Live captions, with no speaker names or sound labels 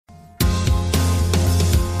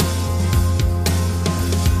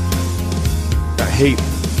hate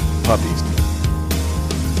puppies.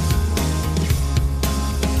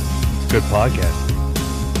 It's a good podcast.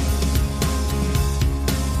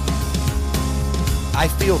 I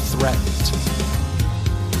feel threatened.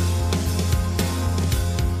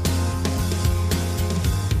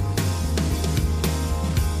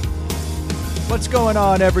 What's going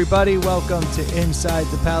on, everybody? Welcome to Inside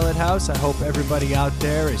the Pallet House. I hope everybody out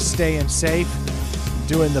there is staying safe,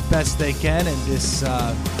 doing the best they can in this,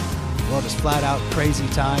 just flat-out crazy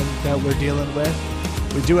time that we're dealing with.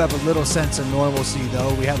 We do have a little sense of normalcy,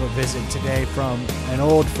 though. We have a visit today from an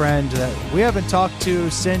old friend that we haven't talked to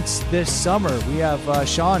since this summer. We have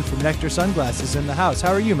Sean from Nectar Sunglasses in the house.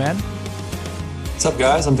 How are you, man? What's up,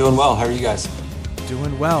 guys? I'm doing well. How are you guys?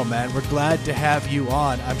 Doing well, man. We're glad to have you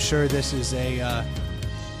on. I'm sure this is a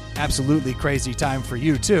absolutely crazy time for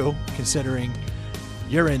you, too, considering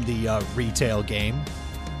you're in the retail game.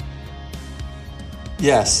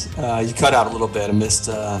 Yes. You cut out a little bit. I missed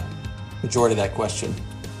majority of that question.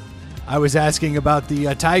 I was asking about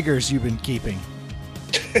the tigers you've been keeping.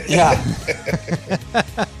 Yeah.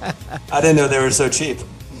 I didn't know they were so cheap.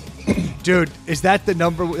 Dude, is that the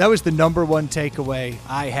number? That was the number one takeaway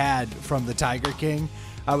I had from the Tiger King.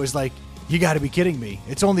 I was like, you got to be kidding me.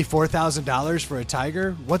 It's only $4,000 for a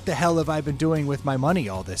tiger? What the hell have I been doing with my money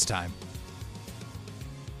all this time?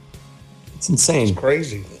 It's insane. It's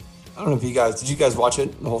crazy. I don't know if did you guys watch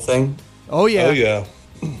it, the whole thing? Oh, yeah. Oh, yeah.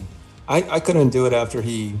 I couldn't do it after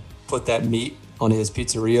he put that meat on his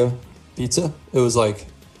pizzeria pizza. It was like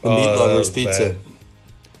the meat lover's pizza. Bad.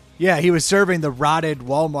 Yeah, he was serving the rotted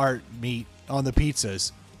Walmart meat on the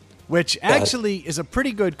pizzas, which actually is a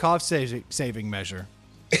pretty good cost-saving measure.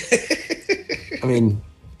 I mean,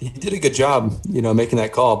 he did a good job, making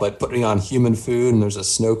that call, but putting on human food, and there's a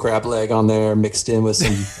snow crab leg on there mixed in with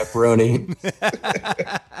some pepperoni.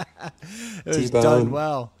 It was done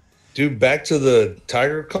well. Dude, back to the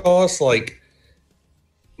tiger cost, like,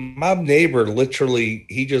 my neighbor literally,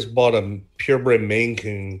 he just bought a purebred Maine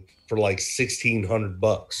Coon for like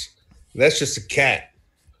 $1,600. That's just a cat.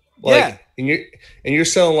 Like, yeah. And you're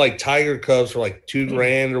selling like tiger cubs for like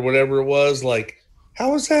 $2,000 or whatever it was. Like,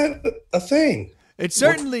 how is that a thing? It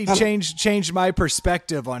certainly changed my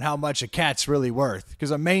perspective on how much a cat's really worth. Because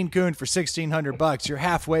a Maine Coon for $1,600, you're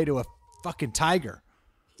halfway to a fucking tiger.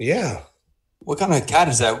 Yeah. What kind of cat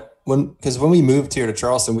is that? Because when we moved here to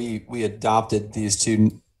Charleston, we adopted these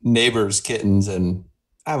two neighbors' kittens, and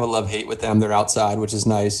I have a love-hate with them. They're outside, which is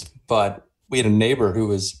nice. But we had a neighbor who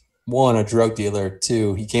was, one, a drug dealer.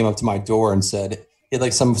 Two, he came up to my door and said he had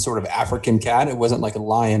like some sort of African cat. It wasn't like a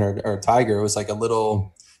lion or a tiger. It was like it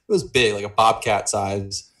was big, like a bobcat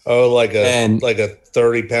size. Oh, like a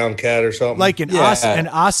 30-pound cat or something? Like an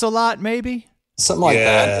ocelot, maybe? Something like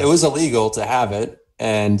that. It was illegal to have it.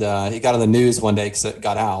 And he got on the news one day because it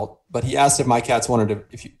got out. But he asked if my cats wanted to,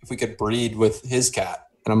 if we could breed with his cat.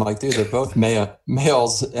 And I'm like, dude, they're both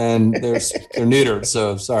males and they're neutered.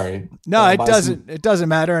 So sorry. No, it doesn't. It doesn't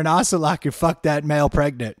matter. An ocelot could fuck that male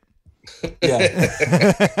pregnant. Yeah.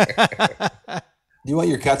 Do you want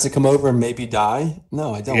your cats to come over and maybe die?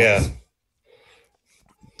 No, I don't. Yeah.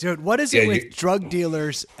 Dude, what is it with drug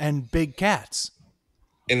dealers and big cats?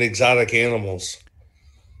 And exotic animals.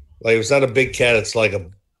 Like, it's not a big cat. It's like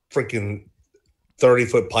a freaking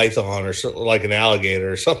 30-foot python or something, like an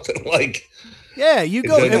alligator or something. Like, yeah, you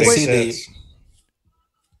go. Did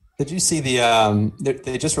you see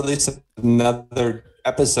they just released another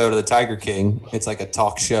episode of the Tiger King? It's like a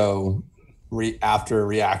talk show after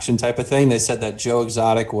reaction type of thing. They said that Joe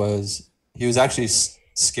Exotic was actually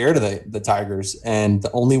scared of the tigers, and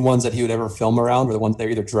the only ones that he would ever film around were the ones that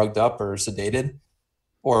were either drugged up or sedated,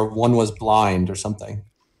 or one was blind or something.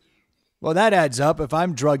 Well, that adds up. If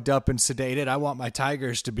I'm drugged up and sedated, I want my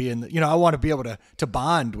tigers to be I want to be able to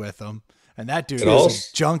bond with them. And that dude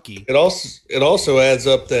is a junkie. It also adds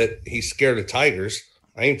up that he's scared of tigers.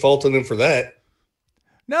 I ain't faulting him for that.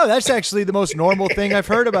 No, that's actually the most normal thing I've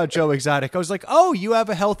heard about Joe Exotic. I was like, oh, you have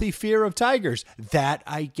a healthy fear of tigers. That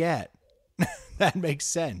I get. That makes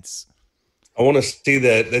sense. I want to see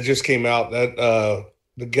that. That just came out. That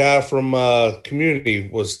the guy from Community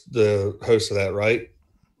was the host of that, right?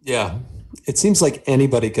 Yeah. It seems like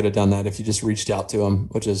anybody could have done that if you just reached out to him,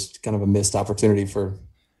 which is kind of a missed opportunity for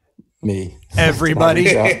me. Everybody.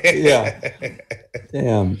 Yeah.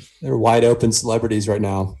 Damn. They're wide open celebrities right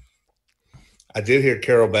now. I did hear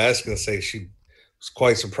Carol Baskin say she was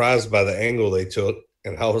quite surprised by the angle they took.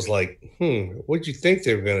 And I was like, what'd you think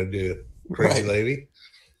they were going to do, crazy lady?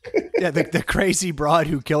 Yeah, the crazy broad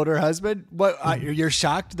who killed her husband. What? You're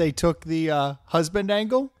shocked they took the husband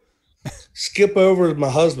angle? Skip over to my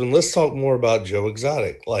husband. Let's talk more about Joe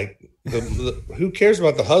Exotic. Like, who cares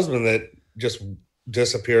about the husband that just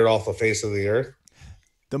disappeared off the face of the earth?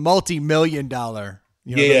 The multi-million-dollar,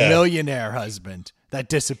 the millionaire husband that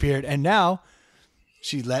disappeared. And now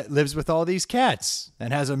she lives with all these cats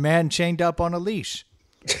and has a man chained up on a leash.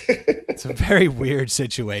 It's a very weird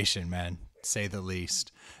situation, man, to say the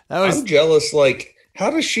least. I'm jealous. Like,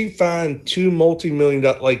 how does she find two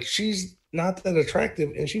multi-million-dollar? Like, she's not that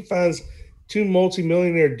attractive, and she finds two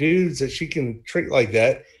multi-millionaire dudes that she can treat like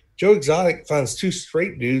that. Joe Exotic finds two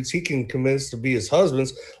straight dudes he can convince to be his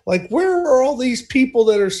husbands. Like, where are all these people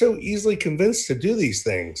that are so easily convinced to do these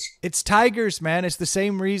things? It's tigers, man. It's the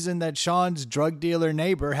same reason that Sean's drug dealer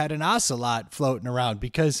neighbor had an ocelot floating around,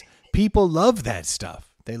 because people love that stuff.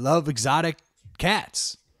 They love exotic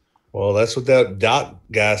cats. Well, that's what that Doc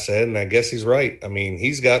guy said, and I guess he's right. I mean,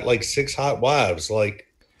 he's got like 6 hot wives. Like,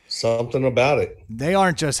 something about it. They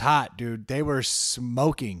aren't just hot, dude. They were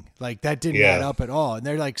smoking. Like, that didn't add up at all. And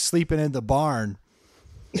they're like sleeping in the barn.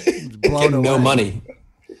 Blown away. No money.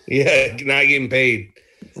 Yeah, not getting paid.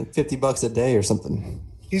 $50 a day or something.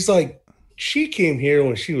 He's like, she came here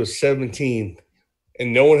when she was 17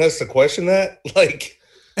 and no one has to question that? Like,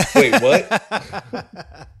 wait,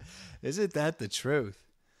 what? Isn't that the truth?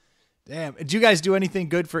 Damn. Did you guys do anything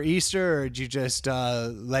good for Easter, or did you just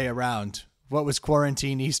lay around? What was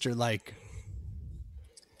quarantine Easter like?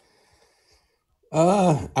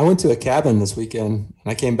 I went to a cabin this weekend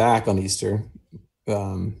and I came back on Easter. I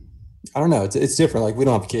don't know. It's different. Like, we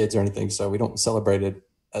don't have kids or anything, so we don't celebrate it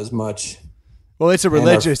as much. Well, it's a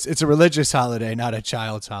religious holiday, not a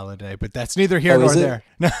child's holiday, but that's neither here nor there.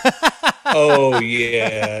 Oh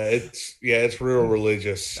yeah. It's real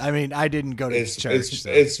religious. I mean, I didn't go to church.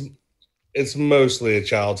 It's mostly a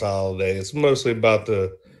child's holiday. It's mostly about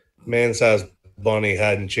the man-sized bunny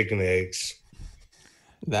hiding chicken eggs.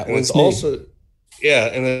 That and was it's also,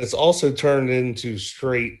 and it's also turned into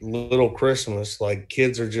straight little Christmas. Like,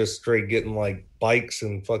 kids are just straight getting like bikes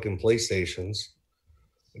and fucking PlayStations.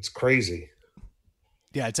 It's crazy.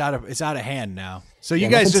 Yeah, it's out of hand now. So you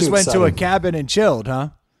guys just went to a cabin and chilled,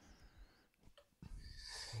 huh?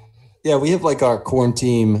 Yeah, we have like our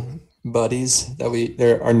quarantine buddies that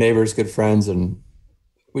they're our neighbors, good friends, and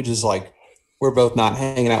we just like, we're both not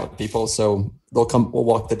hanging out with people, so we'll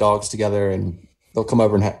walk the dogs together, and they'll come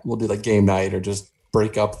over and we'll do like game night, or just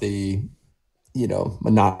break up the,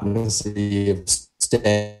 monotonity of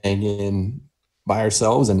staying in by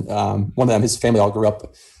ourselves. And one of them, his family all grew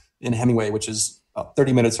up in Hemingway, which is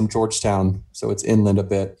 30 minutes from Georgetown, so it's inland a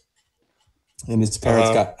bit. And his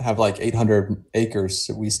parents have like 800 acres,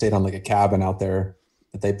 so we stayed on like a cabin out there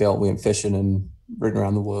that they built. We went fishing and ridden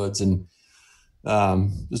around the woods, and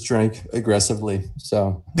just drank aggressively.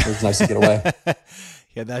 So it was nice to get away.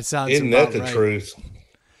 Yeah, that sounds Isn't that the truth?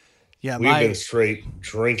 Yeah, we've been straight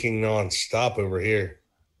drinking nonstop over here.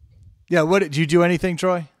 Yeah, what did you do? Anything,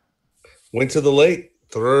 Troy? Went to the lake,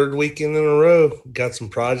 3rd weekend in a row. Got some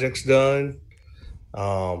projects done.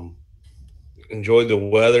 Enjoyed the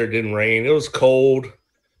weather. It didn't rain. It was cold,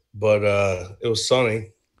 but it was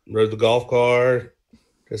sunny. Rode the golf cart.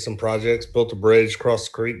 Did some projects. Built a bridge across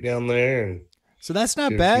the creek down there, and so that's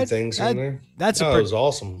not bad. Things in there. It was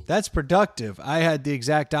awesome. That's productive. I had the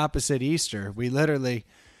exact opposite Easter. We literally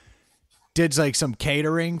did like some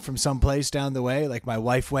catering from some place down the way. Like, my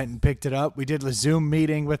wife went and picked it up. We did a Zoom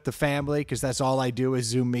meeting with the family, because that's all I do is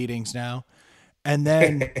Zoom meetings now. And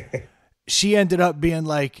then she ended up being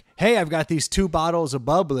like, "Hey, I've got these 2 bottles of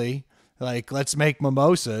bubbly. Like, let's make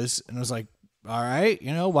mimosas." And I was like, all right,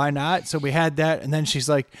 why not? So we had that. And then she's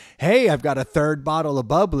like, "Hey, I've got a 3rd bottle of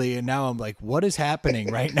bubbly." And now I'm like, what is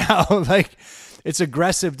happening right now? Like, it's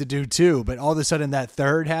aggressive to do 2, but all of a sudden that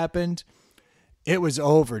 3rd happened. It was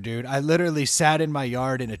over, dude. I literally sat in my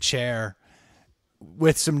yard in a chair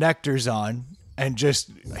with some Nectars on and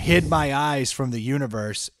just hid my eyes from the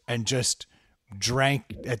universe and just drank,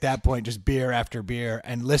 at that point, just beer after beer,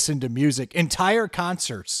 and listened to music, entire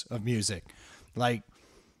concerts of music. Like,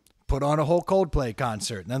 put on a whole Coldplay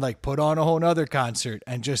concert, and then like put on a whole nother concert,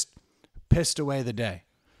 and just pissed away the day.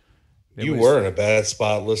 You were in a bad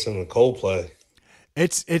spot listening to Coldplay.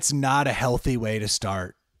 It's not a healthy way to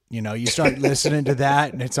start. You start listening to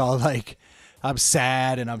that, and it's all like, I'm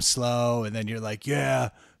sad and I'm slow, and then you're like, yeah,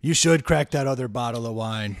 you should crack that other bottle of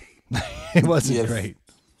wine. It wasn't great.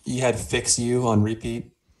 You had Fix You on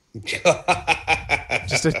repeat.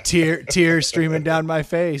 Just a tear streaming down my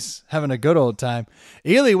face, having a good old time.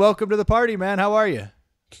 Ely, welcome to the party, man. How are you?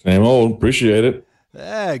 Same old. Appreciate it.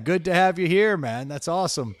 Yeah, good to have you here, man. That's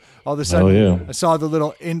awesome. All of a sudden, I saw the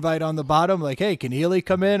little invite on the bottom, like, "Hey, can Ely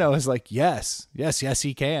come in?" I was like, yes,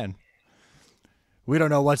 he can. We don't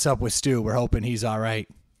know what's up with Stu. We're hoping he's all right.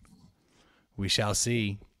 We shall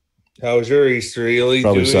see. How was your Easter, Ely?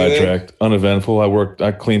 Probably Do anything? sidetracked. Uneventful.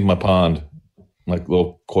 I cleaned my pond, like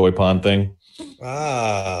little koi pond thing.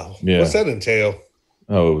 Ah, Yeah. what's that entail?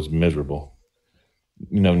 Oh, it was miserable.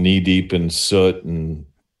 Knee deep in soot and,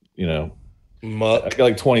 I Muck. got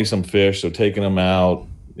like 20 some fish. So taking them out,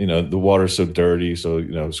 the water's so dirty.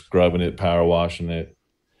 So, scrubbing it, power washing it.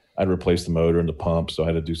 I'd replace the motor and the pump. So I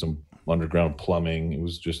had to do some underground plumbing. It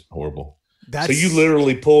was just horrible. So you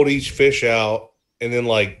literally pulled each fish out and then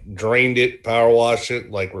like drained it, power washed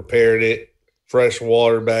it, like repaired it, fresh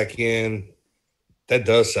water back in. That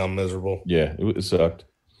does sound miserable. Yeah, it sucked.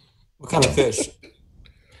 What kind of fish?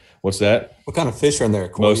 What's that? What kind of fish are in there?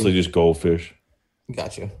 Corey? Mostly just goldfish.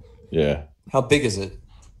 Gotcha. Yeah. How big is it?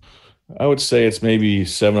 I would say it's maybe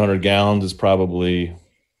 700 gallons. It's probably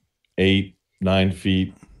 8-9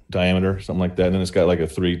 feet diameter, something like that. And then it's got like a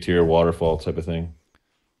 3-tier waterfall type of thing.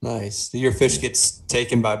 Nice. Do your fish gets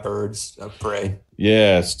taken by birds of prey?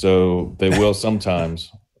 Yeah, so they will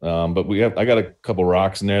sometimes. But I got a couple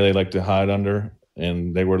rocks in there they like to hide under.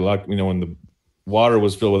 And they were like, when the water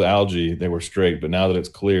was filled with algae, they were straight. But now that it's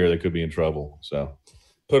clear, they could be in trouble. So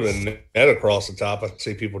put a net across the top. I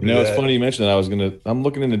see people do that. It's funny you mentioned that. I'm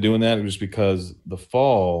looking into doing that just because the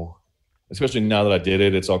fall, especially now that I did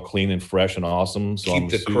it, it's all clean and fresh and awesome. So keep I'm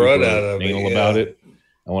the super crud out of anal it about it.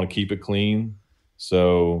 I want to keep it clean.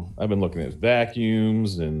 So I've been looking at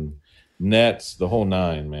vacuums and nets, the whole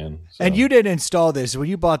nine, man. So, And you didn't install this. When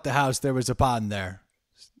you bought the house, there was a pond there.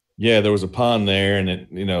 Yeah, there was a pond there, and it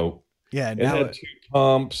Yeah, it now had 2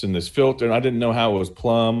 pumps and this filter, and I didn't know how it was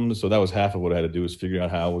plumbed. So that was half of what I had to do was figure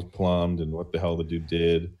out how it was plumbed and what the hell the dude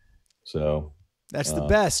did. So that's the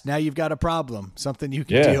best. Now you've got a problem, something you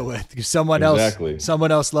can deal with. Because someone exactly.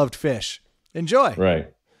 else loved fish. Enjoy.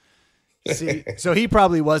 Right. See, so he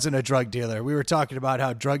probably wasn't a drug dealer. We were talking about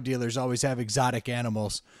how drug dealers always have exotic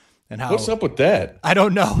animals. And how, what's up with that? I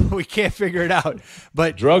don't know. We can't figure it out.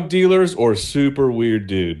 But drug dealers or super weird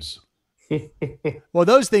dudes? Well,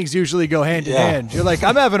 those things usually go hand in hand. You're like,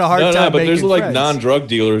 I'm having a hard time. No, but making there's like friends. non-drug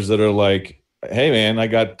dealers that are like, hey man, I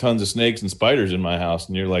got tons of snakes and spiders in my house,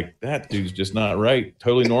 and you're like, that dude's just not right.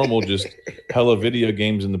 Totally normal, just hella video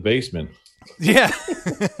games in the basement. Yeah.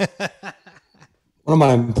 One of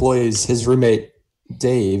my employees, his roommate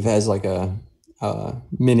Dave, has like a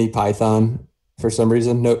mini python for some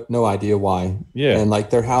reason. No idea why. Yeah. And like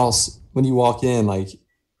their house, when you walk in, like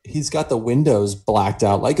he's got the windows blacked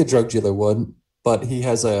out like a drug dealer would, but he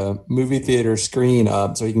has a movie theater screen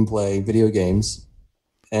up so he can play video games.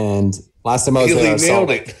 And last time I was there, I saw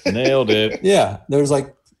nailed it. Yeah, there's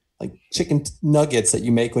like chicken nuggets that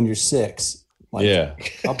you make when you're 6. Like, yeah,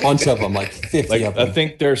 a bunch of them, like 50 of them. I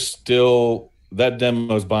think they're still that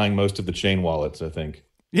demo's buying most of the chain wallets. I think.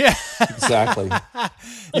 Yeah, exactly.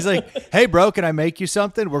 He's like, "Hey, bro, can I make you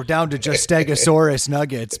something? We're down to just Stegosaurus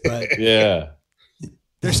nuggets, but yeah,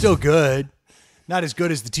 they're still good. Not as good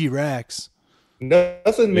as the T-Rex."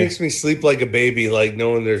 Nothing makes me sleep like a baby, like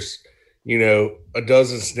knowing there's, a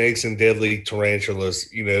dozen snakes and deadly tarantulas,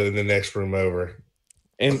 in the next room over.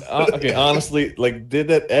 And okay, honestly, like, did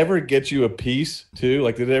that ever get you a piece too?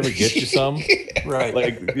 Like, did it ever get you some? Right.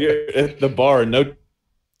 Like, you're at the bar, no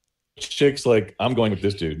chick's like, I'm going with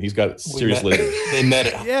this dude. He's got serious lizards. They met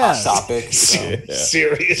at Hot Topic. So. Yeah.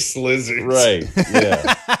 Serious lizards. Right.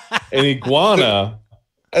 Yeah. An iguana.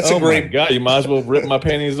 That's a great. My God, you might as well rip my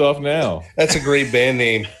panties off now. That's a great band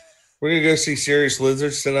name. We're gonna go see Serious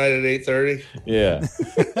Lizards tonight at 8:30. Yeah.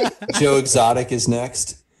 Joe Exotic is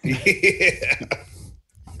next. Yeah.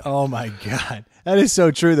 Oh my God, that is so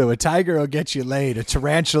true. Though a tiger will get you laid, a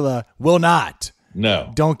tarantula will not.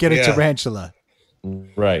 No. Don't get a tarantula.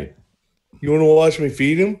 Right. You want to watch me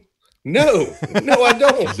feed him? No, I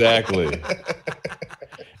don't. Exactly.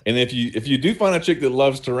 And if you do find a chick that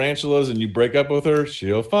loves tarantulas and you break up with her,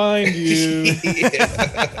 she'll find you.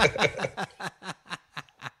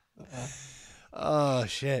 Oh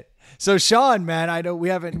shit. So Sean, man, I know we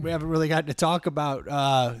haven't really gotten to talk about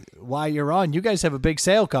why you're on. You guys have a big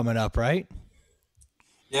sale coming up, right?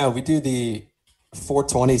 Yeah, we do the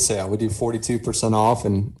 420 sale. We do 42% off,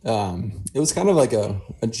 and it was kind of like a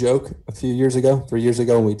joke a few years ago, 3 years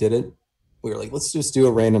ago when we did it. We were like, let's just do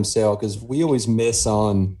a random sale because we always miss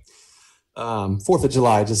on 4th of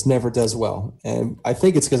July. It just never does well. And I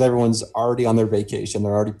think it's because everyone's already on their vacation.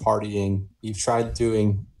 They're already partying. You've tried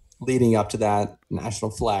doing leading up to that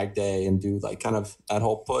National Flag Day and do like kind of that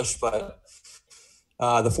whole push. But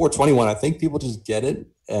the 421, I think people just get it.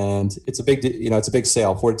 And it's a big, it's a big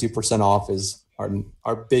sale. 42% off is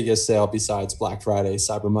our biggest sale besides Black Friday,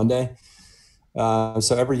 Cyber Monday.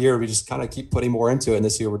 So every year we just kind of keep putting more into it. And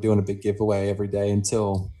this year we're doing a big giveaway every day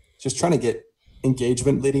until just trying to get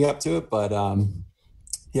engagement leading up to it. But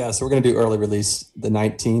Yeah, so we're going to do early release the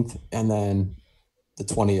 19th and then the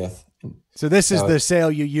 20th. So this is the sale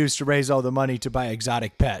you use to raise all the money to buy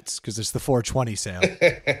exotic pets because it's the 420 sale.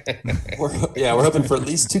 We're hoping for at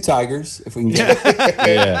least 2 tigers if we can get it.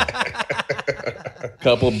 Yeah.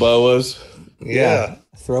 Couple boas. Yeah.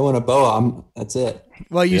 Throw in a boa. That's it.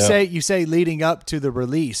 Well, you say leading up to the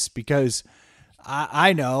release because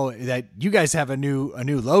I know that you guys have a new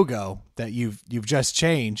logo that you've just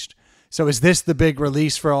changed. So is this the big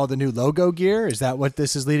release for all the new logo gear? Is that what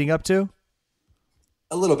this is leading up to?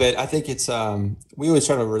 A little bit. I think it's we always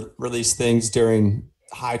try to release things during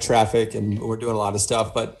high traffic and we're doing a lot of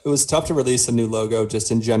stuff, but it was tough to release a new logo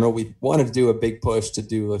just in general. We wanted to do a big push to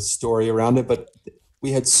do a story around it, but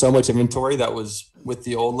we had so much inventory that was with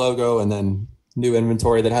the old logo and then new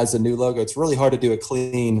inventory that has the new logo. It's really hard to do a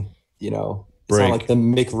clean, it's not like the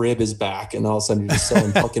McRib is back and all of a sudden you're just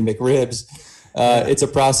selling fucking McRibs. It's a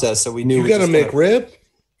process. So we knew you got a McRib?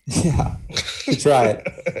 Yeah, to try it.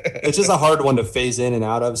 It's just a hard one to phase in and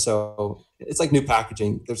out of. So it's like new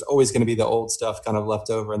packaging. There's always going to be the old stuff kind of left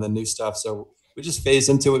over and the new stuff. So we just phased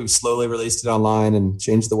into it. We slowly released it online and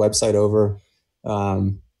changed the website over.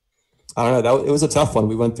 I don't know. It was a tough one.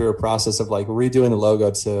 We went through a process of like redoing the logo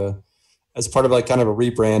as part of like kind of a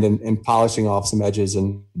rebrand and polishing off some edges.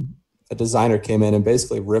 And a designer came in and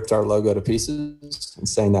basically ripped our logo to pieces and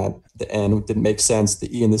saying that the N didn't make sense.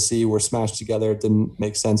 The E and the C were smashed together. It didn't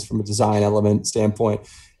make sense from a design element standpoint.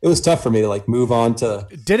 It was tough for me to like move on to.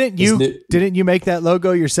 Didn't you make that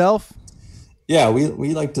logo yourself? Yeah,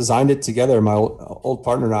 we like designed it together, my old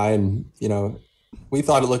partner and I, and we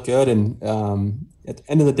thought it looked good. And at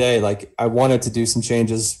the end of the day, like I wanted to do some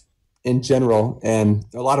changes in general, and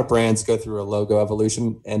a lot of brands go through a logo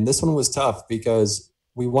evolution, and this one was tough because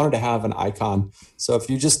we wanted to have an icon. So if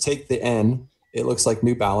you just take the N, it looks like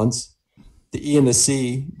New Balance. The E and the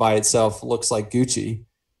C by itself looks like Gucci,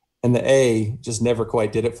 and the A just never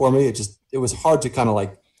quite did it for me. It was hard to kind of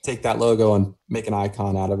like take that logo and make an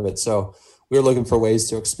icon out of it. So we were looking for ways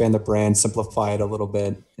to expand the brand, simplify it a little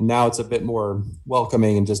bit. And now it's a bit more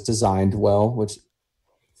welcoming and just designed well, which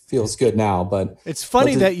feels good now. But it's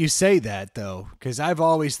funny that you say that though, because I've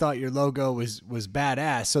always thought your logo was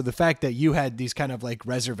badass. So the fact that you had these kind of like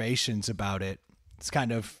reservations about it, it's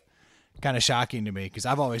kind of shocking to me because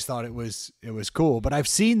I've always thought it was cool. But I've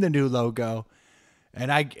seen the new logo,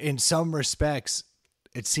 and in some respects,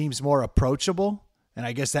 it seems more approachable. And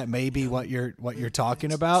I guess that may be what you're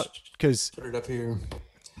talking about, because put it up here.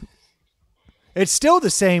 It's still the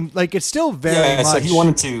same. Like it's still very much. So he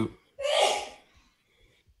wanted to.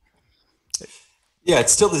 Yeah,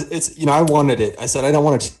 I wanted it. I said, I don't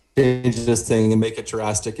want to change this thing and make it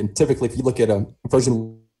drastic. And typically, if you look at a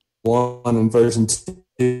version 1 and version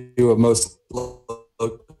 2 of most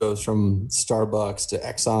logos from Starbucks to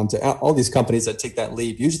Exxon to all these companies that take that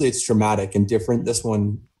leap, usually it's dramatic and different. This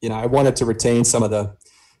one, I wanted to retain some of the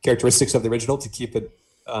characteristics of the original to keep it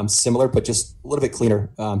similar, but just a little bit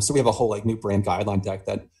cleaner. So we have a whole like new brand guideline deck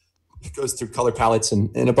that goes through color palettes and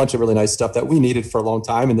a bunch of really nice stuff that we needed for a long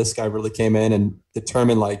time. And this guy really came in and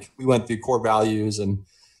determined, like, we went through core values and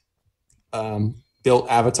built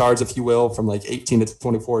avatars, if you will, from like 18 to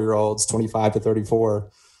 24 year olds, 25 to 34,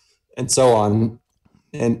 and so on.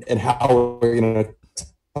 And how we're going to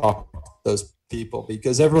talk to those people,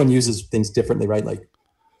 because everyone uses things differently, right? Like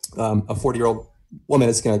a 40-year-old woman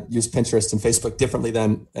is going to use Pinterest and Facebook differently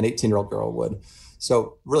than an 18-year-old girl would.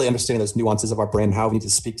 So really understanding those nuances of our brand, how we need to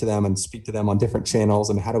speak to them on different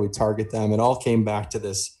channels, and how do we target them. It all came back to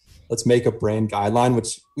this, let's make a brand guideline,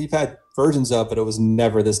 which we've had versions of, but it was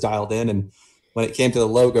never this dialed in. And when it came to the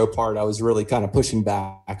logo part, I was really kind of pushing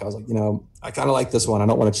back. I was like, I kind of like this one. I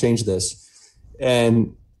don't want to change this.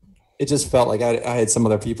 And it just felt like I had some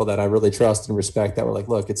other people that I really trust and respect that were like,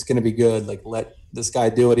 look, it's going to be good. Like, let this guy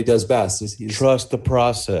do what he does best. He's trust the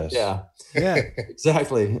process. Yeah. Yeah,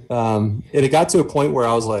 exactly. It got to a point where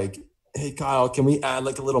I was like, hey, Kyle, can we add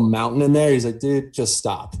like a little mountain in there? He's like, dude, just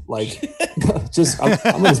stop. Like,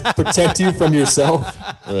 I'm going to protect you from yourself.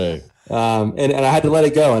 Right. And I had to let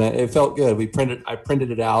it go, and it felt good. I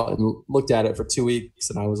printed it out and looked at it for 2 weeks,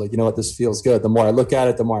 and I was like, you know what, this feels good. The more I look at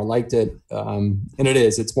it, the more I liked it. And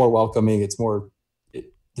it's more welcoming. It's more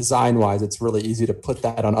design wise. It's really easy to put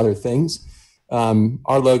that on other things.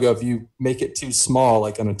 Our logo, if you make it too small,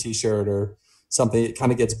 like on a t-shirt or something, it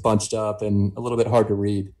kind of gets bunched up and a little bit hard to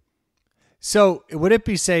read. So would it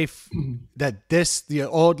be safe that the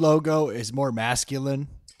old logo is more masculine,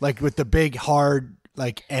 like with the big hard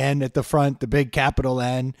like N at the front, the big capital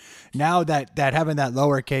N? Now that having that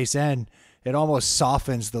lowercase n, it almost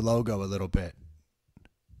softens the logo a little bit.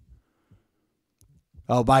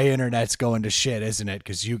 Oh, my internet's going to shit, isn't it?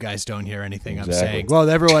 Because you guys don't hear anything I'm Exactly. saying. Well,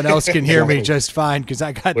 everyone else can hear me just fine because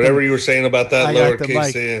I got Whatever you were saying about that I got the lowercase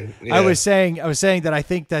mic. n. Yeah. I was saying that I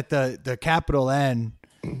think that the capital N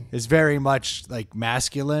is very much like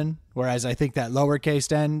masculine, whereas I think that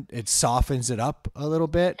lowercase n, it softens it up a little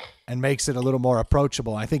bit and makes it a little more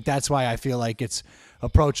approachable. I think that's why I feel like it's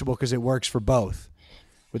approachable because it works for both.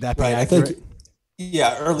 Would that be Right. accurate? I think,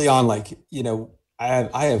 yeah, early on, like,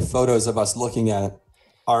 I have photos of us looking at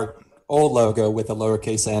our old logo with a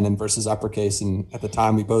lowercase n and versus uppercase. And at the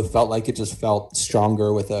time we both felt like it just felt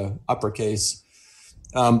stronger with a uppercase.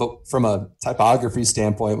 But from a typography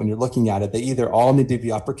standpoint, when you're looking at it, they either all need to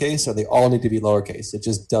be uppercase or they all need to be lowercase. It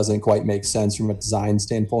just doesn't quite make sense from a design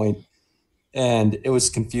standpoint. And it was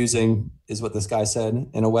confusing is what this guy said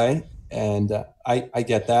in a way. And I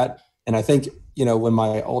get that. And I think, when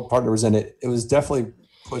my old partner was in it, it was definitely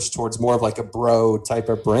pushed towards more of like a bro type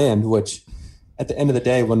of brand, which at the end of the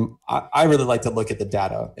day, when I really like to look at the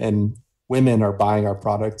data, and women are buying our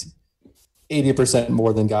product 80%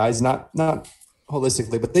 more than guys, not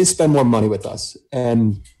holistically, but they spend more money with us.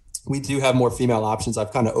 And we do have more female options.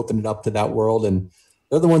 I've kind of opened it up to that world, and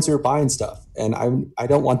they're the ones who are buying stuff. And I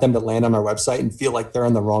don't want them to land on our website and feel like they're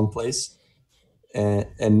in the wrong place.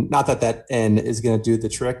 And not that N is going to do the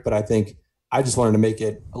trick, but I think I just wanted to make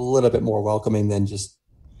it a little bit more welcoming than just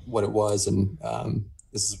what it was. And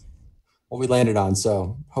this is what we landed on.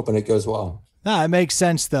 So hoping it goes well. It makes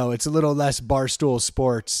sense though. It's a little less Barstool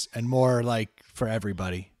Sports and more like for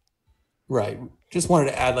everybody. Right. Just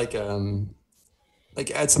wanted to add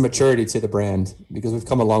add some maturity to the brand because we've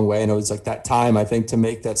come a long way. And it was like that time, I think, to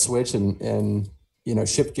make that switch and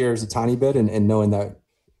shift gears a tiny bit and knowing that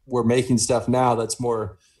we're making stuff now that's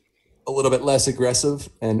a little bit less aggressive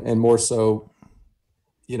and more so,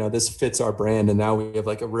 this fits our brand. And now we have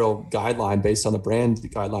like a real guideline based on the brand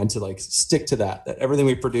guideline to like stick to that everything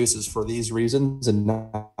we produce is for these reasons and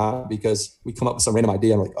not because we come up with some random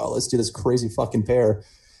idea. I'm like, oh, let's do this crazy fucking pair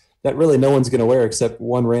that really no one's going to wear except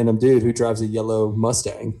one random dude who drives a yellow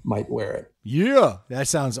Mustang might wear it. Yeah. That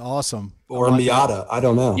sounds awesome. Or a Miata. I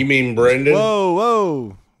don't know. You mean Brendan?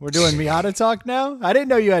 Whoa. We're doing Miata talk now? I didn't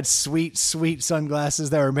know you had sweet sunglasses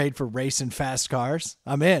that were made for racing fast cars.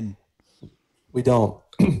 I'm in. We don't.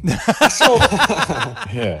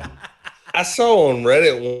 Yeah. I saw on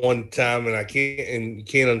Reddit one time, and you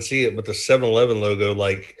can't unsee it, but the 7-Eleven logo,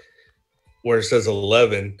 like where it says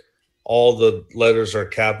 11, all the letters are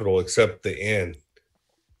capital except the N.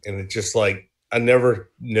 And it's just like, I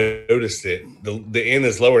never noticed it. The N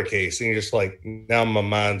is lowercase, and you're just like, now my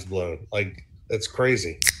mind's blown. Like, that's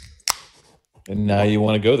crazy. And now you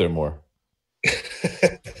want to go there more.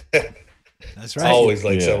 That's right. I always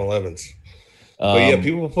like Yeah. 7-Elevens. But yeah,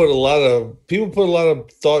 people put a lot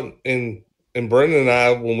of thought in Brendan and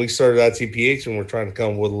I when we started ITPH and we're trying to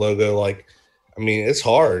come up with a logo. Like, I mean, it's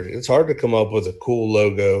hard. It's hard to come up with a cool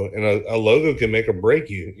logo, and a logo can make or break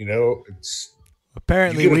you. It's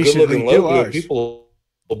apparently we should redo ours. People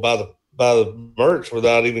will buy the merch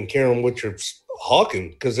without even caring what you're hawking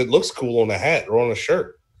because it looks cool on a hat or on a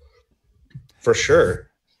shirt, for sure.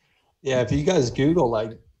 Yeah, if you guys Google,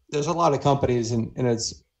 like, there's a lot of companies, and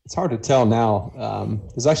it's hard to tell now.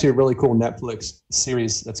 There's actually a really cool Netflix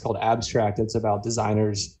series that's called Abstract. It's about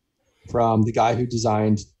designers from the guy who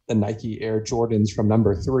designed the Nike Air Jordans from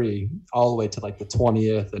number 3 all the way to like the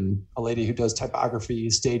 20th, and a lady who does typography,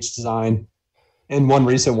 stage design. And one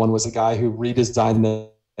recent one was a guy who redesigned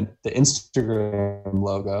the Instagram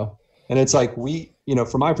logo. And it's like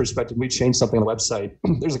from my perspective, we changed something on the website.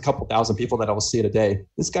 There's a couple thousand people that will see it a day.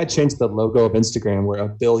 This guy changed the logo of Instagram where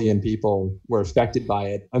 1 billion people were affected by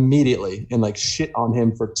it immediately and like shit on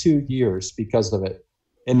him for 2 years because of it.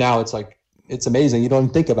 And now it's like, it's amazing. You don't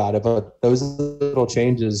even think about it, but those little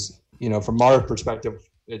changes, from our perspective,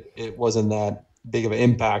 it wasn't that big of an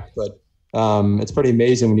impact, but it's pretty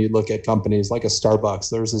amazing when you look at companies like a Starbucks.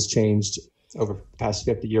 Theirs has changed over the past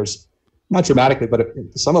 50 years. Not dramatically, but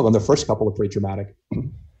some of them, the first couple are pretty dramatic.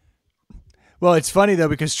 Well, it's funny, though,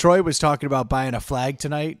 because Troy was talking about buying a flag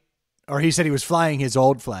tonight, or he said he was flying his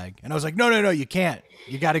old flag. And I was like, no, you can't.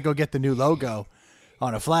 You got to go get the new logo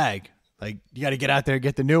on a flag. Like, you got to get out there and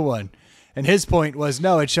get the new one. And his point was,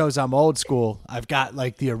 no, it shows I'm old school. I've got,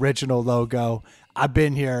 like, the original logo. I've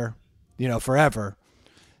been here, forever.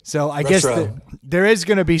 So I guess there is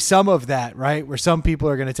going to be some of that, right, where some people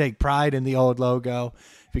are going to take pride in the old logo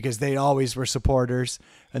because they always were supporters,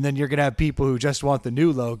 and then you're going to have people who just want the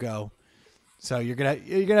new logo. So you're gonna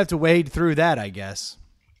have to wade through that, I guess.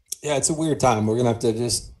 Yeah, it's a weird time. We're gonna have to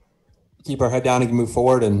just keep our head down and move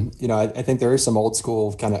forward. And I think there is some old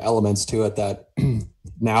school kind of elements to it that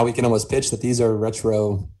now we can almost pitch that these are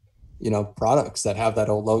retro products that have that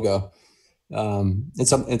old logo.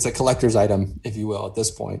 It's a collector's item, if you will, at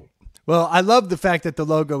this point. Well, I love the fact that the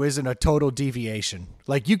logo isn't a total deviation.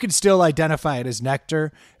 Like, you can still identify it as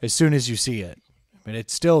Nectar as soon as you see it. I mean,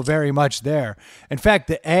 it's still very much there. In fact,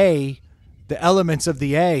 the elements of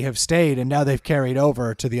the A have stayed, and now they've carried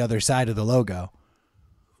over to the other side of the logo.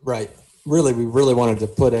 Right. Really, we really wanted to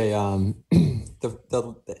put a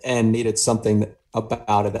the N needed something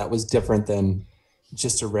about it that was different than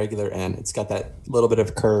just a regular N. It's got that little bit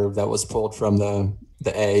of curve that was pulled from the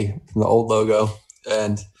A, from the old logo,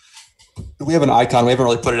 and we have an icon. We haven't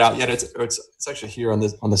really put it out yet. It's actually here on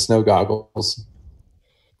the snow goggles.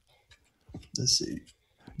 Let's see.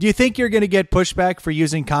 Do you think you're going to get pushback for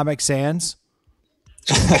using Comic Sans?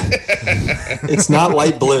 It's not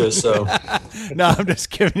light blue, so No, I'm just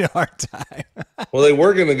giving you a hard time. Well, they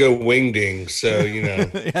were going to go wingding, so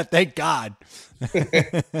Yeah, thank God.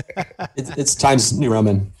 it's Times New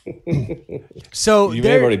Roman. So you may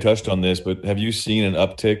have already touched on this, but have you seen an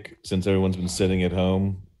uptick since everyone's been sitting at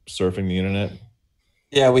home surfing the internet?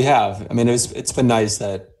 Yeah, we have. I mean, it's been nice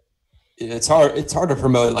that it's hard to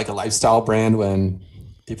promote like a lifestyle brand when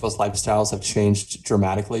people's lifestyles have changed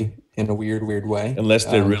dramatically in a weird way. Unless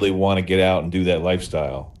they really want to get out and do that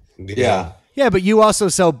lifestyle. Yeah. Yeah, but you also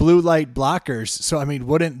sell blue light blockers. So, I mean,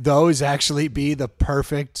 wouldn't those actually be the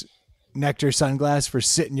perfect Nectar sunglass for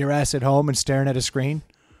sitting your ass at home and staring at a screen?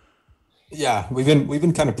 Yeah, we've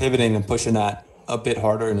been kind of pivoting and pushing that a bit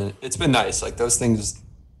harder, and it's been nice. Like, those things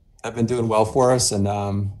have been doing well for us. And,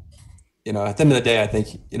 at the end of the day, I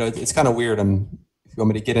think, it's kind of weird. And if you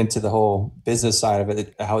want me to get into the whole business side of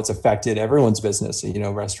it, how it's affected everyone's business,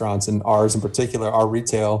 restaurants and ours in particular, our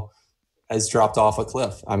retail has dropped off a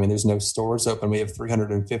cliff. I mean, there's no stores open. We have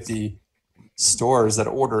 350 stores that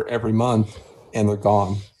order every month, and they're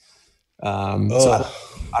gone. So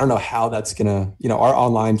I don't know how that's going to, our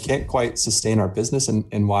online can't quite sustain our business,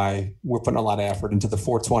 and why we're putting a lot of effort into the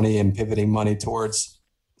 420 and pivoting money towards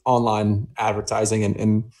online advertising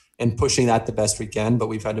and pushing that the best we can. But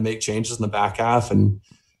we've had to make changes in the back half and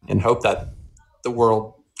hope that the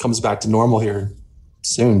world comes back to normal here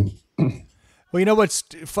soon. Well, you know what's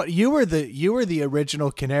you were the original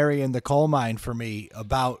canary in the coal mine for me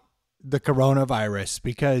about the coronavirus,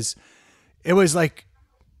 because it was like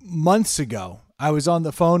months ago. I was on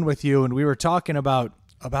the phone with you and we were talking about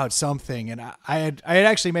something, and I had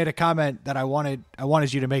actually made a comment that I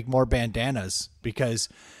wanted you to make more bandanas, because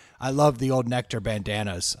I love the old Nectar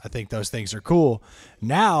bandanas. I think those things are cool.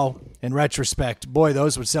 Now, in retrospect, boy,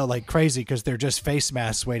 those would sell like crazy because they're just face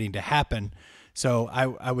masks waiting to happen. So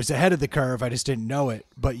I was ahead of the curve. I just didn't know it.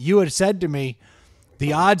 But you had said to me,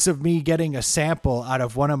 the odds of me getting a sample out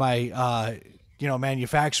of one of my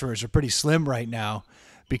manufacturers are pretty slim right now,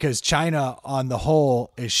 because China on the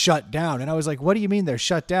whole is shut down. And I was like, what do you mean they're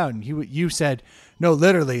shut down? You said, no,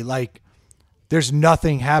 literally, like, there's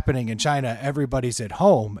nothing happening in China. Everybody's at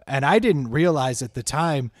home. And I didn't realize at the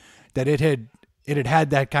time that it had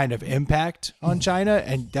that kind of impact on China.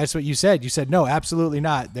 And that's what you said. You said, no, absolutely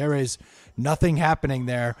not. There is nothing happening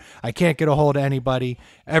there. I can't get a hold of anybody.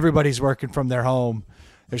 Everybody's working from their home.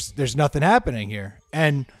 There's nothing happening here.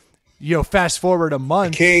 And, fast forward a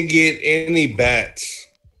month. I can't get any bats.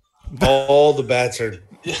 All the bats are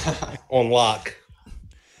on lock.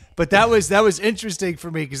 But that was interesting for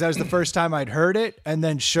me, because that was the first time I'd heard it. And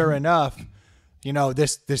then sure enough,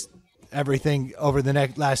 this everything over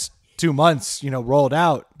the last 2 months, rolled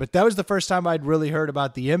out. But that was the first time I'd really heard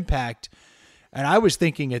about the impact. And I was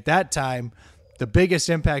thinking at that time, the biggest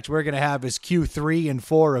impact we're going to have is Q3 and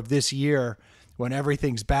 4 of this year, when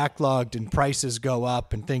everything's backlogged and prices go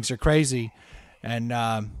up and things are crazy. And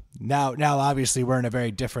now obviously we're in a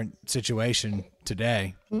very different situation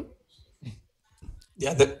today.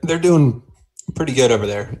 Yeah, they're doing pretty good over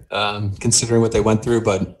there, considering what they went through.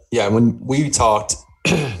 But yeah, when we talked,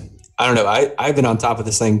 I don't know, I've been on top of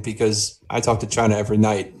this thing because I talk to China every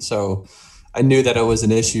night. So I knew that it was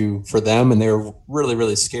an issue for them, and they were really,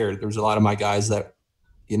 really scared. There was a lot of my guys that,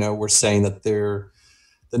 were saying that the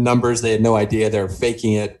numbers, they had no idea, they're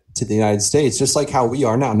faking it to the United States, just like how we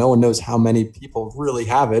are now. No one knows how many people really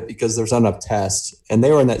have it because there's not enough tests. And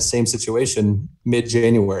they were in that same situation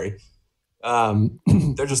mid-January.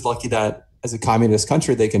 They're just lucky that as a communist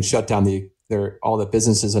country, they can shut down all the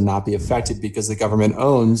businesses and not be affected, because the government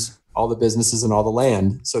owns all the businesses and all the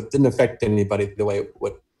land. So it didn't affect anybody the way it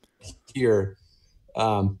would here.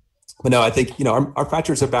 But no, I think, our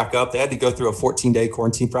factories are back up. They had to go through a 14-day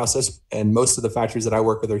quarantine process, and most of the factories that I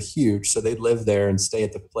work with are huge. So they live there and stay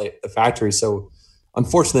at the factory. So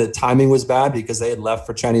unfortunately, the timing was bad because they had left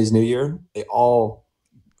for Chinese New Year. They all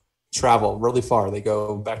travel really far. They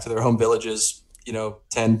go back to their home villages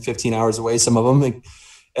 10, 15 hours away, some of them.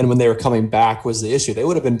 And when they were coming back was the issue. They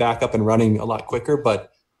would have been back up and running a lot quicker,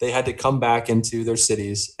 but they had to come back into their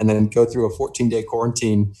cities and then go through a 14-day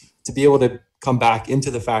quarantine to be able to come back into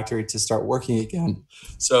the factory to start working again.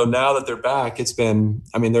 So now that they're back,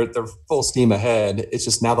 they're full steam ahead. It's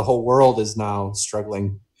just now the whole world is now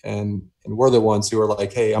struggling. And we're the ones who are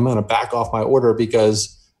like, hey, I'm going to back off my order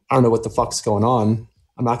because I don't know what the fuck's going on.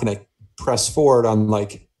 I'm not going to press forward on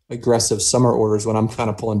like aggressive summer orders when I'm kind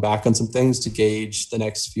of pulling back on some things to gauge the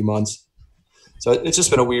next few months. So it's just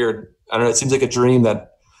been a weird, I don't know, it seems like a dream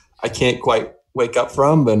that I can't quite wake up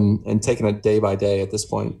from and taking it day by day at this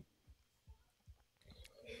point.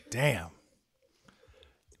 Damn.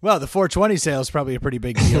 Well, the 420 sale is probably a pretty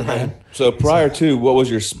big deal, man. So prior to, what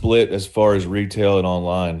was your split as far as retail and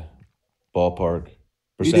online ballpark?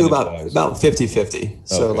 We do about 50-50.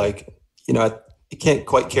 So Okay. like, you can't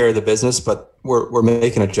quite carry the business, but we're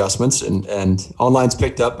making adjustments and online's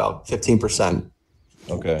picked up about 15%.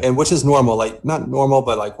 Okay. And which is normal, like not normal,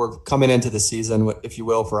 but like we're coming into the season, if you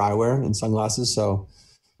will, for eyewear and sunglasses. So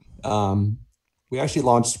we actually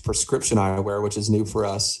launched prescription eyewear, which is new for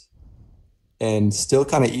us and still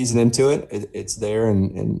kind of easing into it. It's there.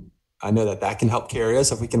 And I know that can help carry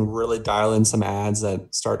us if we can really dial in some ads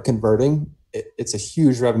that start converting. It's a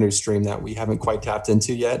huge revenue stream that we haven't quite tapped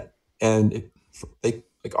into yet. And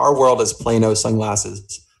our world is Plano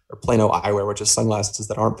sunglasses or Plano eyewear, which is sunglasses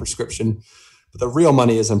that aren't prescription. But the real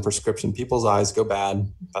money is in prescription. People's eyes go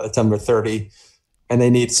bad by the time they're 30 and they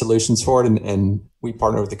need solutions for it. And we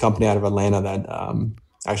partner with a company out of Atlanta that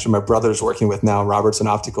actually my brother's working with now, Robertson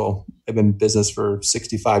Optical. They've been in business for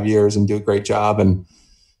 65 years and do a great job. And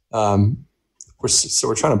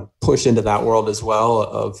we're trying to push into that world as well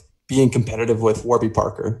of being competitive with Warby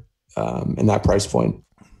Parker in that price point.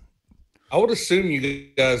 I would assume you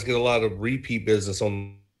guys get a lot of repeat business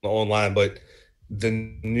on the online, but the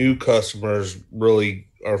new customers really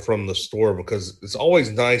are from the store because it's always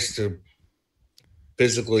nice to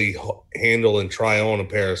physically handle and try on a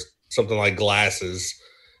pair of something like glasses.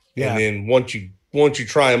 Yeah. And then once you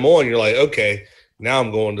try them on, you're like, okay, now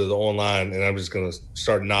I'm going to the online and I'm just going to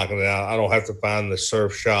start knocking it out. I don't have to find the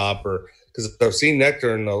surf shop because I've seen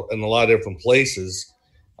Nectar in a lot of different places.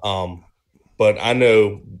 But I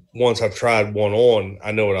know once I've tried one on,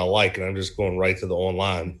 I know what I like, and I'm just going right to the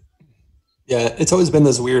online. Yeah, it's always been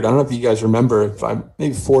this weird. I don't know if you guys remember,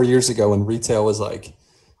 maybe 4 years ago when retail was like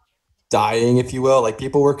dying, if you will. Like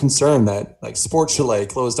people were concerned that like Sport Chalet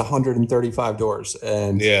closed 135 doors,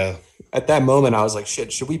 and yeah, at that moment I was like,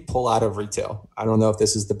 shit, should we pull out of retail? I don't know if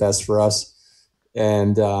this is the best for us.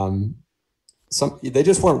 And they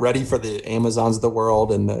just weren't ready for the Amazons of the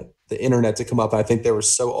world and the internet to come up. I think they were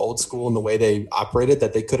so old school in the way they operated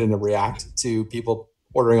that they couldn't react to people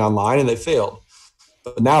ordering online, and they failed.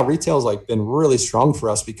 But now retail's like been really strong for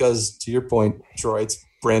us because, to your point, Troy, it's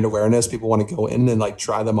brand awareness. People want to go in and like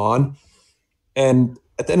try them on. And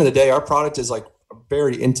at the end of the day, our product is like a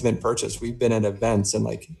very intimate purchase. We've been at events and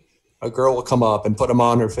like a girl will come up and put them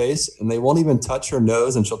on her face and they won't even touch her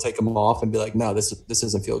nose, and she'll take them off and be like, no, this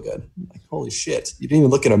doesn't feel good. I'm like, holy shit. You didn't even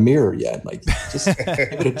look in a mirror yet. Like just give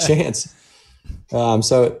it a chance.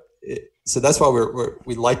 So that's why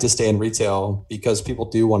we like to stay in retail, because people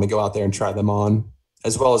do want to go out there and try them on,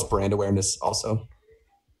 as well as brand awareness also.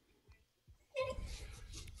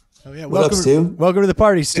 Oh yeah. What up, Stu? Welcome to the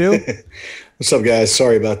party, Stu. What's up, guys?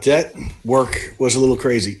 Sorry about that. Work was a little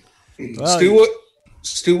crazy. Well,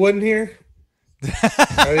 Stu wasn't here?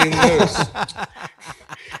 I didn't notice.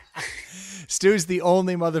 Stu's the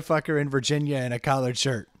only motherfucker in Virginia in a collared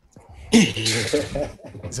shirt.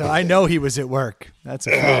 So I know he was at work. That's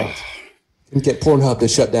a fact. Didn't get Pornhub to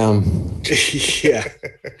shut down. Yeah.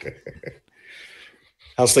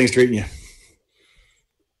 How's things treating you?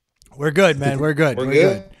 We're good, man. We're good.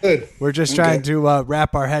 We're good. We're just trying to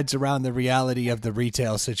wrap our heads around the reality of the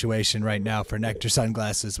retail situation right now for Nectar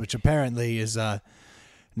Sunglasses, which apparently is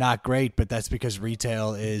not great, but that's because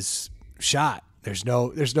retail is shot. There's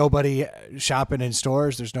nobody shopping in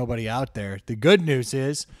stores. There's nobody out there. The good news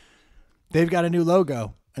is they've got a new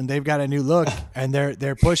logo and they've got a new look, and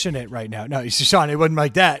they're pushing it right now. No, Sean, it wasn't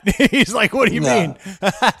like that. He's like, what do you mean?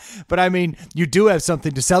 But I mean, you do have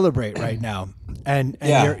something to celebrate right now, and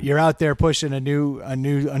Yeah. you're out there pushing a new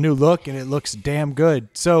look, and it looks damn good.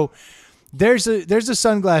 So there's a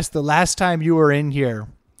sunglass. The last time you were in here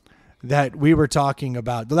that we were talking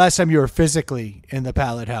about, the last time you were physically in the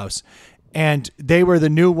Pallet House, and they were the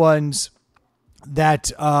new ones that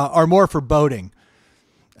are more for boating,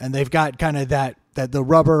 and they've got kind of that the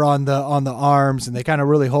rubber on the arms, and they kind of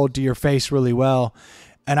really hold to your face really well.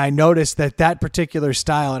 And I noticed that particular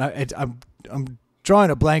style, and I'm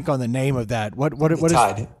drawing a blank on the name of that. What is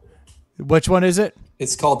Tide. Which one is it?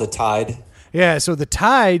 It's called the Tide. Yeah, so the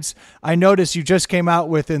Tides, I noticed you just came out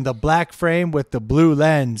with in the black frame with the blue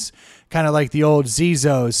lens, kind of like the old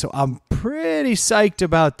Zizos. So I'm pretty psyched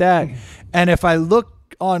about that. And if I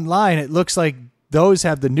look online, it looks like those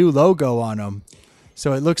have the new logo on them.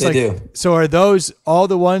 So it looks They like do. So are those all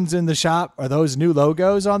the ones in the shop? Are those new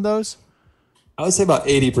logos on those? I would say about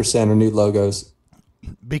 80% are new logos.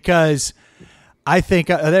 Because I think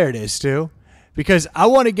there it is too. Because I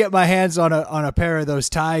want to get my hands on a pair of those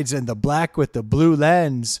Tides in the black with the blue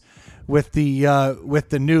lens with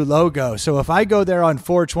the new logo. So if I go there on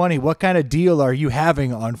 420, what kind of deal are you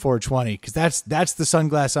having on 420? Because that's the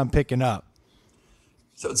sunglass I'm picking up.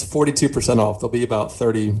 So it's 42% off. They'll be about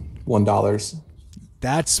 $31.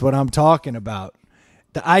 That's what I'm talking about.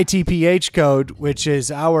 The ITPH code, which is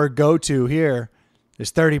our go-to here,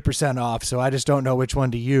 is 30% off. So I just don't know which one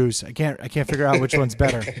to use. I can't figure out which one's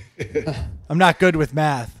better. I'm not good with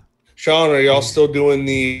math. Sean, are y'all still doing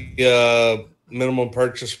the minimum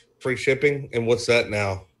purchase free shipping? And what's that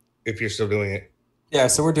now, if you're still doing it? Yeah,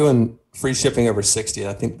 so we're doing free shipping over 60.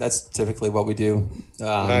 I think that's typically what we do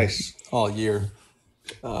Nice. all year.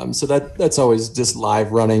 So that's always just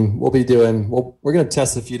live running. We're going to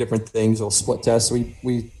test a few different things. We'll split test.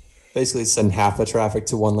 We basically send half the traffic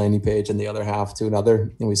to one landing page and the other half to another,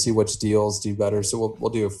 and we see which deals do better. So we'll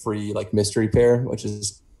do a free like mystery pair, which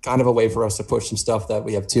is kind of a way for us to push some stuff that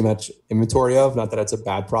we have too much inventory of. Not that it's a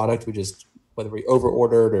bad product. We just, whether we over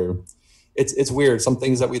ordered or it's weird. Some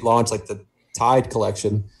things that we launched, like the Tide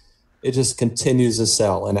collection, it just continues to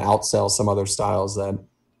sell and outsell some other styles that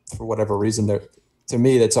for whatever reason to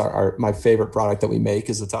me, that's my favorite product that we make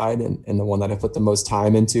is the Tide and the one that I put the most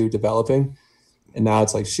time into developing. And now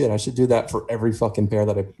it's like, shit, I should do that for every fucking pair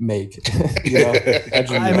that I make.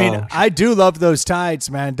 I mean, I do love those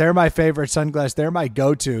Tides, man. They're my favorite sunglasses. They're my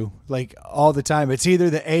go-to, like all the time. It's either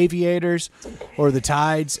the Aviators or the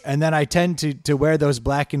Tides. And then I tend to wear those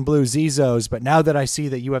black and blue Zizos. But now that I see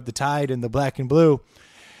that you have the Tide and the black and blue,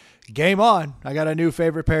 game on. I got a new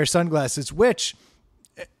favorite pair of sunglasses, which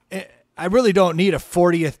I really don't need a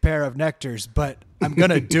 40th pair of Nectars, but I'm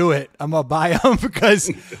going to do it. I'm going to buy them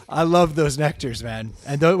because I love those Nectars, man.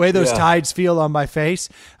 And the way those Tides feel on my face,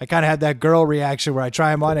 I kind of had that girl reaction where I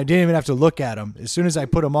try them on. I didn't even have to look at them. As soon as I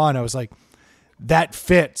put them on, I was like, that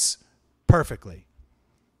fits perfectly.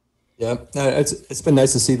 Yeah, it's been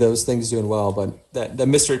nice to see those things doing well, but the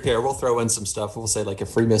mystery pair, we'll throw in some stuff. We'll say like a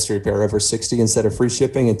free mystery pair over 60 instead of free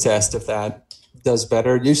shipping and test if that does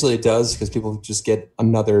better. Usually it does because people just get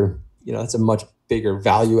another, it's a much bigger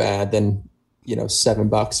value add than,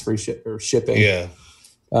 $7 free shipping. Yeah.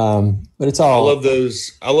 But it's all. I love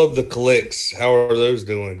those. I love the Calyx. How are those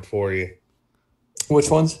doing for you? Which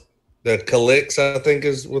ones? The Calyx, I think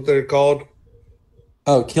is what they're called.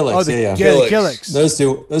 Oh, Killix. Yeah. Killix. Those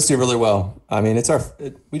do really well. I mean,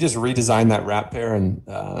 we just redesigned that wrap pair and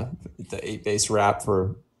the 8 base wrap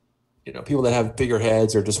for, people that have bigger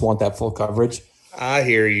heads or just want that full coverage. I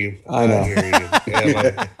hear you. I know. I hear you.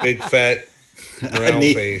 Yeah, my big fat round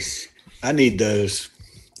face. I need those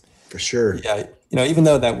for sure. Yeah. Even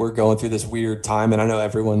though that we're going through this weird time and I know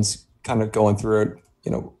everyone's kind of going through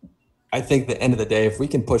it, I think the end of the day, if we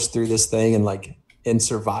can push through this thing and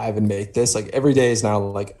survive and make this, like every day is now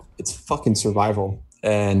like, it's fucking survival.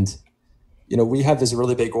 And, we have this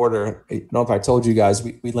really big order. I don't know if I told you guys,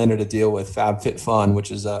 we landed a deal with FabFitFun,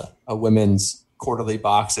 which is a women's quarterly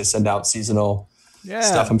box. They send out seasonal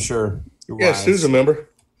stuff. I'm sure. Yeah, Stu's a member.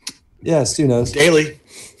 Yeah, Stu knows. Daily.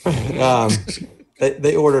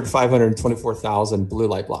 They ordered 524,000 blue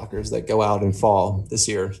light blockers that go out in fall this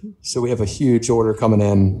year. So we have a huge order coming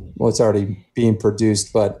in. Well, it's already being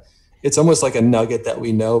produced, but it's almost like a nugget that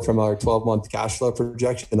we know from our 12-month cash flow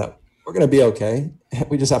projection that we're going to be okay.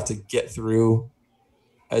 We just have to get through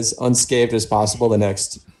as unscathed as possible the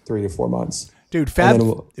next 3 to 4 months. Dude,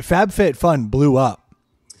 FabFitFun blew up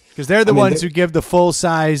because they're the ones who give the full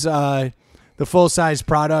size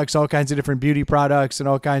products, all kinds of different beauty products and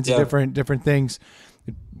all kinds of different things.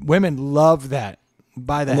 Women love that.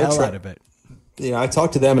 Buy the hell out of it. I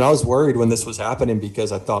talked to them and I was worried when this was happening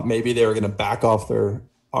because I thought maybe they were going to back off their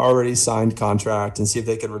already signed contract and see if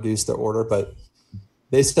they could reduce their order. But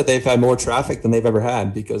they said they've had more traffic than they've ever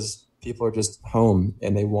had because people are just home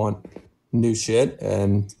and they want new shit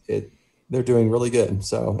and they're doing really good.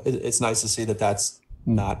 So it's nice to see that that's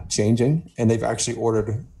not changing. And they've actually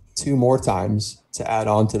ordered 2 more times to add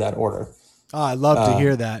on to that order. Oh, I love to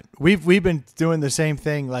hear that. We've been doing the same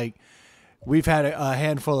thing. Like we've had a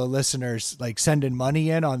handful of listeners like sending money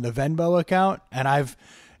in on the Venmo account, and I've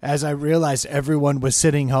as I realized everyone was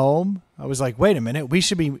sitting home, I was like, wait a minute, we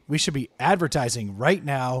should be advertising right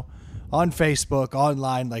now on Facebook,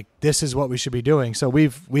 online. Like, this is what we should be doing. So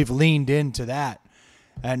we've leaned into that,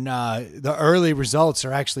 and the early results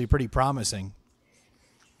are actually pretty promising.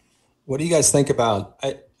 What do you guys think about?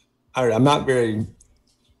 I don't know,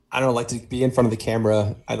 I don't like to be in front of the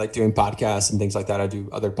camera. I like doing podcasts and things like that. I do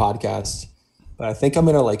other podcasts, but I think I'm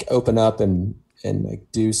gonna like open up and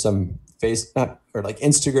like do some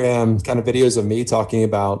Instagram kind of videos of me talking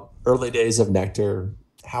about early days of Nectar,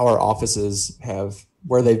 how our offices have,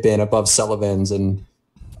 where they've been above Sullivan's, and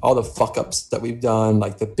all the fuck ups that we've done,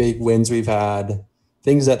 like the big wins we've had,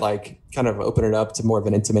 things that like kind of open it up to more of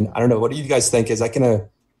an intimate. I don't know. What do you guys think? Is that gonna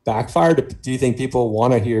backfire? Do you think people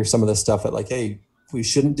want to hear some of this stuff that like, hey, we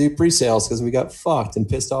shouldn't do pre-sales because we got fucked and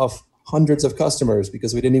pissed off hundreds of customers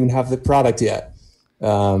because we didn't even have the product yet?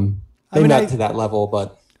 Maybe not to that level,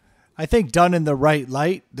 but I think done in the right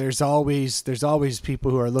light, there's always people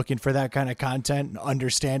who are looking for that kind of content,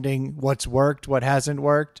 understanding what's worked, what hasn't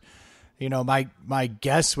worked. You know, my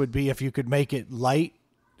guess would be if you could make it light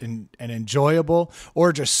and enjoyable,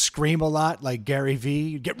 or just scream a lot like Gary Vee,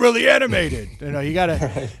 you get really animated. You know, you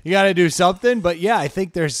gotta do something. But yeah, I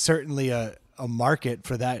think there's certainly a market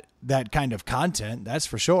for that kind of content. That's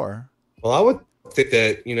for sure. Well, I would think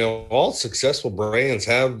that, you know, all successful brands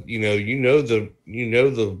have,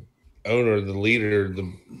 the owner, the leader,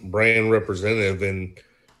 the brand representative, and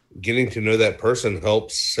getting to know that person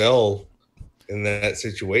helps sell in that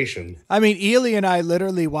situation. I mean, Ely and I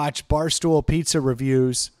literally watch Barstool Pizza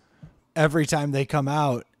reviews every time they come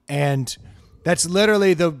out, and that's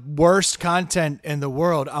literally the worst content in the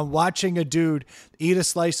world. I'm watching a dude eat a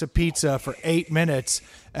slice of pizza for 8 minutes,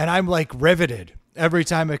 and I'm like riveted every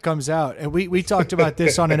time it comes out. And we talked about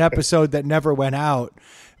this on an episode that never went out,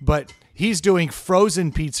 but he's doing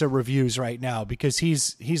frozen pizza reviews right now because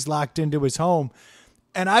he's locked into his home.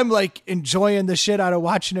 And I'm like enjoying the shit out of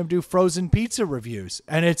watching him do frozen pizza reviews.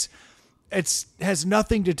 And it's has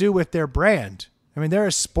nothing to do with their brand. I mean, they're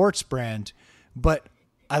a sports brand, but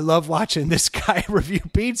I love watching this guy review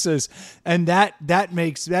pizzas, and that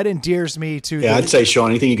endears me to. Yeah, I'd say, Sean,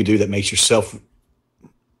 anything you can do that makes yourself.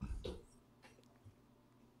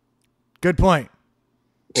 Good point.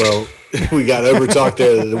 Well, we got over talked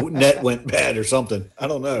there. The net went bad or something. I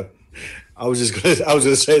don't know. I was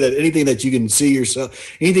gonna say that anything that you can see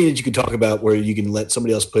yourself, anything that you can talk about where you can let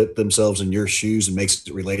somebody else put themselves in your shoes and makes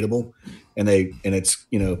it relatable, and it's,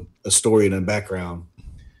 you know, a story and a background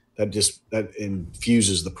that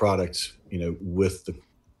infuses the product, you know, with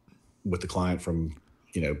the client from,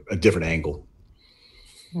 you know, a different angle.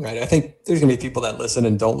 Right. I think there's gonna be people that listen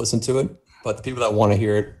and don't listen to it, but the people that want to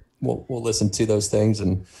hear it will listen to those things,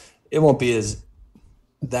 and it won't be as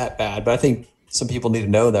that bad. But I think some people need to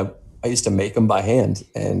know that I used to make them by hand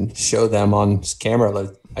and show them on camera.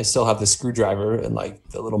 Like, I still have the screwdriver and like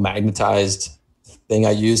the little magnetized thing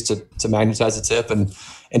I used to magnetize the tip and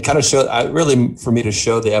kind of show, really for me to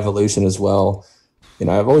show the evolution as well. You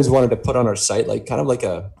know, I've always wanted to put on our site, like kind of like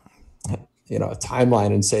a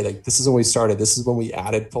timeline and say like, this is when we started. This is when we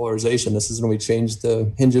added polarization. This is when we changed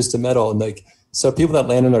the hinges to metal. And like, so people that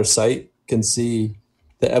land on our site can see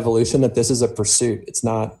the evolution, that this is a pursuit. It's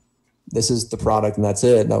not, this is the product and that's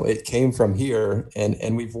it. No, it came from here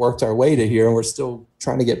and we've worked our way to here and we're still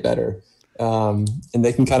trying to get better. And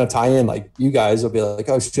they can kind of tie in, like you guys will be like,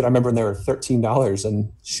 oh shit, I remember when they were $13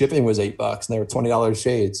 and shipping was $8 and they were $20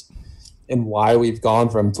 shades. And why we've gone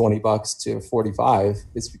from $20 to 45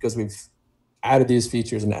 is because we've added these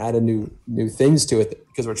features and added new things to it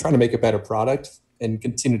because we're trying to make a better product and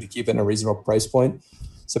continue to keep it in a reasonable price point.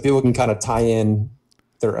 So people can kind of tie in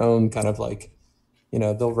their own kind of like, you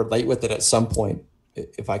know, they'll relate with it at some point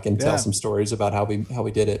if I can tell some stories about how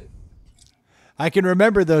we did it. I can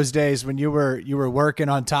remember those days when you were working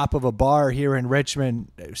on top of a bar here in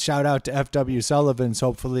Richmond. Shout out to FW Sullivan's.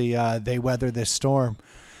 Hopefully they weather this storm.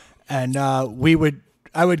 And I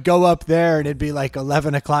would go up there and it'd be like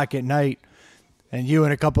 11 o'clock at night. And you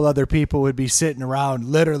and a couple other people would be sitting around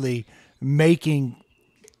literally making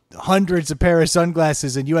hundreds of pair of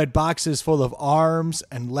sunglasses, and you had boxes full of arms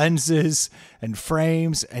and lenses and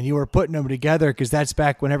frames, and you were putting them together because that's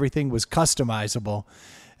back when everything was customizable.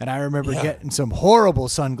 And I remember getting some horrible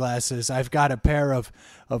sunglasses. I've got a pair of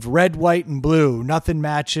red, white, and blue. Nothing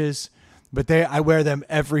matches, but I wear them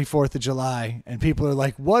every 4th of July. And people are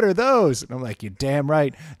like, what are those? And I'm like, you're damn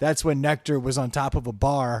right. That's when Nectar was on top of a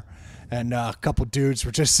bar, and a couple dudes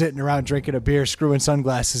were just sitting around drinking a beer, screwing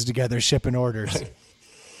sunglasses together, shipping orders.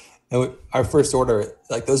 And our first order,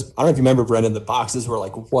 like those, I don't know if you remember, Brendan, the boxes were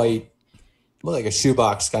like white, looked like a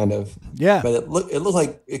shoebox kind of. Yeah. But it looked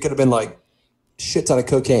like it could have been like shit ton of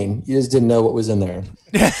cocaine. You just didn't know what was in there.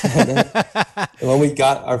 And when we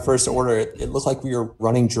got our first order, it looked like we were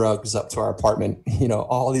running drugs up to our apartment.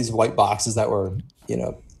 All these white boxes that were,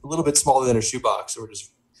 a little bit smaller than a shoebox. So we're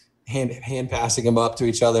just hand passing them up to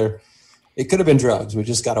each other. It could have been drugs. We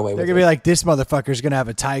just got away with it. They're going to be like, this motherfucker's going to have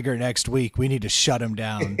a tiger next week. We need to shut him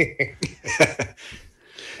down.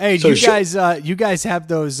 Hey, so you guys have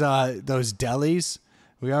those delis?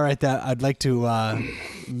 We are at that. I'd like to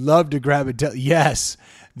love to grab a deli. Yes.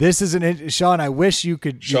 This is Sean, I wish you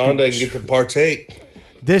could. Sean doesn't get to partake.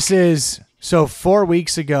 This is, so 4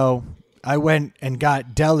 weeks ago, I went and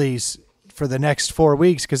got delis for the next 4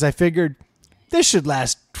 weeks because I figured this should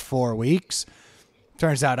last 4 weeks.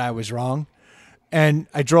 Turns out I was wrong. And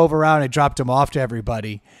I drove around, I dropped them off to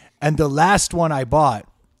everybody. And the last one I bought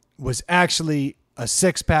was actually a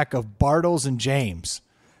 6-pack of Bartles and James.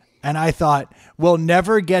 And I thought, we'll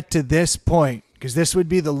never get to this point because this would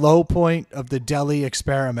be the low point of the deli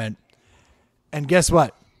experiment. And guess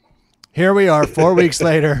what? Here we are 4 weeks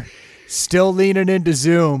later, still leaning into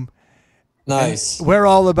Zoom. Nice. And we're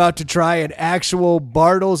all about to try an actual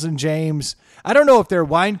Bartles and James. I don't know if they're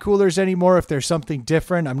wine coolers anymore, if there's something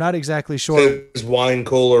different. I'm not exactly sure. There's wine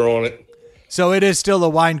cooler on it. So it is still a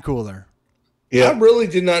wine cooler. Yeah. I really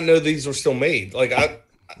did not know these were still made. Like I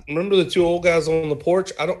remember the two old guys on the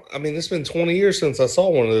porch. It's been 20 years since I saw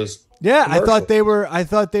one of those. Yeah, I thought they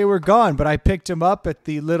were gone, but I picked them up at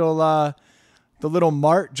the little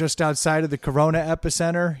mart just outside of the Corona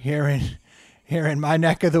epicenter here in my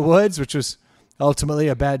neck of the woods, which was ultimately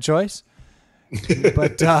a bad choice.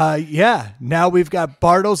 But now we've got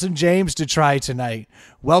Bartles and James to try tonight.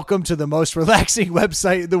 Welcome to the most relaxing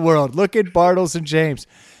website in the world. Look at Bartles and James.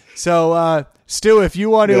 So, Stu, if you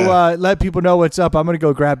want to let people know what's up, I'm going to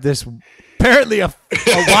go grab this. Apparently a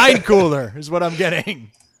wine cooler is what I'm getting.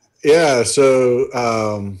 Yeah. So,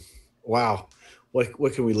 wow.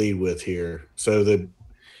 What can we lead with here? So the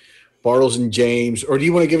Bartles and James, or do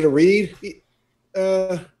you want to give it a read?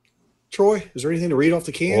 Troy, is there anything to read off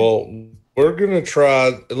the can? Well, we're going to try,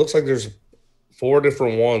 it looks like there's 4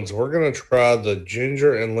 different ones. We're going to try the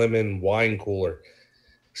ginger and lemon wine cooler.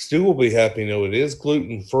 Stu will be happy to know it is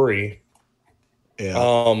gluten-free.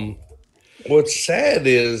 Yeah. What's sad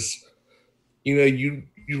is, you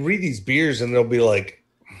read these beers and they'll be like,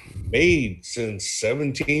 made since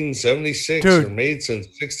 1776 or made since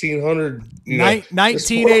 1600.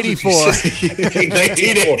 1984.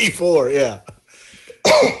 1984, yeah.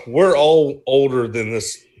 We're all older than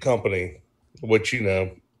this company, which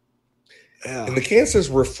Yeah. And the can says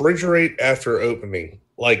refrigerate after opening.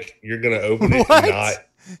 Like you're going to open it and not.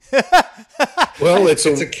 Well, it's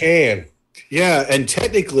a can. Yeah, and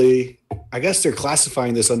technically, I guess they're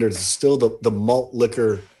classifying this under still the malt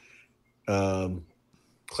liquor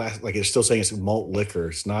class. Like it's still saying it's malt liquor.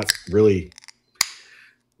 It's not really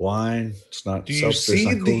wine. It's not. Do you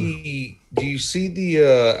see the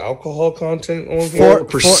alcohol content on here? 4%.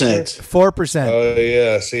 4%. Oh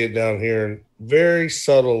yeah, I see it down here, very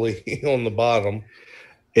subtly on the bottom.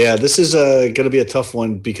 Yeah, this is going to be a tough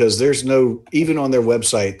one because there's no, even on their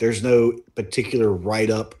website, there's no particular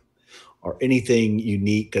write-up or anything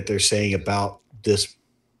unique that they're saying about this.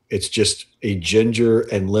 It's just a ginger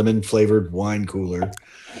and lemon flavored wine cooler.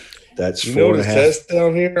 That's 4.5. What it says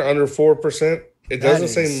down here under 4%? It doesn't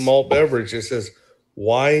say malt beverage. It says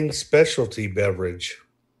wine specialty beverage.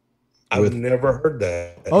 I've never heard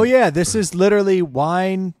that. Oh, yeah. This is literally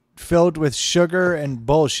wine filled with sugar and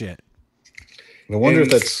bullshit. I wonder if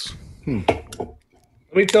that's.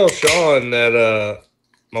 Let me tell Sean that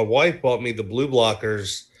my wife bought me the blue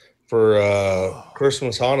blockers for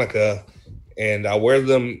Christmas, Hanukkah, and I wear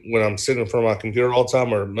them when I'm sitting in front of my computer all the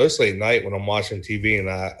time, or mostly at night when I'm watching TV. And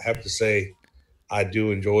I have to say, I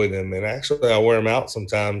do enjoy them. And actually, I wear them out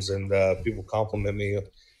sometimes, and people compliment me.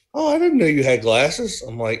 Oh, I didn't know you had glasses.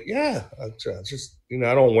 I'm like, yeah, I just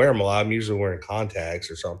I don't wear them a lot. I'm usually wearing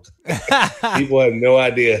contacts or something. People have no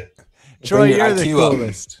idea. Troy, you're the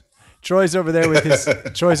coolest. Troy's over there with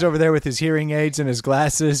his hearing aids and his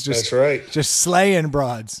glasses. That's right. Just slaying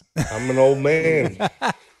broads. I'm an old man.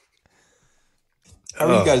 How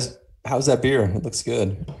are you guys? How's that beer? It looks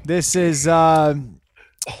good. This is. I'm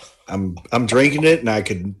drinking it, and I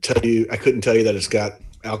couldn't tell you that it's got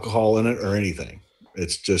alcohol in it or anything.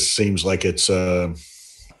 It just seems like it's. I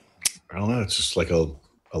don't know. It's just like a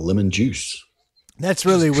lemon juice. That's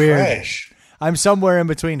really weird. Trash. I'm somewhere in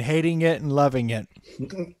between hating it and loving it.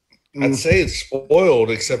 I'd say it's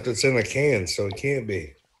spoiled, except it's in a can, so it can't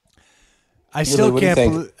be. I still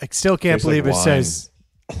can't believe it says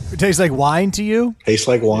it tastes like wine to you. Tastes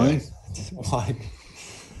like wine. Wine.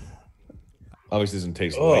 Obviously, it doesn't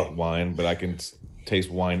taste like wine, but I can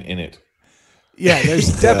taste wine in it. Yeah,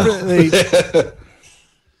 there's definitely.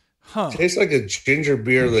 Tastes like a ginger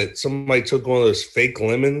beer that somebody took one of those fake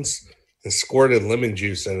lemons and squirted lemon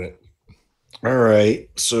juice in it. All right.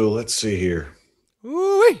 So let's see here.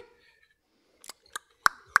 Ooh-wee.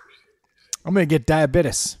 I'm gonna get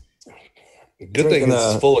diabetes. Good thing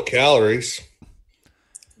it's full of calories.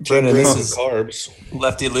 Brennan, this is carbs.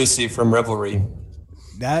 Lefty Lucy from Revelry.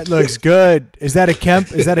 That looks good. Is that a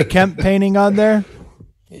Kemp? Is that a Kemp painting on there?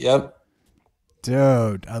 Yep.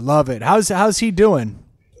 Dude, I love it. How's he doing?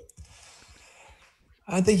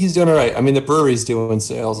 I think he's doing all right. I mean, the brewery's doing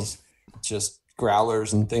sales, just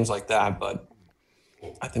growlers and things like that, but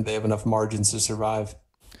I think they have enough margins to survive.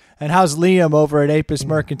 And how's Liam over at Apis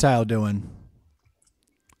Mercantile doing?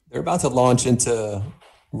 They're about to launch into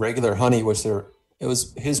regular honey, which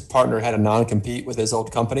his partner had a non-compete with his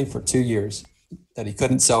old company for 2 years that he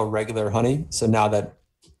couldn't sell regular honey. So now that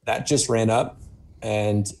just ran up,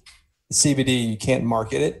 and CBD, you can't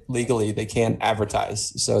market it legally. They can't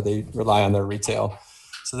advertise. So they rely on their retail.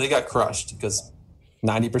 So they got crushed because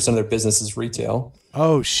 90% of their business is retail.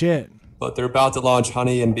 Oh, shit. But they're about to launch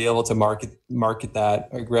honey and be able to market that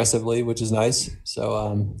aggressively, which is nice.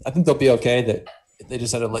 So I think they'll be okay. That they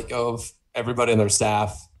just had to let go of everybody on their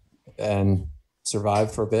staff and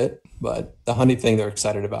survive for a bit. But the honey thing they're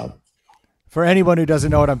excited about. For anyone who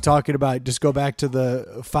doesn't know what I'm talking about, just go back to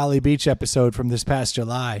the Folly Beach episode from this past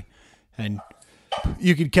July, and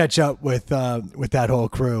you can catch up with that whole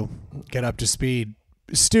crew, get up to speed.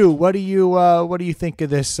 Stu, what do you think of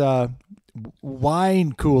this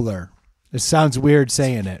wine cooler? It sounds weird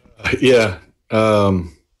saying it. Yeah.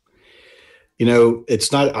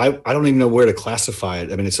 It's not, I don't even know where to classify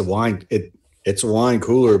it. I mean, it's a wine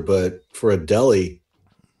cooler, but for a deli,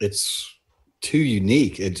 it's too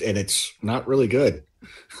unique. It's not really good.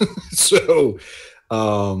 So,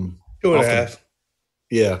 2.5.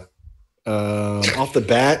 Yeah. Off the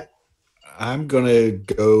bat, I'm going to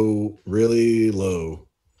go really low.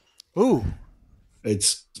 Ooh.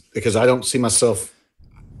 It's because I don't see myself.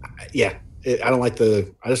 Yeah. I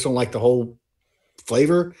just don't like the whole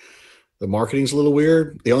flavor. The marketing's a little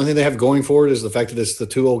weird. The only thing they have going for it is the fact that it's the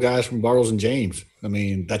two old guys from Bartles and James. I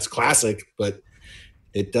mean, that's classic, but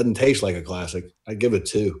it doesn't taste like a classic. I'd give it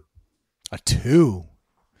 2. A 2?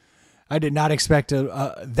 I did not expect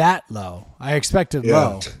that low. I expected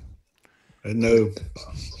low. I know.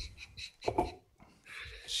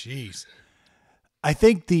 Jeez. I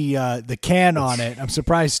think the can on it, I'm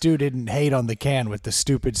surprised Stu didn't hate on the can with the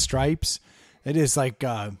stupid stripes. It is like,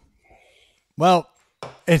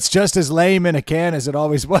 it's just as lame in a can as it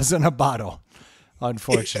always was in a bottle,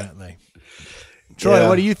 unfortunately. Yeah. Troy,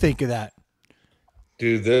 what do you think of that?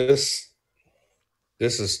 Dude, this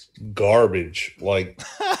is garbage. Like,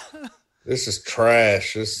 this is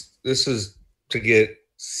trash. This is to get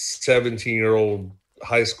 17-year-old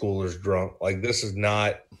high schoolers drunk. Like, this is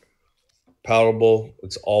not palatable.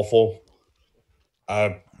 It's awful.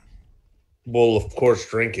 I will, of course,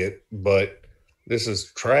 drink it, but this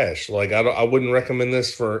is trash. Like, I wouldn't recommend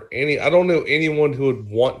this for I don't know anyone who would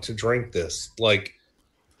want to drink this. Like,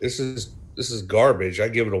 this is garbage. I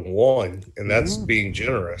give it a 1, and that's being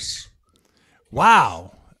generous.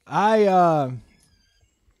 Wow. I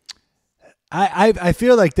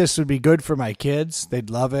feel like this would be good for my kids. They'd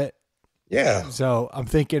love it. Yeah. So I'm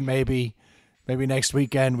thinking maybe next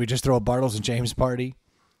weekend we just throw a Bartles and James party.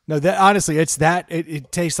 No, that honestly, it's that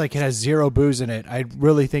it tastes like it has 0 booze in it. I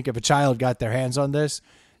really think if a child got their hands on this,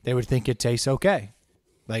 they would think it tastes okay.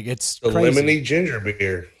 Like, it's the crazy. lemony ginger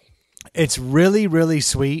beer. It's really, really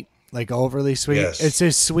sweet, like overly sweet. Yes. It's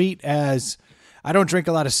as sweet as, I don't drink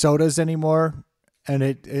a lot of sodas anymore,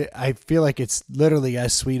 and I feel like it's literally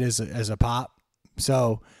as sweet as a pop.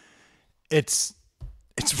 So it's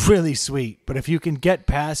really sweet. But if you can get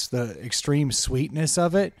past the extreme sweetness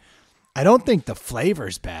of it, I don't think the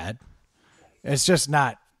flavor's bad. It's just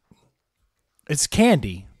not. It's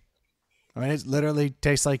candy. I mean, it literally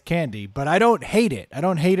tastes like candy. But I don't hate it. I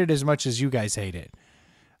don't hate it as much as you guys hate it.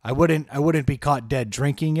 I wouldn't be caught dead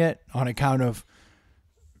drinking it on account of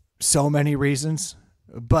so many reasons.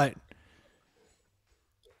 But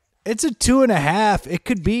it's a 2.5. It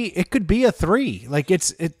could be a 3. Like,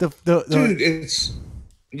 dude,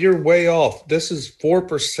 you're way off. This is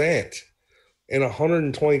 4%. And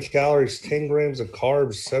 120 calories, 10 grams of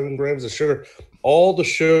carbs, 7 grams of sugar. All the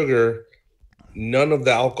sugar, none of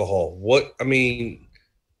the alcohol.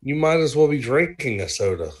 You might as well be drinking a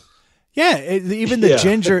soda. Yeah, even the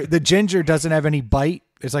ginger. The ginger doesn't have any bite.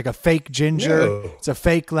 It's like a fake ginger. No. It's a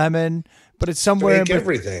fake lemon, but it's somewhere fake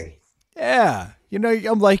everything. Yeah,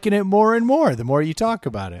 I'm liking it more and more the more you talk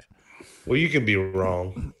about it. Well, you can be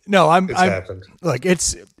wrong. No, It's happened. Look,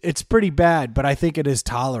 it's pretty bad, but I think it is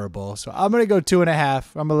tolerable. So I'm gonna go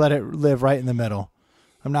 2.5. I'm gonna let it live right in the middle.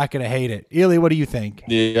 I'm not gonna hate it. Ely, what do you think?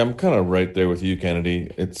 Yeah, I'm kind of right there with you,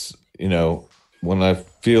 Kennedy. It's, when I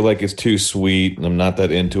feel like it's too sweet and I'm not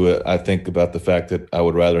that into it, I think about the fact that I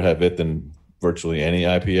would rather have it than virtually any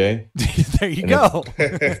IPA. There you go.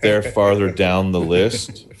 If they're farther down the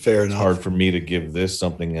list, Fair it's enough. hard for me to give this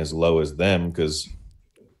something as low as them because,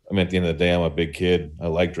 at the end of the day, I'm a big kid. I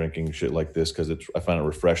like drinking shit like this because I find it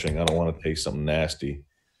refreshing. I don't want to taste something nasty,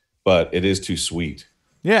 but it is too sweet.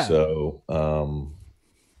 Yeah. So,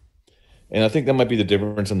 and I think that might be the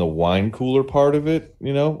difference in the wine cooler part of it.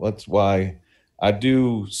 That's why I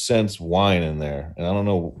do sense wine in there, and I don't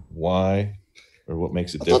know why or what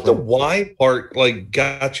makes it I thought the different. wine part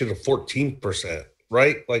got you to 14%,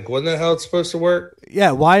 right? Wasn't that how it's supposed to work?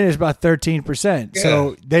 Yeah, wine is about 13%.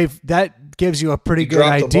 So that gives you a pretty good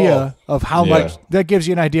dropped the idea of how Yeah. much. That gives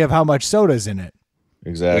you an idea of how much soda's in it.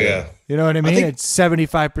 Exactly. Yeah. You know what I mean? think- It's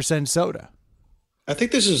 75% soda. I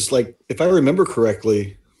think this is if I remember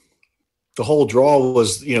correctly, the whole draw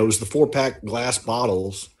was, it was the 4-pack glass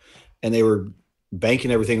bottles, and they were banking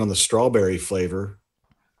everything on the strawberry flavor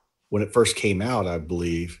when it first came out, I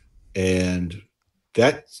believe. And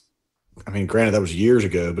granted, that was years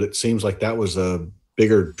ago, but it seems like that was a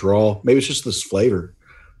bigger draw. Maybe it's just this flavor,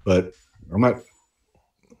 but maybe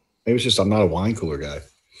it's just I'm not a wine cooler guy.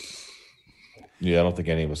 Yeah, I don't think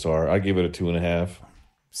any of us are. I give it a 2.5.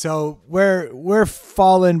 So we're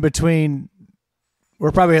falling between.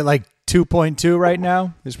 We're probably at 2.2 right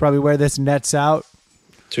now. Is probably where this nets out.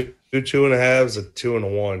 2.5s, a 2 and a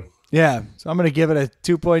 1. Yeah, so I'm going to give it a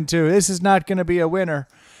 2.2. This is not going to be a winner.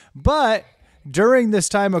 But during this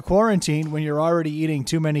time of quarantine, when you're already eating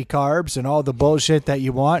too many carbs and all the bullshit that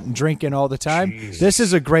you want and drinking all the time, this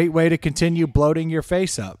is a great way to continue bloating your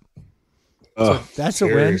face up. So that's a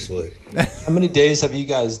win. Seriously. How many days have you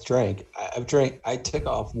guys drank? I took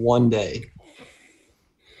off one day.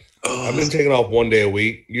 I've been taking off one day a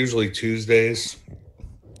week, usually Tuesdays.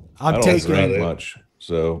 I I'm don't taking. drink much,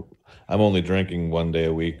 so I'm only drinking one day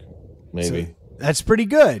a week, maybe. That's pretty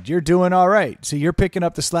good. You're doing all right. So you're picking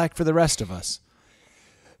up the slack for the rest of us.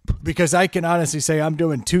 Because I can honestly say I'm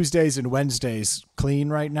doing Tuesdays and Wednesdays clean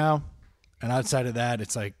right now. And outside of that,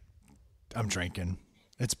 it's I'm drinking.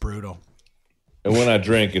 It's brutal. And when I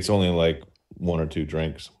drink, it's only 1 or 2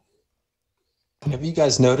 drinks. Have you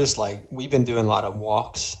guys noticed, we've been doing a lot of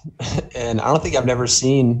walks, and I don't think I've never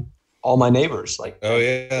seen all my neighbors. Oh,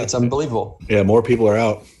 yeah. It's unbelievable. Yeah, more people are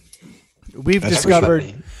out. We've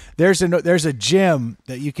discovered there's a gym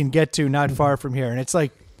that you can get to not far from here, and it's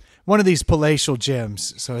one of these palatial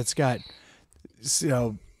gyms. So it's got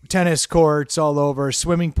tennis courts all over,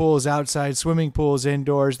 swimming pools outside, swimming pools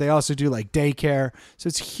indoors. They also do daycare. So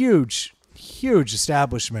it's huge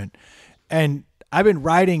establishment. And I've been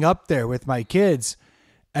riding up there with my kids,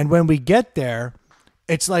 and when we get there,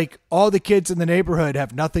 it's all the kids in the neighborhood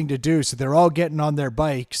have nothing to do, so they're all getting on their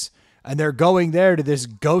bikes and they're going there to this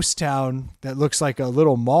ghost town that looks like a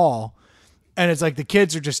little mall. And it's the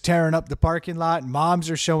kids are just tearing up the parking lot, and moms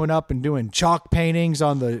are showing up and doing chalk paintings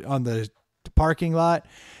on the parking lot.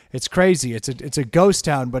 It's crazy. It's a ghost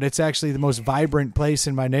town, but it's actually the most vibrant place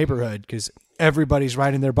in my neighborhood because everybody's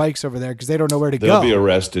riding their bikes over there because they don't know where to They'll go. be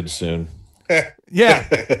arrested soon. Yeah,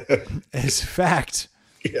 it's a fact.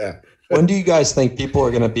 Yeah. When do you guys think people are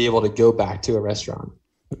going to be able to go back to a restaurant?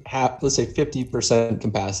 Let's say 50%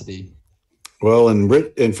 capacity. Well, in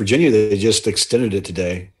Virginia, they just extended it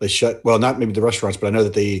today. They shut, not maybe the restaurants, but I know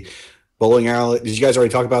that the bowling alley. Did you guys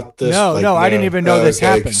already talk about this? No, I didn't even know this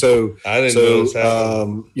happened. So I didn't know this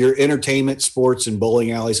happened. Your entertainment, sports, and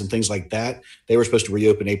bowling alleys and things like that, they were supposed to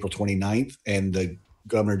reopen April 29th, and the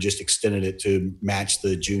governor just extended it to match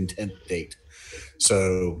the June 10th date.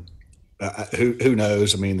 So who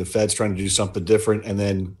knows? The Fed's trying to do something different. And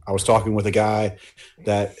then I was talking with a guy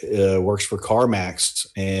that works for CarMax,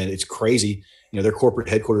 and it's crazy. Their corporate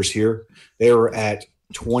headquarters here, they were at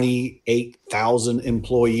 28,000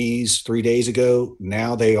 employees 3 days ago.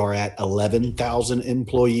 Now they are at 11,000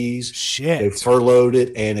 employees. Shit. They furloughed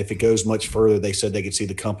it, and if it goes much further, they said they could see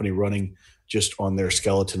the company running just on their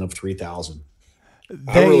skeleton of 3,000.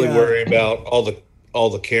 I really worry about all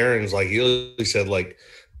the Karens. Like you said,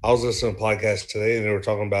 I was listening to a podcast today, and they were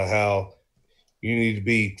talking about how you need to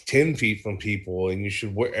be 10 feet from people, and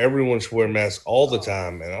everyone should wear masks all the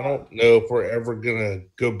time. And I don't know if we're ever gonna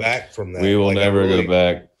go back from that. We will never go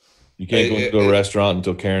back. You can't go to a restaurant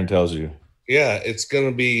until Karen tells you. Yeah, it's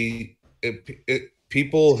gonna be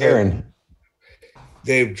people. Karen.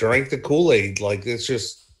 They've drank the Kool-Aid. It's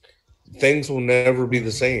just things will never be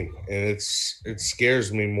the same, and it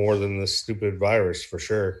scares me more than this stupid virus for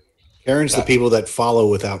sure. Karen's the people that follow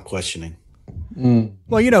without questioning.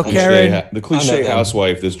 Well, Karen, The cliche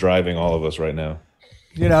housewife that's driving all of us right now.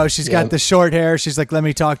 She's got the short hair. She's like, let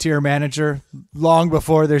me talk to your manager, long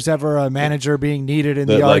before there's ever a manager being needed in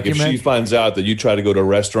the argument. If she finds out that you try to go to a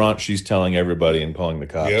restaurant, she's telling everybody and calling the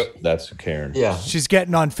cops. Yep. That's Karen. Yeah. She's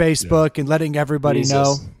getting on Facebook and letting everybody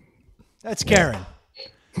know. That's Karen.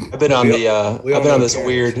 I've been on this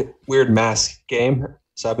weird mask game.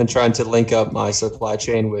 So I've been trying to link up my supply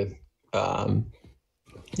chain with,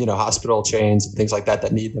 hospital chains and things like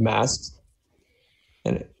that need the masks.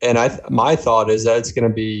 And my thought is that it's going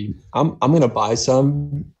to be, I'm going to buy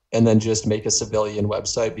some and then just make a civilian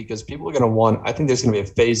website, because people are going to I think there's going to be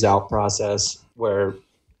a phase out process where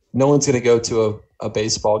no one's going to go to a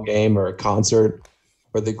baseball game or a concert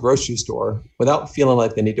or the grocery store without feeling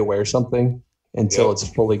like they need to wear something until it's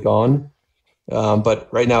fully gone. But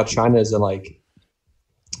right now, China is in like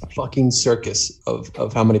a fucking circus of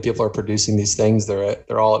how many people are producing these things.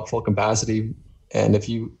 They're all at full capacity. And if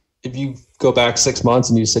you go back 6 months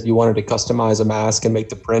and you said you wanted to customize a mask and make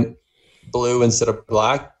the print blue instead of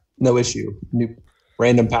black, no issue. New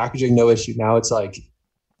random packaging, no issue. Now it's like,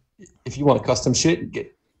 if you want custom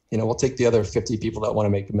shit, we'll take the other 50 people that want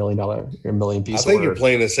to make $1 million or a million piece. I think you're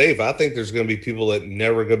playing it safe. I think there's going to be people that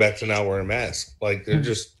never go back to not wearing masks. Like they're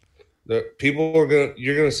just, you're going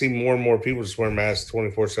to see more and more people just wearing masks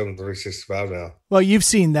 24/7, 365 now. Well, you've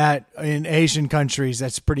seen that in Asian countries.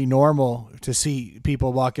 That's pretty normal to see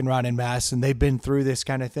people walking around in masks, and they've been through this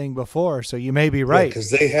kind of thing before. So you may be right. Because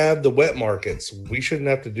they have the wet markets. We shouldn't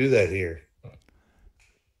have to do that here.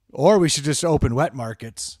 Or we should just open wet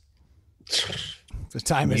markets. The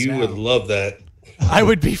time is now. You would love that. I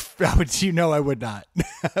would, I would not.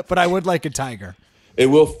 But I would like a tiger. It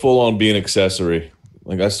will full on be an accessory.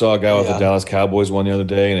 Like I saw a guy with the Dallas Cowboys one the other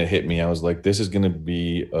day, and it hit me. I was like, this is going to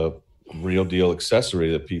be a real deal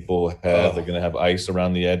accessory that people have. They're going to have ice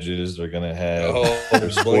around the edges. They're going to have their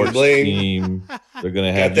sports team. They're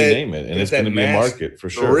going to have you name it. And it's going to be a market for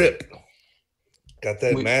sure. Drip. Got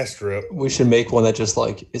that mask drip. We should make one that just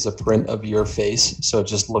like is a print of your face, so it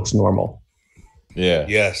just looks normal. Yeah.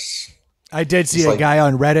 Yes. I did see a guy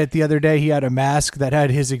on Reddit the other day. He had a mask that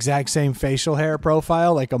had his exact same facial hair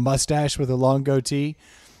profile, like a mustache with a long goatee.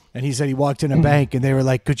 And he said he walked in a bank and they were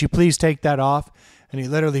like, could you please take that off? And he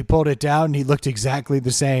literally pulled it down and he looked exactly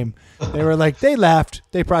the same. They were like, they laughed.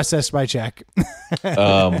 They processed my check.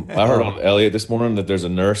 I heard on Elliot this morning that there's a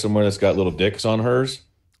nurse somewhere that's got little dicks on hers.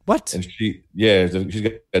 What? And she's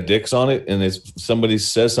got dicks on it. And somebody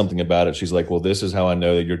says something about it. She's like, well, this is how I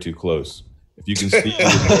know that you're too close. If you can see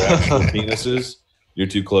with your actual penises, you're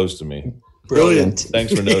too close to me. Brilliant.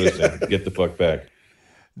 Thanks for noticing. Get the fuck back.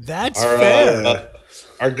 That's fair.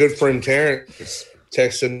 Our good friend Terrence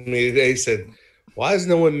texted me today, said, why has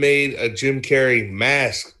no one made a Jim Carrey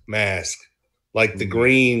mask? Like the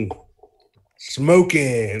green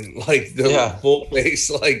smoking, like the full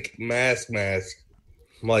face, like mask.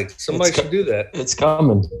 I'm like, somebody should do that. It's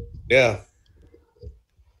coming. Yeah.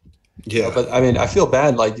 Yeah, but I mean, I feel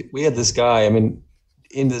bad. Like we had this guy. I mean,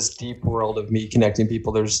 in this deep world of me connecting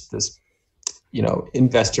people, there's this,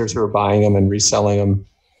 investors who are buying them and reselling them,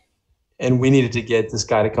 and we needed to get this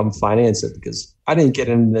guy to come finance it because I didn't get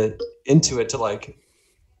into it to like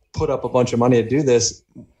put up a bunch of money to do this.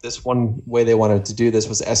 This one way they wanted to do this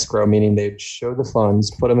was escrow, meaning they'd show the funds,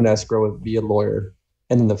 put them in escrow via lawyer,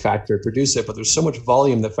 and then the factory produce it. But there's so much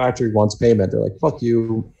volume, the factory wants payment. They're like, fuck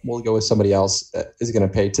you, we'll go with somebody else that is going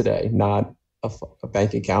to pay today, not a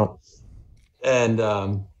bank account. And,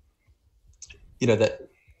 that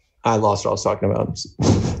I lost what I was talking about.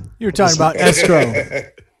 You were talking about escrow.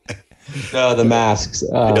 No, the masks.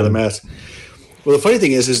 The masks. Well, the funny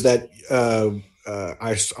thing is that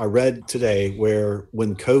I read today where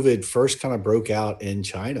when COVID first kind of broke out in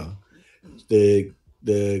China, the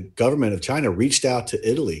government of China reached out to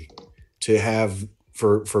Italy to have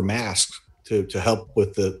for masks to help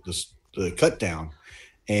with the cut down,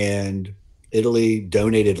 and Italy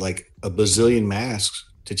donated like a bazillion masks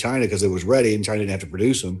to China because it was ready and China didn't have to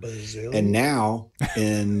produce them. And now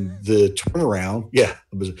in the turnaround,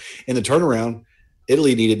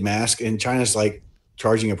 Italy needed masks and China's like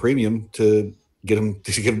charging a premium to get them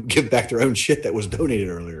to give back their own shit that was donated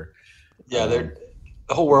earlier. Yeah, the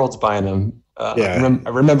whole world's buying them. I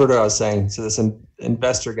remembered what I was saying. So this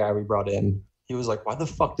investor guy we brought in, he was like, why the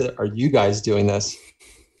fuck are you guys doing this?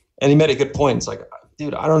 And he made a good point. It's like,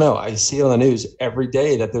 dude, I don't know. I see it on the news every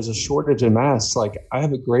day that there's a shortage in masks. Like I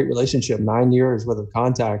have a great relationship, 9 years worth of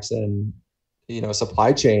contacts and,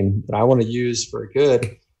 supply chain that I want to use for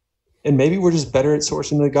good. And maybe we're just better at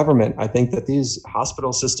sourcing the government. I think that these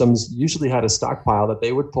hospital systems usually had a stockpile that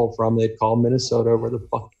they would pull from. They'd call Minnesota, where the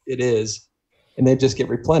fuck it is, and they'd just get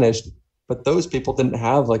replenished. But those people didn't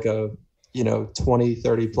have like a, 20,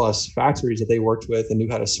 30 plus factories that they worked with and knew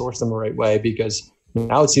how to source them the right way, because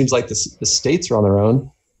now it seems like the states are on their own,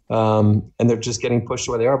 and they're just getting pushed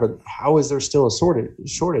where they are. But how is there still a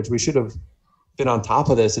shortage? We should have been on top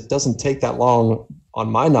of this. It doesn't take that long, on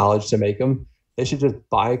my knowledge, to make them. They should just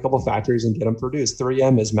buy a couple factories and get them produced.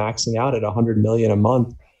 3M is maxing out at $100 million a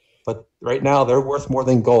month, but right now they're worth more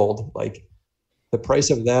than gold. Like, the price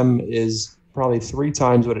of them is probably 3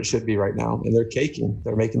 times what it should be right now, and they're caking.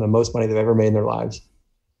 They're making the most money they've ever made in their lives.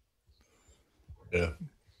 Yeah,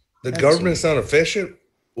 the government's not efficient.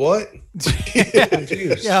 What?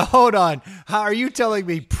 Yeah, hold on. How are you telling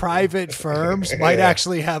me private firms might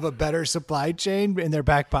actually have a better supply chain in their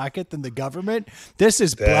back pocket than the government? This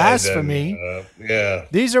is blasphemy. Yeah.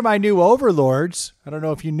 These are my new overlords. I don't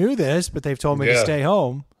know if you knew this, but they've told me to stay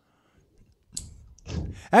home.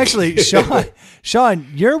 Actually, Sean,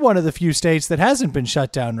 you're one of the few states that hasn't been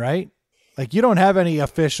shut down, right? Like, you don't have any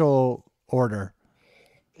official order.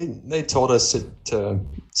 They told us to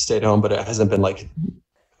stay at home, but it hasn't been like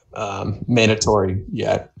mandatory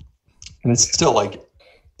yet. And it's still like,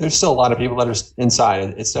 there's still a lot of people that are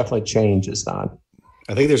inside. It's definitely changed. It's not.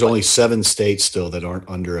 I think there's only 7 states still that aren't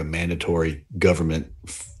under a mandatory government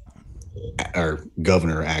or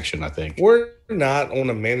governor action, I think. We're not on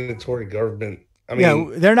a mandatory government. I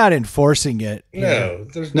mean, yeah, they're not enforcing it. No,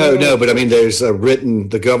 there's no, but I mean, there's a written,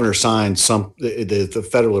 the governor signed the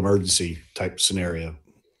federal emergency type scenario.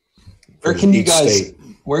 Where can you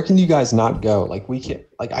guys not go? Like,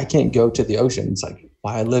 I can't go to the ocean. It's like,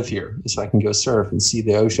 why I live here is so I can go surf and see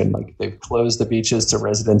the ocean. Like, they've closed the beaches to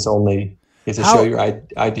residents only. You have to show your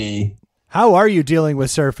ID. How are you dealing with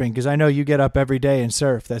surfing? Because I know you get up every day and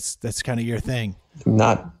surf. That's kind of your thing.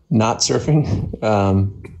 Not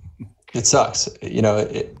surfing. It sucks.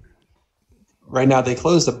 Right now they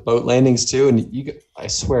closed the boat landings too. And I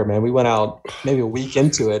swear, man, we went out maybe a week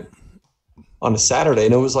into it on a Saturday,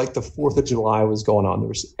 and it was like the 4th of July was going on. There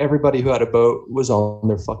was everybody who had a boat was on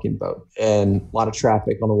their fucking boat, and a lot of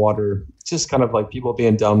traffic on the water. Just kind of like people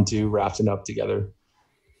being dumb too, rafting up together.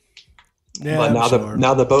 Yeah, but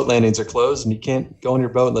now the boat landings are closed, and you can't go on your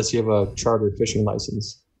boat unless you have a charter fishing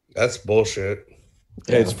license. That's bullshit.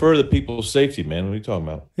 Yeah, it's for the people's safety, man. What are you talking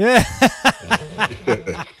about? Yeah.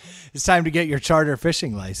 It's time to get your charter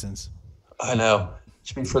fishing license. I know. It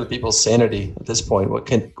should be for the people's sanity at this point. What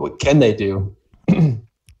can they do?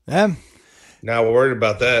 Yeah. Now we're worried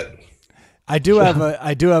about that. I do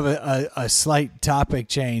have a slight topic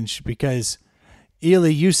change, because Ely,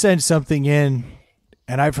 you sent something in,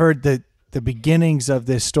 and I've heard the beginnings of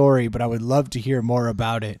this story, but I would love to hear more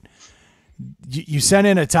about it. You sent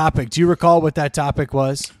in a topic. Do you recall what that topic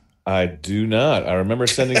was? I do not. I remember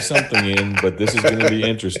sending something in, but this is going to be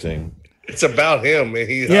interesting. It's about him, and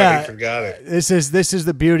he already forgot it. This is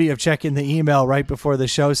the beauty of checking the email right before the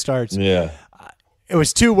show starts. Yeah. It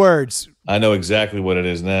was 2 words. I know exactly what it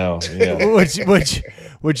is now. Yeah.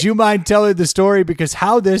 Would you mind telling the story? Because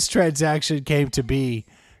how this transaction came to be,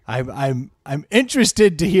 I'm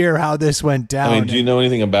interested to hear how this went down. I mean, do you know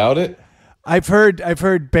anything about it? I've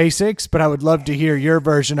heard basics, but I would love to hear your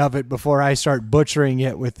version of it before I start butchering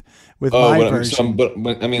it with my version. But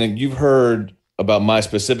I mean, you've heard about my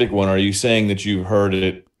specific one. Are you saying that you've heard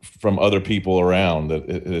it from other people around that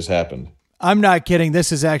it has happened? I'm not kidding. This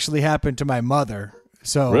has actually happened to my mother.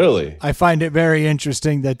 So really, I find it very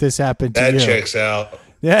interesting that this happened to you. That checks out.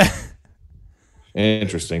 Yeah.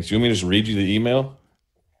 Interesting. So you want me to just read you the email?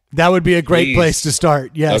 That would be a great place to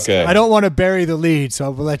start. Yes. Okay. I don't want to bury the lead, so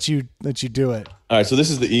I'll let you do it. All right. So this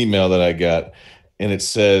is the email that I got, and it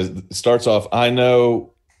starts off, I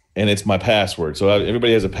know, and it's my password. So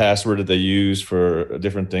everybody has a password that they use for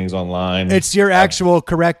different things online. It's your actual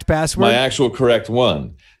correct password? My actual correct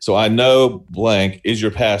one. So I know blank is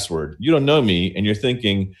your password. You don't know me, and you're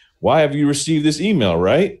thinking, why have you received this email,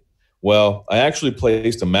 right? Well, I actually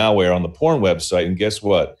placed a malware on the porn website, and guess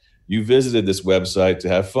what? You visited this website to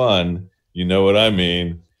have fun. You know what I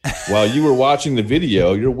mean. While you were watching the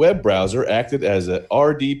video, your web browser acted as a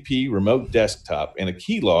RDP remote desktop and a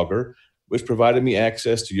keylogger, which provided me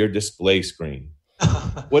access to your display screen.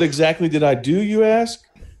 What exactly did I do, you ask?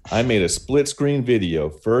 I made a split screen video.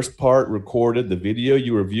 First part recorded the video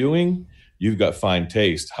you were viewing. You've got fine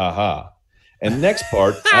taste. Ha. And next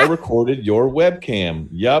part, I recorded your webcam.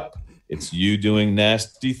 Yup, it's you doing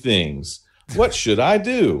nasty things. What should I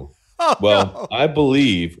do? No. I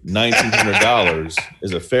believe $1,900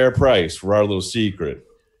 is a fair price for our little secret.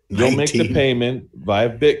 You'll make the payment via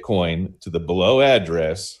Bitcoin to the below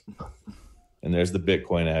address. and there's the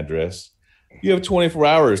Bitcoin address. You have 24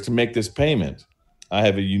 hours to make this payment. I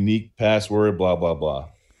have a unique password, blah, blah, blah.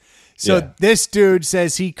 So this dude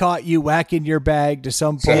says he caught you whacking your bag to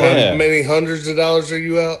some So point. how many hundreds of dollars are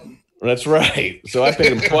you out? That's right. So I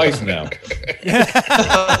paid him twice now.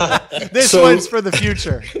 This one's for the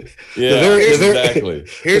future. Yeah, exactly.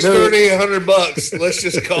 Here's $3,800. Let's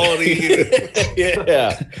just call it even.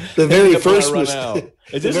 Yeah. The very first run was out.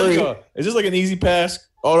 Is this like an easy pass?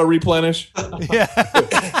 Auto replenish? Yeah.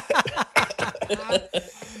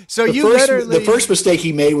 So the first mistake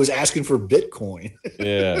he made was asking for Bitcoin.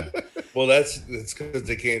 Yeah. Well, that's because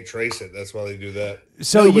they can't trace it. That's why they do that.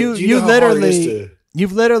 So No, but do you know how hard it is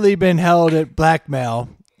you've literally been held at blackmail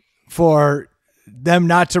for them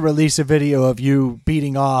not to release a video of you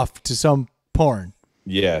beating off to some porn.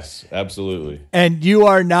 Yes, absolutely. And you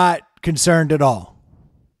are not concerned at all.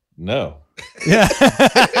 No. Yeah.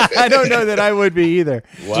 I don't know that I would be either.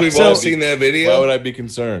 We've all seen that video. Why would I be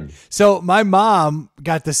concerned? So my mom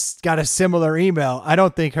got a similar email. I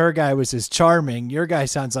don't think her guy was as charming. Your guy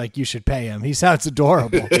sounds like you should pay him. He sounds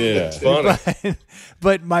adorable. Yeah. Funny.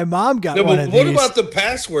 But my mom got No, one but of what these. about the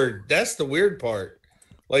password? That's the weird part.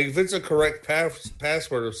 Like if it's a correct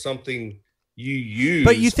password of something you use.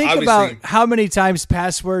 But you think about how many times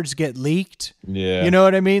passwords get leaked. Yeah. You know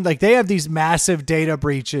what I mean? Like they have these massive data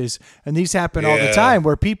breaches, and these happen all the Yeah. time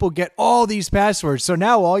where people get all these passwords. So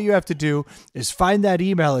now all you have to do is find that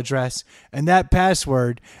email address and that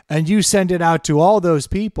password, and you send it out to all those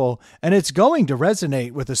people, and it's going to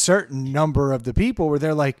resonate with a certain number of the people where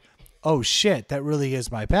they're like, oh shit, that really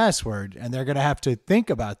is my password. And they're going to have to think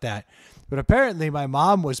about that. But apparently my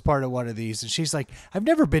mom was part of one of these, and she's like, I've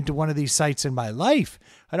never been to one of these sites in my life.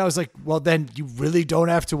 And I was like, well, then you really don't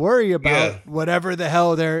have to worry about whatever the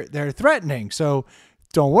hell they're threatening. So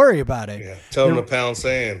don't worry about it. Yeah. Tell them to pound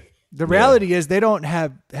sand. The reality is they don't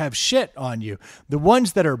have shit on you. The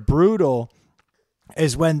ones that are brutal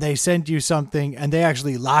is when they send you something and they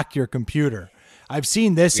actually lock your computer. I've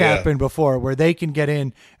seen this happen before where they can get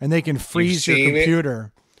in and they can freeze your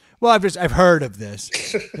computer. Well, I've heard of this.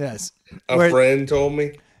 Yes. A friend told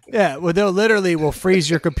me. Yeah, well, will freeze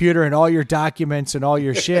your computer and all your documents and all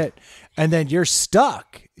your shit, and then you're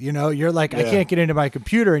stuck. You know, you're like, I can't get into my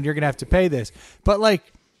computer, and you're gonna have to pay this. But like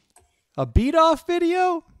a beat off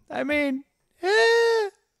video, I mean,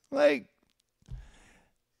 like,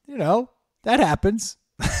 you know, that happens.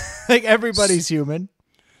 Like everybody's human.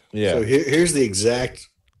 Yeah. So here's the exact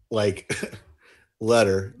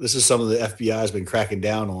letter. This is something the FBI has been cracking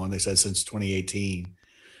down on. They said since 2018,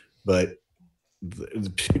 but the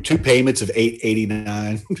two payments of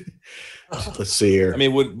 $889. Let's see here. I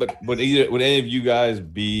mean, would any of you guys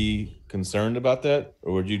be concerned about that,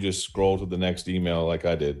 or would you just scroll to the next email like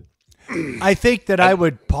I did? I think that I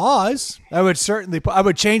would pause. I would certainly. I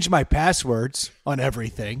would change my passwords on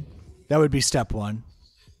everything. That would be step one.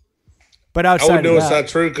 But outside I would know of it's that, not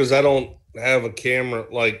true because I don't have a camera.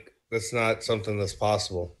 Like that's not something that's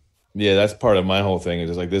possible. Yeah, that's part of my whole thing. Is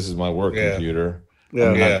just like, this is my work computer.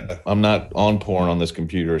 Yeah. I'm not on porn on this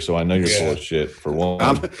computer, so I know you're full of shit. For one,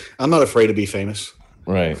 I'm not afraid to be famous.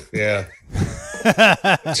 right? Yeah.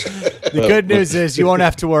 the good news is you won't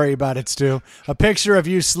have to worry about it, Stu. A picture of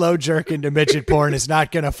you slow jerking to midget porn is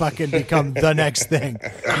not going to fucking become the next thing.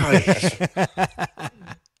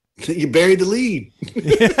 You buried the lead.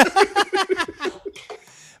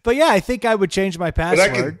 But yeah, I think I would change my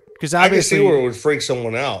password because I can obviously see where it would freak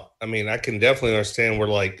someone out. I mean, I can definitely understand where,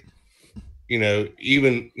 like, you know,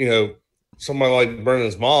 even, you know, somebody like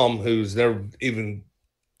Brennan's mom who's never even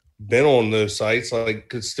been on those sites, like,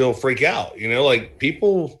 could still freak out. You know, like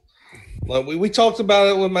people, like we talked about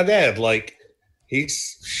it with my dad. Like, he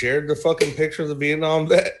shared the fucking picture of the Vietnam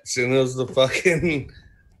vets, and it was the fucking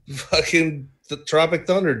the Tropic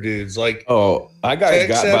Thunder dudes. Like, I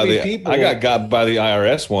got got by the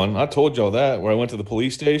IRS one. I told y'all that, where I went to the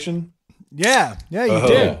police station. Yeah, you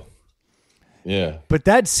did. Yeah. But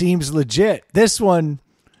that seems legit. This one's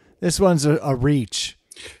a reach.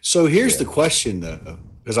 So here's the question, though,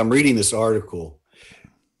 because I'm reading this article.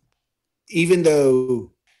 Even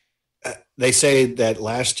though they say that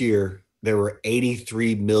last year there were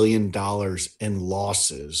 $83 million in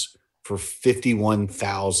losses for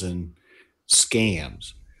 51,000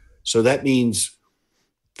 scams. So that means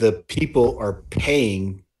the people are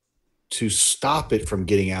paying to stop it from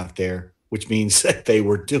getting out there, which means that they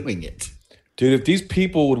were doing it. Dude, if these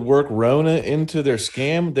people would work Rona into their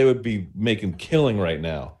scam, they would be making killing right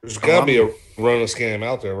now. there's got to be a Rona scam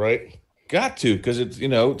out there, right? Got to, because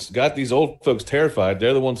it's got these old folks terrified.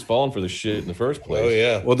 They're the ones falling for the shit in the first place. Oh,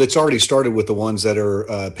 yeah. Well, it's already started with the ones that are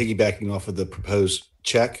piggybacking off of the proposed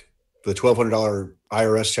check. the $1,200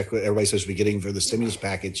 IRS check that everybody's supposed to be getting for the stimulus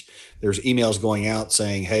package, there's emails going out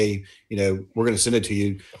saying, hey, we're going to send it to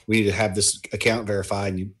you. We need to have this account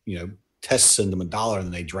verified. And send them $1 and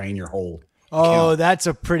then they drain your whole account. That's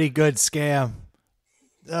a pretty good scam.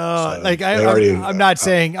 So I'm not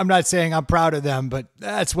saying I'm proud of them, but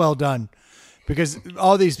that's well done, because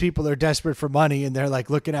all these people are desperate for money and they're like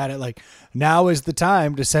looking at it like, now is the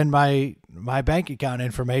time to send my bank account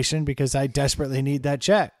information because I desperately need that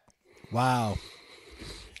check. Wow.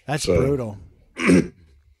 That's brutal.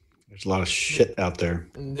 There's a lot of shit out there.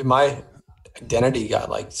 My identity got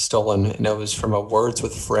like stolen, and it was from a Words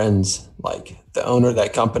with Friends, like the owner of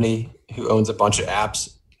that company who owns a bunch of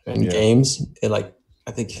apps and games. And like,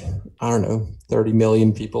 I think, I don't know, 30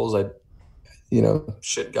 million people's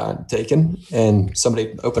shit got taken, and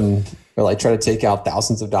somebody opened or like tried to take out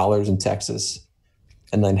thousands of dollars in Texas,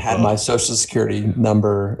 and then had my social security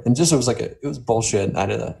number, and just it was bullshit. I had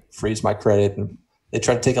to freeze my credit, and they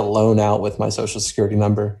tried to take a loan out with my social security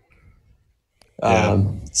number.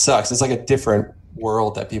 Sucks. It's like a different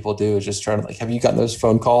world that people do. Is just trying to like, have you gotten those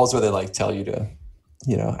phone calls where they like tell you to,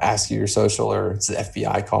 ask you your social, or it's the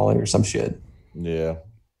FBI calling or some shit? Yeah.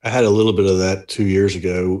 I had a little bit of that 2 years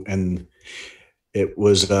ago, and it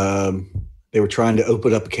was, they were trying to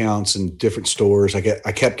open up accounts in different stores. I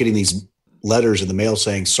kept getting these letters in the mail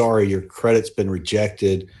saying, sorry, your credit's been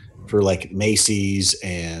rejected for like Macy's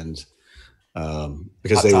and,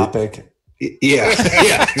 because Hot they Topic. were, yeah,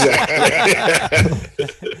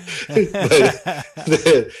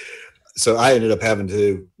 exactly. So I ended up having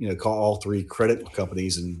to, call all 3 credit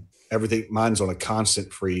companies, and everything. Mine's on a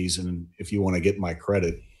constant freeze. And if you want to get my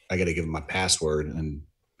credit, I got to give them my password.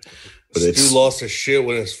 But Stu lost his shit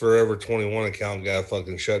when his Forever 21 account got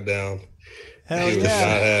fucking shut down. Hell he was not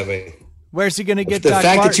happy. Where's he going to get the Doc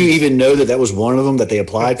fact Martens? that you even know that was one of them that they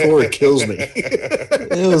applied for? It kills me.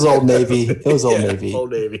 It was Old Navy. Navy.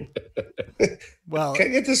 Old Navy. Well, can I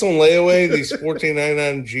get this on layaway? These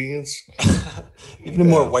 $14.99 jeans. Even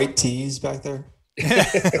more white tees back there.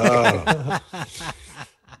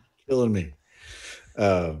 Killing me.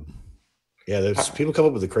 There's people come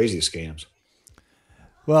up with the craziest scams.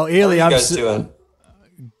 well, How are Ely, you I'm guys doing?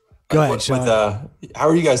 Go ahead, With, Sean. how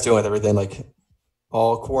are you guys doing with everything? Like,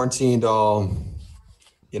 all quarantined, do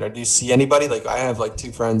you see anybody? Like, I have like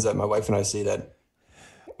 2 friends that my wife and I see that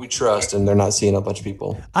we trust, and they're not seeing a bunch of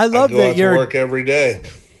people. I I love go that out to you're work every day.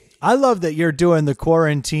 I love that you're doing the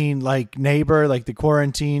quarantine like neighbor, like the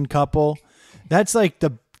quarantine couple. That's like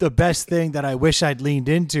the best thing that I wish I'd leaned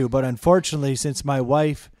into. But unfortunately, since my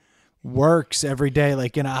wife works every day,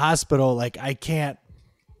 like in a hospital, like I can't,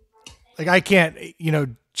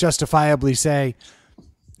 justifiably say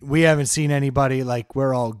we haven't seen anybody, like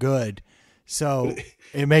we're all good. So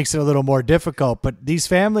it makes it a little more difficult. But these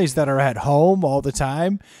families that are at home all the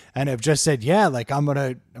time and have just said, yeah, like I'm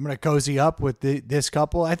gonna cozy up with this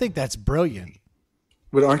couple, I think that's brilliant.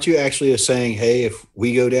 But aren't you actually saying, hey, if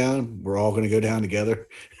we go down, we're all going to go down together?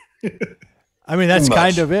 I mean, that's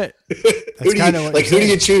kind of it. That's kind of who do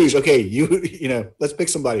you choose? Okay, let's pick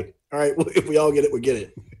somebody. All right, well, if we all get it, we get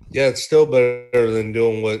it. Yeah, it's still better than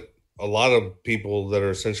doing what a lot of people that are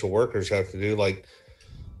essential workers have to do. Like,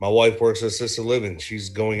 my wife works assisted living. She's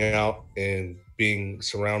going out and being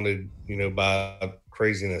surrounded, by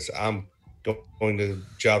craziness. I'm going to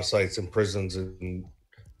job sites and prisons and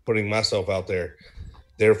putting myself out there.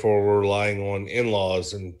 Therefore, we're relying on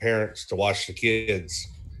in-laws and parents to watch the kids.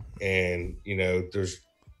 And, there's,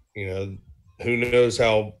 who knows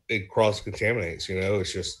how it cross-contaminates,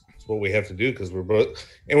 it's what we have to do because we're both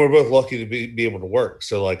lucky to be able to work.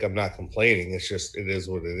 So like, I'm not complaining. It's just, it is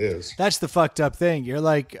what it is. That's the fucked up thing. You're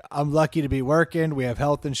like, I'm lucky to be working. We have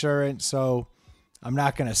health insurance, so I'm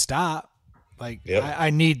not going to stop. Like, yep.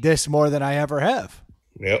 I need this more than I ever have.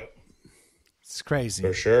 Yep. It's crazy.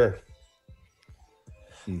 For sure.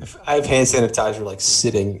 I have hand sanitizer like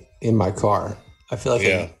sitting in my car. I feel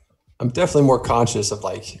like I'm definitely more conscious of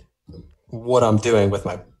like what I'm doing with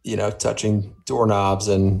my, touching doorknobs,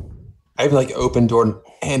 and I even like open door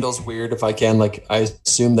handles weird if I can. Like, I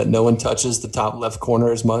assume that no one touches the top left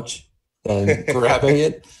corner as much and grabbing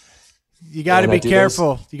it. You got to be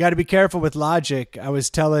careful. You got to be careful with logic. I was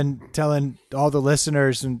telling all the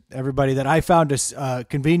listeners and everybody that I found a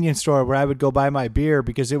convenience store where I would go buy my beer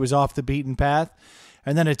because it was off the beaten path.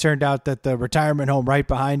 And then it turned out that the retirement home right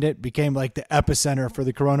behind it became like the epicenter for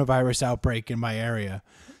the coronavirus outbreak in my area.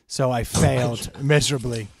 So I failed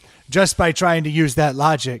miserably just by trying to use that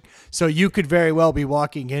logic. So you could very well be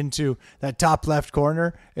walking into that top left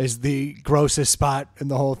corner is the grossest spot in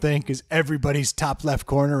the whole thing because everybody's top left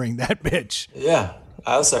cornering that bitch. Yeah.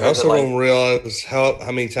 I also don't realize how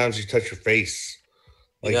many times you touch your face.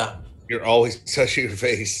 Like, you're always touching your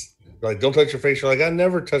face. Like, don't touch your face. You're like, I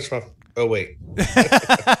never touch my. Oh wait.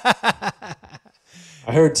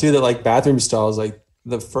 I heard too that like bathroom stalls, like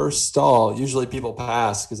the first stall, usually people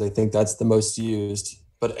pass because they think that's the most used,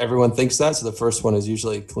 but everyone thinks that. So the first one is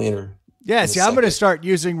usually cleaner. Yeah, see, I'm going to start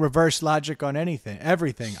using reverse logic on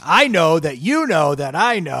everything. I know that you know that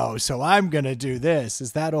I know, so I'm going to do this.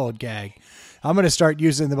 Is that old gag? I'm going to start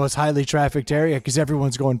using the most highly trafficked area because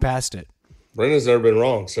everyone's going past it. Brendan's never been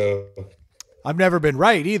wrong, so I've never been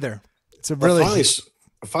right either. It's a really.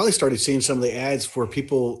 I finally started seeing some of the ads for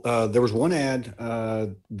people. There was one ad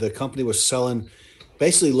the company was selling.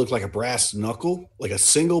 Basically, looked like a brass knuckle, like a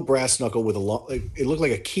single brass knuckle with a long. It looked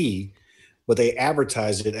like a key. But they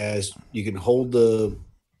advertised it as you can hold the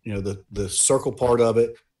circle part of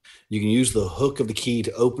it. You can use the hook of the key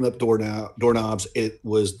to open up doorknobs. It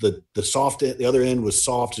was the soft end. The other end was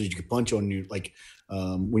soft, so you could punch on you like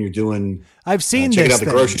when you're doing. I've seen checking this out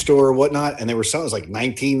the grocery store or whatnot, and they were selling it was like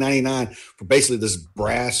 $19.99 for basically this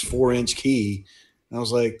brass 4-inch key. And I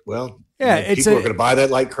was like, well, yeah, people are going to buy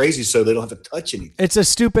that like crazy, so they don't have to touch anything. It's a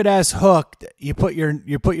stupid ass hook. You put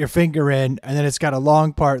your finger in, and then it's got a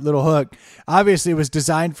long part, little hook. Obviously, it was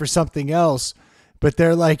designed for something else, but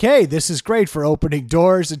they're like, "Hey, this is great for opening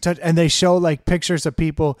doors and touch." And they show like pictures of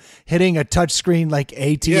people hitting a touch screen like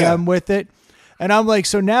ATM with it, and I'm like,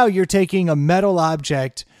 so now you're taking a metal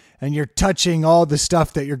object and you're touching all the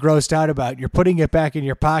stuff that you're grossed out about. You're putting it back in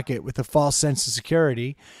your pocket with a false sense of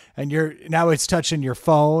security, and now it's touching your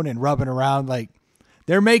phone and rubbing around. Like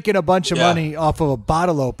they're making a bunch of money off of a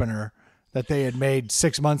bottle opener that they had made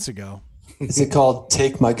 6 months ago. Is it called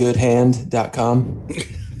takemygoodhand.com?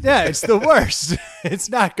 Yeah, it's the worst. It's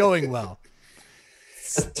not going well.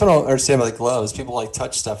 That's what I don't understand about the gloves. People like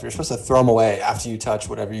touch stuff. You're supposed to throw them away after you touch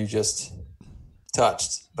whatever you just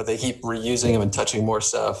touched, but they keep reusing them and touching more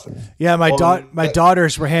stuff. Yeah, my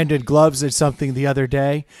daughters were handed gloves at something the other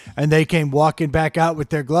day, and they came walking back out with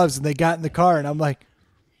their gloves, and they got in the car, and I'm like,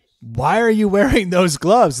 why are you wearing those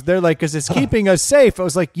gloves? They're like, because it's keeping us safe. I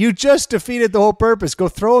was like, you just defeated the whole purpose. Go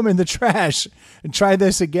throw them in the trash and try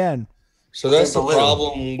this again. So that's the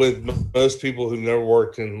problem with most people who've never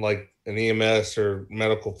worked in like an EMS or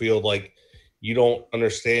medical field. Like, you don't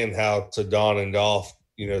understand how to don and doff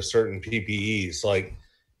certain PPEs. Like,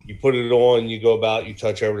 you put it on, you go about, you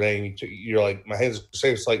touch everything. You're like, my hands are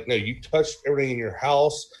safe. It's like, no, you touch everything in your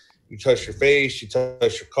house. You touch your face. You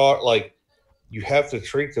touch your car. Like, you have to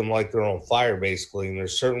treat them like they're on fire, basically. And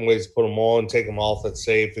there's certain ways to put them on, take them off that's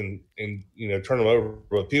safe, and turn them over.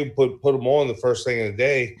 But people put them on the first thing of the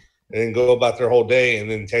day and then go about their whole day and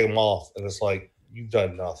then take them off. And it's like, you've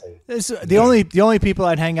done nothing. The only people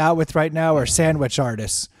I'd hang out with right now are sandwich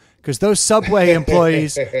artists. Because those Subway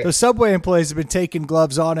employees have been taking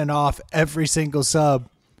gloves on and off every single sub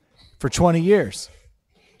for 20 years.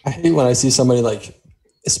 I hate when I see somebody like,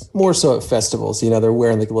 it's more so at festivals, they're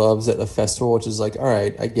wearing the gloves at the festival, which is like, all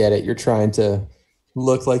right, I get it. You're trying to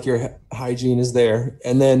look like your hygiene is there.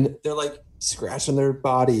 And then they're like scratching their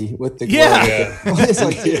body with the glove. Yeah. It's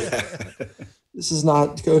like, this is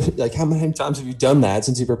not good. Like, how many times have you done that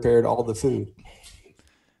since you prepared all the food?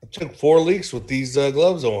 I took 4 leaks with these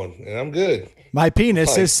gloves on, and I'm good. My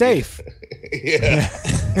penis is safe. Yeah.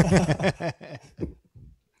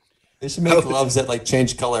 They should make gloves that like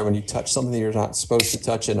change color when you touch something that you're not supposed to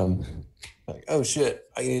touch in them. Like, oh shit,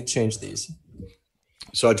 I need to change these.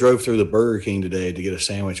 So I drove through the Burger King today to get a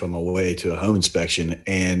sandwich on my way to a home inspection.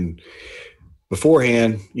 And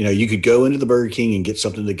beforehand, you could go into the Burger King and get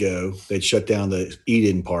something to go. They'd shut down the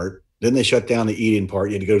eat-in part. Then they shut down the eat-in part.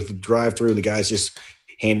 You had to go to the drive-through, and the guy's just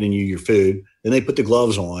handing you your food. Then they put the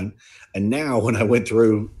gloves on. And now when I went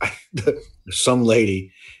through, some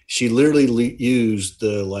lady, she literally used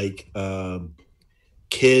the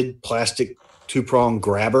kid plastic 2-prong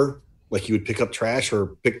grabber, like you would pick up trash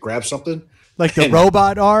or grab something. Like the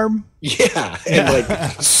robot arm? Yeah.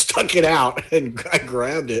 And stuck it out, and I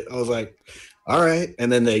grabbed it. I was like, all right.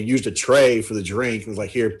 And then they used a tray for the drink. It was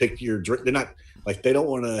like, here, pick your drink. They're not like, they don't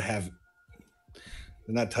want to have,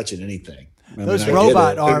 they're not touching anything. Those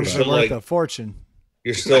robot arms are worth a fortion.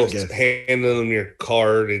 You're still handing them your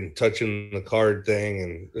card and touching the card thing,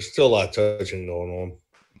 and there's still a lot of touching going on.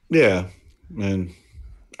 Yeah. And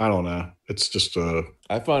I don't know. It's just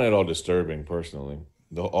I find it all disturbing personally.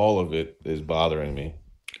 All of it is bothering me.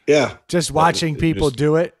 Yeah. Just watching people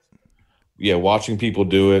do it. Yeah, watching people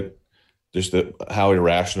do it. Just how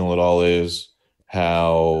irrational it all is.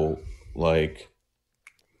 How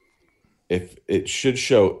if it should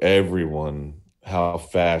show everyone how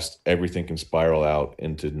fast everything can spiral out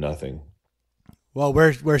into nothing. Well,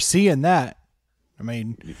 we're seeing that. I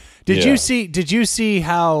mean, did you see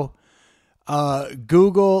how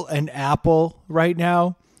Google and Apple right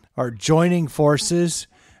now are joining forces,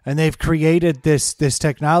 and they've created this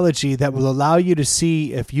technology that will allow you to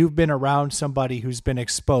see if you've been around somebody who's been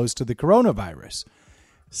exposed to the coronavirus.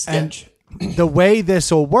 Sketch. And the way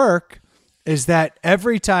this will work is that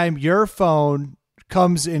every time your phone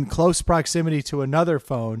comes in close proximity to another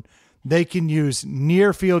phone, they can use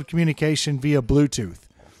near field communication via Bluetooth.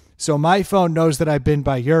 So my phone knows that I've been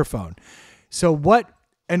by your phone. So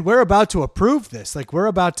and we're about to approve this. Like, we're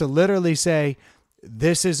about to literally say,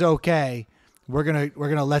 this is okay. We're going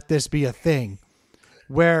to let this be a thing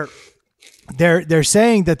where they're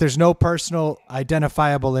saying that there's no personal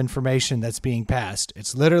identifiable information that's being passed.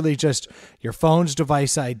 It's literally just your phone's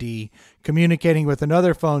device ID communicating with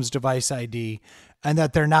another phone's device ID, and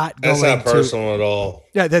that they're not going to... That's not personal at all.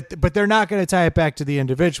 Yeah, but they're not going to tie it back to the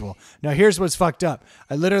individual. Now, here's what's fucked up.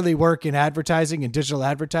 I literally work in advertising and digital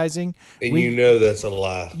advertising. And you know that's a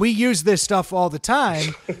lie. We use this stuff all the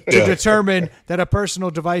time to determine that a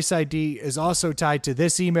personal device ID is also tied to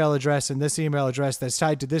this email address and this email address that's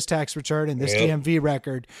tied to this tax return and this DMV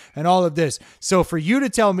record and all of this. So for you to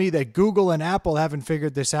tell me that Google and Apple haven't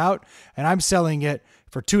figured this out, and I'm selling it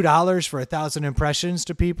for $2 for 1,000 impressions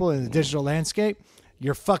to people in the digital landscape,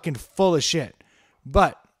 you're fucking full of shit.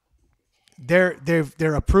 But they're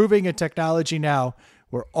approving a technology now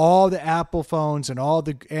where all the Apple phones and all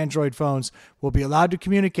the Android phones will be allowed to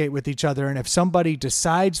communicate with each other. And if somebody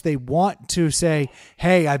decides they want to say,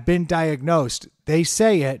 hey, I've been diagnosed, they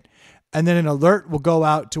say it, and then an alert will go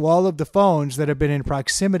out to all of the phones that have been in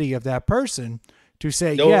proximity of that person to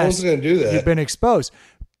say, no yes, one's gonna do that. You've been exposed.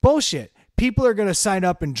 Bullshit. People are going to sign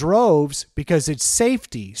up in droves because it's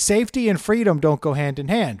safety. Safety and freedom don't go hand in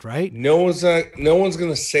hand, right? No one's going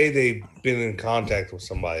to say they've been in contact with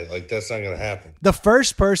somebody. Like, that's not going to happen. The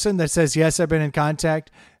first person that says, yes, I've been in contact,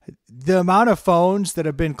 the amount of phones that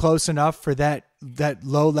have been close enough for that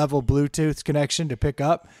low-level Bluetooth connection to pick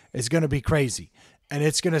up is going to be crazy. And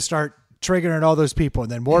it's going to start triggering all those people,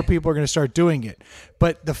 and then more people are going to start doing it.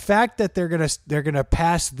 But the fact that they're going to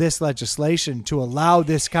pass this legislation to allow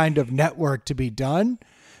this kind of network to be done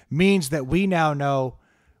means that we now know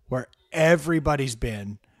where everybody's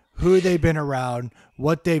been, who they've been around,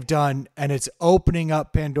 what they've done, and it's opening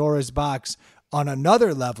up Pandora's box on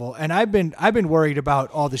another level. And I've been worried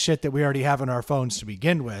about all the shit that we already have on our phones to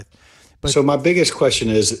begin with. But so my biggest question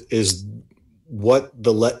is what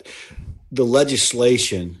the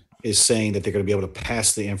legislation is saying that they're going to be able to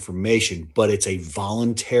pass the information, but it's a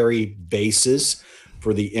voluntary basis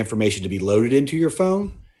for the information to be loaded into your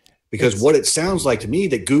phone. Because what it sounds like to me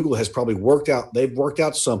that Google has probably they've worked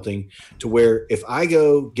out something to where if I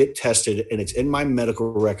go get tested and it's in my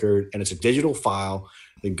medical record and it's a digital file,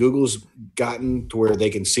 then Google's gotten to where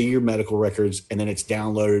they can see your medical records and then it's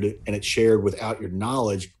downloaded and it's shared without your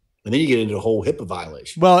knowledge. And then you get into a whole HIPAA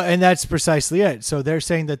violation. Well, and that's precisely it. So they're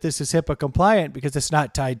saying that this is HIPAA compliant because it's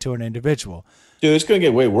not tied to an individual. Dude, it's going to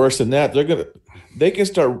get way worse than that.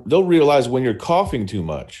 They'll realize when you're coughing too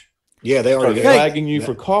much. Yeah, they already flagging you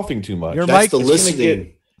for coughing too much. That's the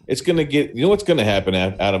listing. It's going to get. You know what's going to happen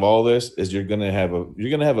out of all this is you're going to have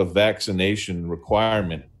a vaccination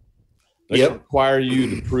requirement. They're going to require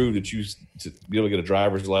you to prove that you to be able to get a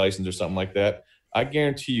driver's license or something like that. I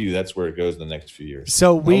guarantee you that's where it goes in the next few years.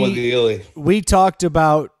 So we talked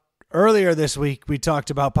about earlier this week. We talked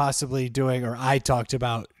about possibly doing, or I talked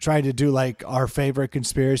about trying to do like our favorite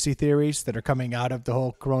conspiracy theories that are coming out of the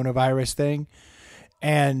whole coronavirus thing.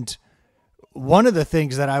 And one of the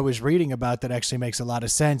things that I was reading about that actually makes a lot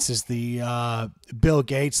of sense is the Bill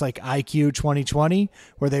Gates like IQ 2020,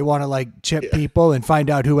 where they want to like chip people and find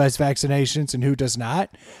out who has vaccinations and who does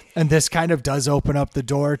not. And this kind of does open up the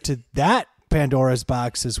door to that Pandora's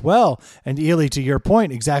box as well. And Ely, to your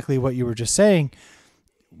point, exactly what you were just saying,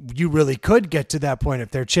 you really could get to that point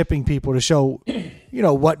if they're chipping people to show,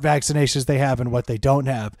 what vaccinations they have and what they don't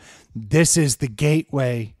have. This is the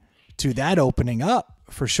gateway to that opening up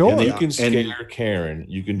for sure. And you can scare Karen.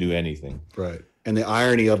 You can do anything. Right. And the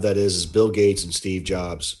irony of that is Bill Gates and Steve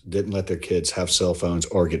Jobs didn't let their kids have cell phones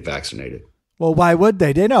or get vaccinated. Well, why would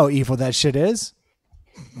they? They know how evil that shit is.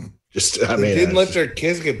 They didn't let their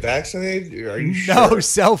kids get vaccinated? Are you sure? No,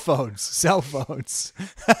 cell phones.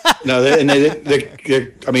 No,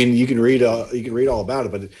 you can read all about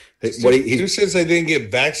it, but who says they didn't get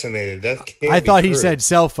vaccinated? That can't I thought be he true. said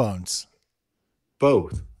cell phones.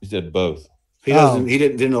 Both. He said both. He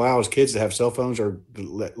didn't allow his kids to have cell phones or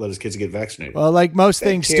let his kids get vaccinated. Well, like most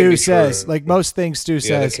things Stu says,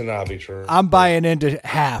 that cannot be true. I'm buying into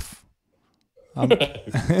half. Do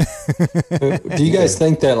you guys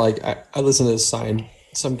think that I listened to some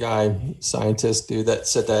scientist dude that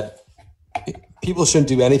said that people shouldn't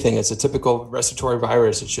do anything. It's a typical respiratory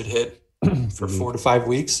virus. It should hit for 4 to 5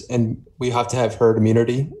 weeks, and we have to have herd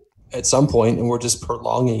immunity at some point, and we're just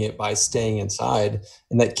prolonging it by staying inside.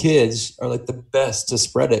 And that kids are like the best to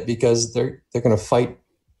spread it because they're going to fight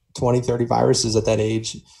 20, 30 viruses at that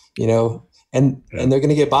age, and they're going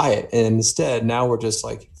to get by it. And instead, now we're just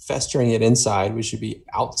like festering it inside. We should be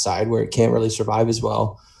outside where it can't really survive as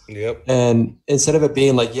well. Yep. And instead of it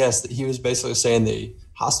being like, yes, he was basically saying the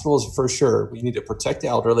hospitals, for sure, we need to protect the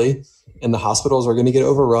elderly, and the hospitals are going to get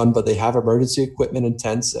overrun, but they have emergency equipment and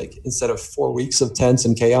tents. Like, instead of 4 weeks of tents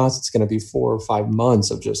and chaos, it's going to be 4 or 5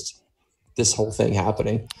 months of just this whole thing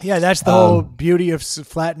happening. Yeah, that's the whole beauty of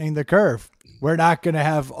flattening the curve. We're not going to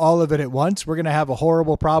have all of it at once. We're going to have a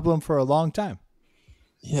horrible problem for a long time.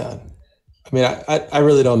 Yeah. I mean, I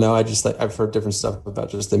really don't know. I've heard different stuff about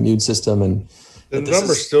just the immune system, and the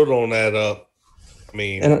numbers still don't add up. I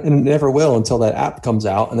mean, and it never will until that app comes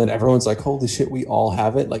out, and then everyone's like, "Holy shit, we all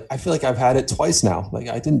have it!" Like, I feel like I've had it twice now. Like,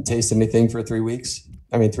 I didn't taste anything for 3 weeks.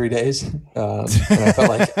 3 days, and I felt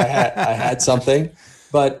like I had something.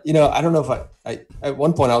 But I don't know if I at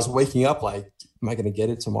one point I was waking up like, "Am I going to get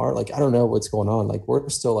it tomorrow?" Like, I don't know what's going on. Like, we're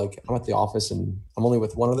still like, I'm at the office and I'm only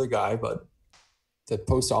with one other guy, but the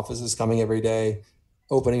post office is coming every day,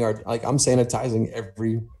 opening I'm sanitizing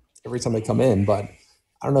every time they come in, but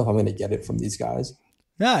I don't know if I'm going to get it from these guys.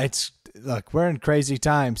 No, look, we're in crazy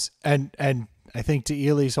times. And I think to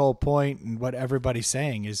Ely's whole point and what everybody's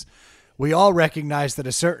saying is we all recognize that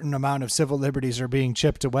a certain amount of civil liberties are being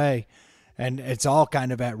chipped away, and it's all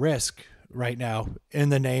kind of at risk right now in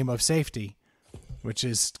the name of safety, which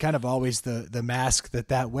is kind of always the mask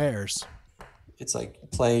that wears. It's like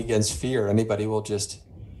playing against fear. Anybody will just,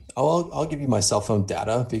 I'll give you my cell phone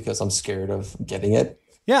data because I'm scared of getting it.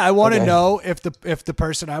 Yeah, I want to know if the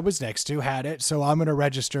person I was next to had it, so I'm going to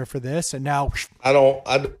register for this. And now I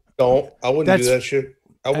wouldn't do that shit.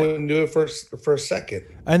 I wouldn't do it for a second.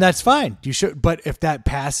 And that's fine. You should, but if that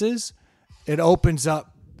passes, it opens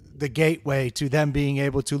up the gateway to them being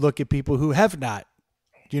able to look at people who have not,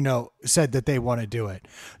 said that they want to do it.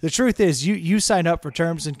 The truth is, you sign up for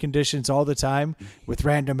terms and conditions all the time with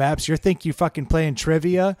random apps. You think you fucking playing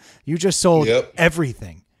trivia. You just sold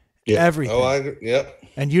everything. Yeah. Everything. Yep.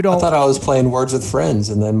 And you don't. I thought I was playing Words with Friends,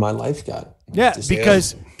 and then my life got.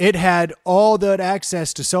 Because it had all that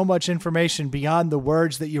access to so much information beyond the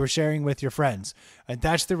words that you were sharing with your friends. And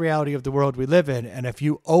that's the reality of the world we live in. And if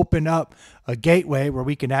you open up a gateway where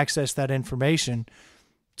we can access that information,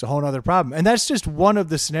 it's a whole other problem. And that's just one of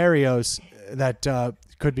the scenarios that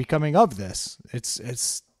could be coming of this.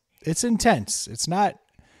 It's intense. It's not.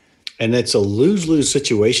 And it's a lose-lose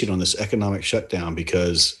situation on this economic shutdown,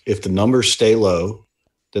 because if the numbers stay low,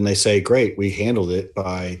 then they say, great, we handled it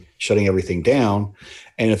by shutting everything down.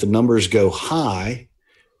 And if the numbers go high,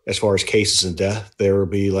 as far as cases and death, there will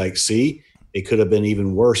be like, see, it could have been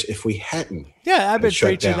even worse if we hadn't. Yeah, I've been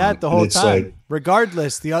preaching that the whole time. Like,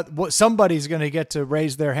 regardless, somebody's going to get to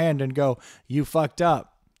raise their hand and go, you fucked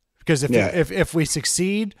up. Because if we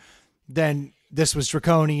succeed, then this was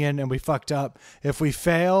draconian and we fucked up. If we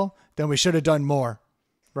fail, then we should have done more.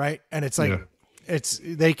 Right. And it's like,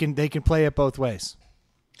 they can play it both ways.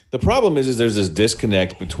 The problem is there's this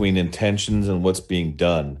disconnect between intentions and what's being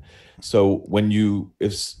done. So when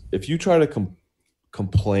if you try to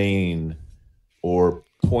complain or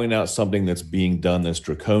point out something that's being done that's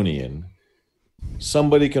draconian,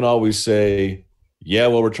 somebody can always say, yeah,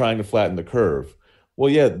 well, we're trying to flatten the curve. Well,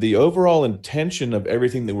 yeah, the overall intention of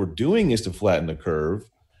everything that we're doing is to flatten the curve,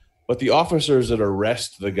 but the officers that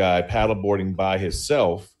arrest the guy paddleboarding by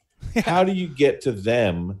himself, how do you get to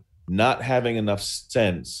them not having enough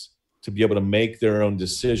sense to be able to make their own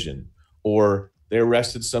decision? Or they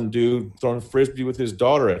arrested some dude throwing a frisbee with his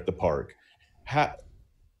daughter at the park.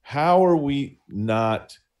 How are we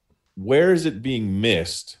not, where is it being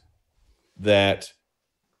missed that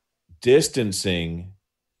distancing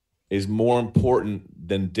is more important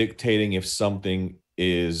than dictating if something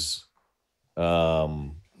is, what's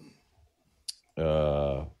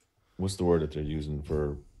the word that they're using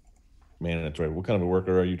for mandatory? What kind of a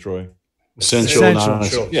worker are you, Troy?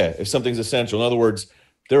 Essential. Yeah, if something's essential. In other words,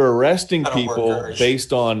 they're arresting people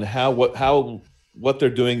based on what they're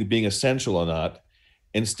doing being essential or not,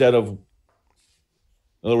 instead of, in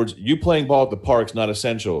other words, you playing ball at the park's not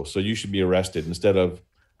essential, so you should be arrested. Instead of,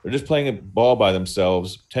 they're just playing a ball by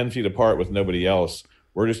themselves, 10 feet apart with nobody else.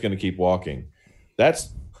 We're just going to keep walking.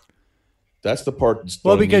 That's the part.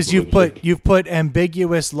 Well, because you've put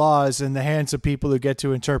ambiguous laws in the hands of people who get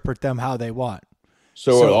to interpret them how they want.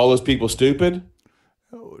 So are all those people stupid?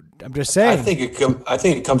 I'm just saying. I think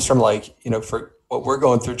it comes from for what we're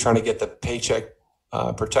going through, trying to get the paycheck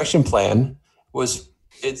protection plan.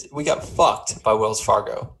 we got fucked by Wells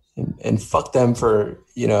Fargo and fuck them for,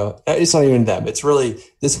 it's not even them. It's really,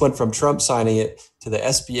 this went from Trump signing it to the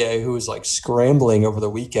SBA, who was like scrambling over the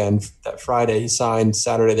weekend. That Friday he signed,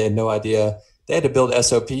 Saturday they had no idea. They had to build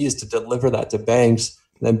SOPs to deliver that to banks.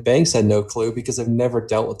 And then banks had no clue because they've never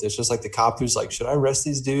dealt with this. Just like the cop who's like, should I arrest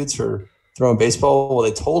these dudes for throwing baseball? Well,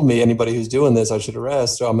 they told me anybody who's doing this I should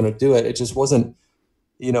arrest, so I'm going to do it. It just wasn't,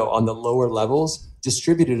 on the lower levels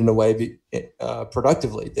distributed in a way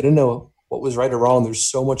productively. They didn't know what was right or wrong. There's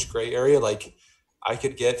so much gray area. Like I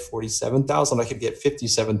could get 47,000, I could get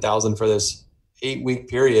 57,000 for this 8-week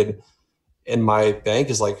period. And my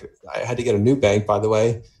bank is like, I had to get a new bank, by the way.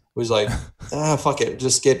 It was like, fuck it,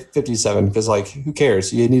 just get 57 because like, who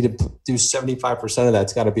cares? You need to do 75% of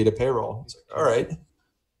that's got to be to payroll. It's like, all right.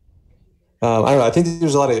 I don't know. I think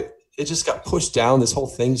there's a lot of, it just got pushed down, this whole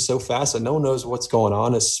thing so fast that no one knows what's going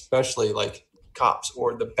on, especially like cops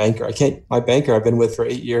or the banker. My banker I've been with for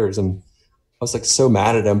 8 years, and I was like so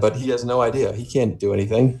mad at him, but he has no idea. He can't do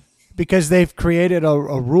anything. Because they've created a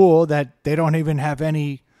rule that they don't even have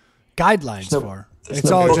any guidelines for. It's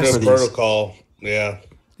all just protocol. Yeah.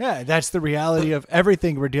 Yeah, that's the reality of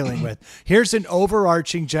everything we're dealing with. Here's an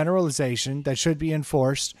overarching generalization that should be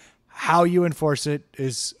enforced. How you enforce it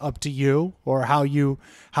is up to you, or how you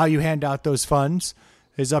hand out those funds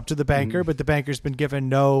is up to the banker, but the banker's been given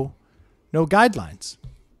no guidelines.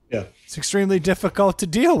 Yeah. It's extremely difficult to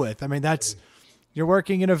deal with. I mean, you're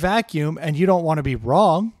working in a vacuum and you don't want to be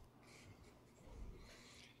wrong.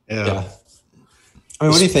 Yeah. I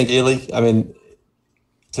mean, what do you think, Ely? I mean,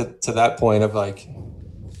 to that point of like,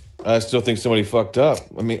 I still think somebody fucked up.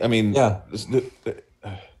 I mean, yeah.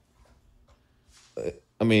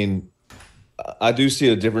 I mean, I do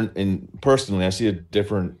see personally, I see a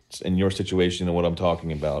difference in your situation and what I'm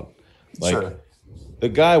talking about. Like, sure. The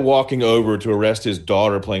guy walking over to arrest his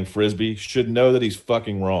daughter playing Frisbee should know that he's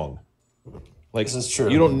fucking wrong. Like, this is true.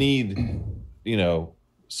 You don't need,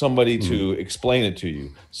 somebody to explain it to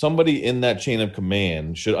you. Somebody in that chain of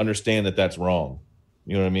command should understand that that's wrong.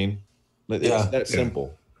 You know what I mean? It's that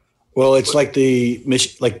simple. Well, it's like it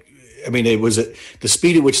was the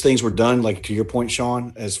speed at which things were done, like to your point,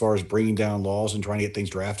 Sean, as far as bringing down laws and trying to get things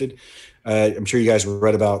drafted. I'm sure you guys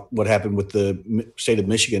read about what happened with the state of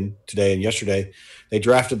Michigan today and yesterday. They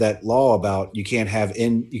drafted that law about you can't have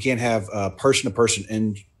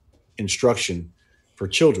person-to-person instruction for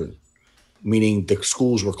children, meaning the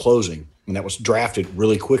schools were closing, and that was drafted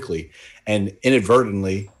really quickly. And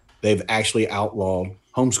inadvertently, they've actually outlawed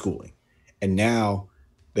homeschooling, and now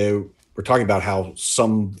we're talking about how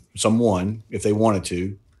someone, if they wanted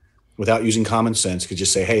to, without using common sense, could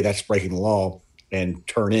just say, hey, that's breaking the law, and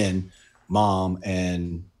turn in mom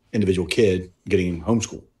and individual kid getting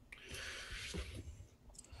homeschooled.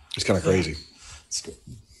 It's kind of crazy. It's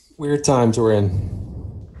weird times we're in.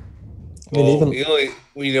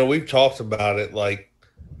 We've talked about it, like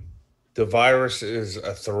the virus is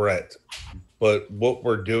a threat, but what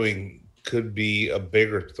we're doing could be a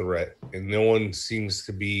bigger threat, and no one seems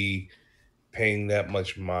to be paying that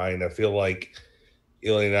much mind. I feel like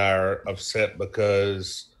Illy and I are upset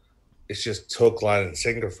because it's just hook, line, and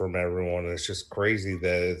sinker from everyone. It's just crazy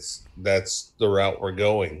that that's the route we're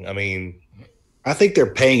going. I mean, I think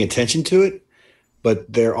they're paying attention to it,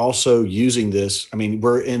 but they're also using this. I mean,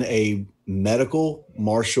 we're in a medical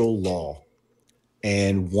martial law.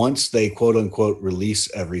 And once they quote unquote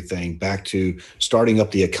release everything back to starting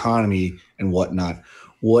up the economy and whatnot,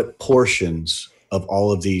 what portions of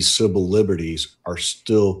all of these civil liberties are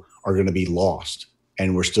going to be lost?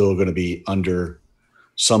 And we're still going to be under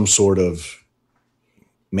some sort of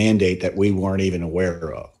mandate that we weren't even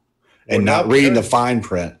aware of, and not reading the fine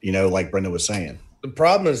print, like Brenda was saying. The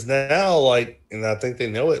problem is now, and I think they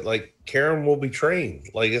know it, Karen will be trained.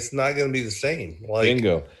 It's not going to be the same.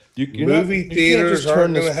 Bingo. Movie theaters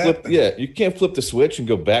aren't going to happen. Yeah, you can't flip the switch and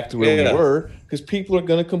go back to where we were, because people are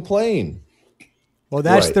going to complain. Well,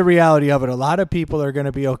 that's the reality of it. A lot of people are going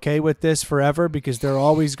to be okay with this forever because they're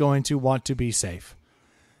always going to want to be safe.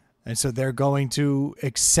 And so they're going to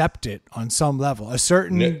accept it on some level. A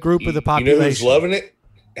certain group of the population. You know who's loving it?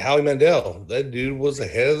 Howie Mandel. That dude was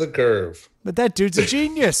ahead of the curve. But that dude's a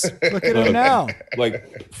genius. Look at him now.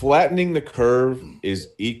 Flattening the curve is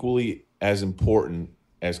equally as important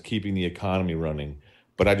as keeping the economy running.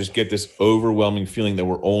 But I just get this overwhelming feeling that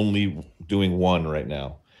we're only doing one right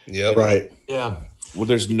now. Yeah. Right. Yeah. Well,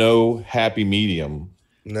 there's no happy medium.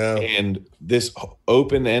 No. And this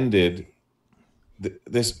open-ended,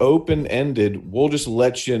 we'll just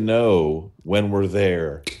let you know when we're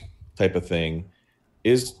there type of thing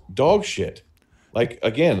is dog shit.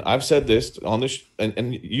 Again, I've said this on this,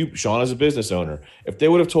 and you, Sean, as a business owner, if they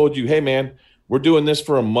would have told you, hey, man, we're doing this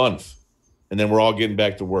for a month and then we're all getting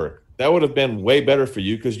back to work. That would have been way better for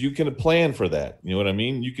you because you can plan for that. You know what I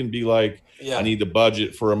mean? You can be like, I need the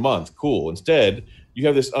budget for a month. Cool. Instead, you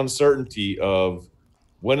have this uncertainty of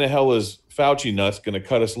when the hell is Fauci nuts going to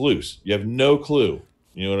cut us loose? You have no clue.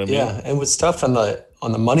 You know what I mean? Yeah. And what's tough on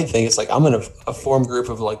the money thing, it's like I'm in a form group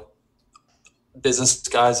of like business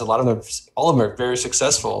guys. A lot of them, all of them are very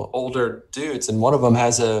successful, older dudes. And one of them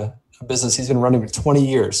has a business he's been running for 20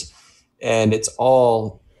 years. And it's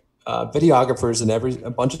all videographers in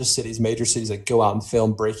a bunch of cities, major cities, that go out and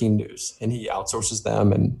film breaking news. And he outsources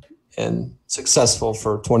them and successful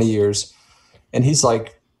for 20 years. And he's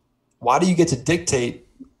like, why do you get to dictate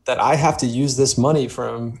that I have to use this money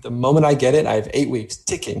from the moment I get it? I have 8 weeks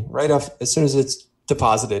ticking right off as soon as it's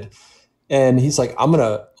deposited. And he's like, I'm going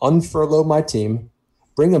to unfurlough my team,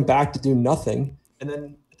 bring them back to do nothing. And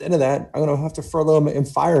then at the end of that, I'm going to have to furlough them and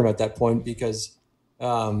fire them at that point because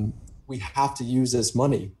we have to use this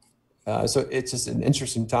money. So it's just an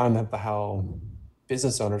interesting time about how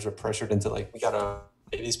business owners are pressured into like, we got to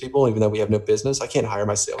pay these people even though we have no business. I can't hire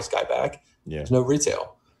my sales guy back. Yeah. There's no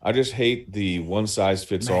retail. I just hate the one size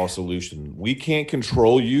fits all solution. We can't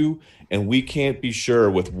control you, and we can't be sure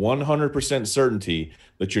with 100% certainty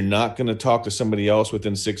that you're not going to talk to somebody else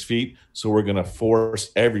within 6 feet. So we're going to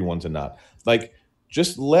force everyone to not. Like,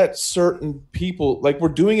 just let certain people, like we're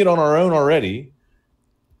doing it on our own already,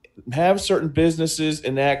 have certain businesses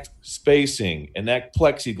enact spacing, enact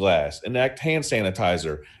plexiglass, enact hand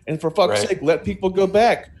sanitizer. And for fuck's sake, let people go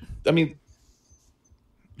back. I mean,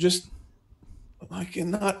 just... like,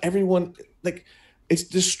 and not everyone, like, it's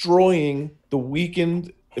destroying the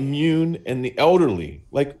weakened, immune, and the elderly.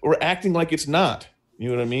 Like, we're acting like it's not. You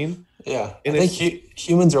know what I mean? Yeah. And I think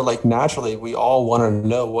humans are like, naturally, we all want to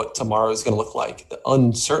know what tomorrow is going to look like. The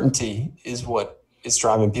uncertainty is what is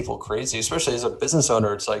driving people crazy, especially as a business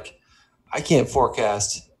owner. It's like, I can't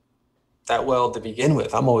forecast that well to begin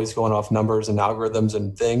with. I'm always going off numbers and algorithms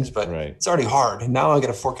and things, but it's already hard. And now I got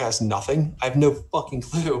to forecast nothing. I have no fucking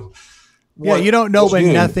clue. Yeah, you don't know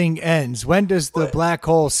when nothing ends. When does the black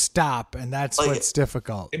hole stop? And that's like, what's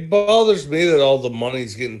difficult. It bothers me that all the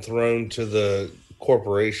money's getting thrown to the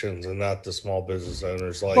corporations and not the small business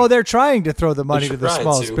owners. Like, well, they're trying to throw the money to the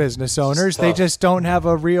small business owners. They just don't have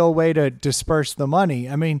a real way to disperse the money.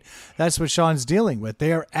 I mean, that's what Sean's dealing with.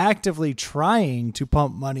 They are actively trying to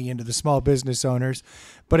pump money into the small business owners,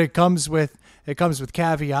 but it comes with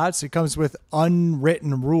caveats. It comes with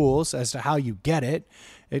unwritten rules as to how you get it.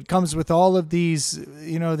 It comes with all of these,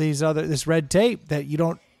 this red tape that you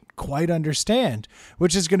don't quite understand,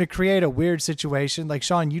 which is going to create a weird situation. Like,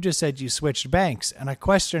 Sean, you just said you switched banks, and I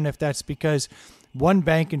question if that's because one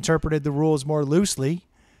bank interpreted the rules more loosely,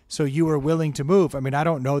 so you were willing to move. I mean, I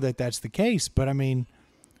don't know that that's the case, but I mean,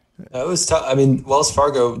 it was tough. I mean, Wells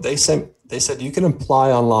Fargo, they said you can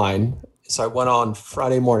apply online. So I went on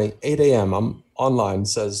Friday morning, 8 a.m. I'm online,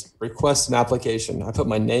 says request an application. I put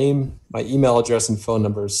my name, my email address, and phone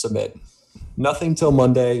number, submit. Nothing till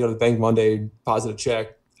Monday. Go to the bank Monday, deposit a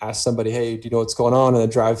check, ask somebody, hey, do you know what's going on? And the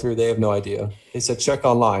drive-through, they have no idea. They said check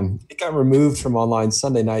online. It got removed from online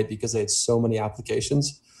Sunday night because they had so many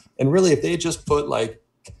applications. And really, if they had just put like,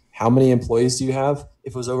 how many employees do you have?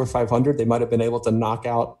 If it was over 500, they might have been able to knock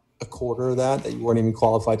out a quarter of that you weren't even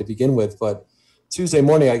qualified to begin with. But Tuesday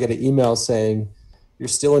morning, I get an email saying, you're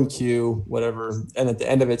still in queue, whatever. And at the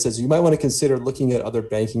end of it says, you might want to consider looking at other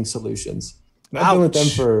banking solutions. And I've been with them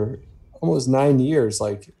for almost 9 years,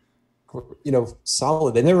 like,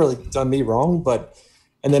 solid. They never really done me wrong,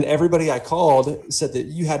 and then everybody I called said that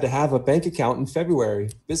you had to have a bank account in February,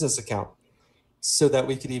 business account, so that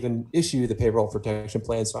we could even issue the payroll protection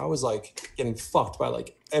plan. So I was like getting fucked by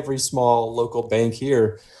like every small local bank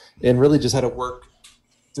here and really just had to work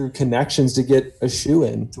through connections to get a shoe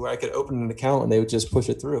in to where I could open an account and they would just push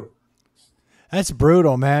it through. That's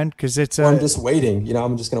brutal, man. Because I'm just waiting.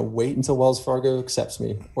 I'm just going to wait until Wells Fargo accepts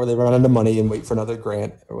me, or they run out of money and wait for another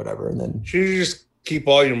grant or whatever. And then you just keep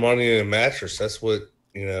all your money in a mattress. That's what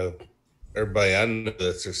everybody I know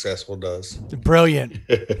that's successful does. Brilliant.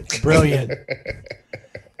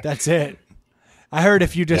 That's it. I heard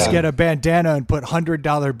if you just get a bandana and put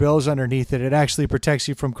 $100 bills underneath it, it actually protects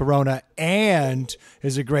you from corona and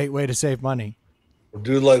is a great way to save money.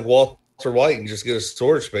 Do like Walter White and just get a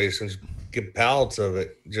storage space and just get pallets of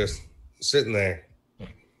it just sitting there.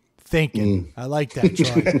 Thinking. I like that,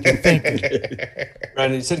 Troy. You're thinking.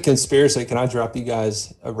 Brandon, you said conspiracy. Can I drop you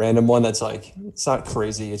guys a random one that's like, it's not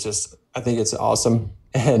crazy. It's just, I think it's awesome.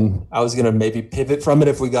 And I was going to maybe pivot from it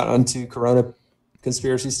if we got onto corona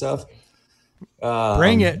conspiracy stuff.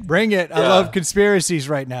 Bring it. I love conspiracies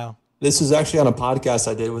right now. This was actually on a podcast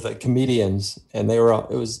I did with comedians, and it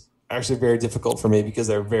was actually very difficult for me because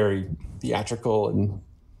they're very theatrical and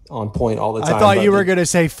on point all the time. I thought you were going to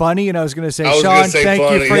say funny, and I was going to say, Sean, thank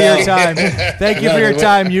funny. you for your time. Thank you for your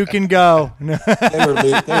time. You can go. They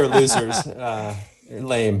were losers.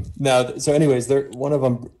 Lame. No. So anyways, one of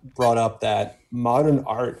them brought up that modern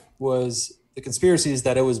art was the conspiracy is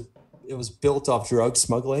that it was built off drug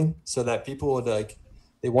smuggling, so that people would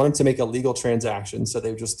they wanted to make a legal transaction. So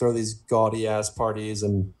they would just throw these gaudy ass parties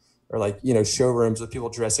or showrooms with people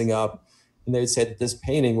dressing up. And they would say that this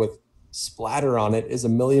painting with splatter on it is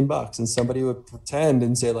 $1 million. And somebody would pretend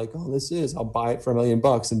and say like, oh, I'll buy it for $1 million.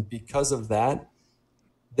 And because of that,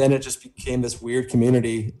 then it just became this weird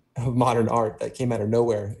community of modern art that came out of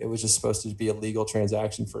nowhere. It was just supposed to be a legal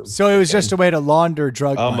transaction for. So it was just a way to launder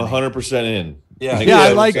drug I'm money. 100% in. Yeah. Yeah,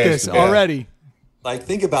 I like this already. Like,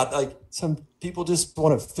 think about some people just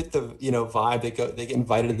want to fit the vibe. They get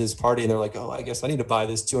invited to this party and they're like, oh, I guess I need to buy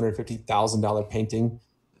this $250,000 painting.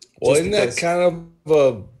 Well, isn't that kind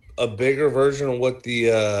of a bigger version of what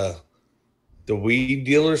the weed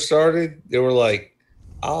dealers started? They were like,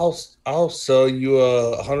 I'll sell you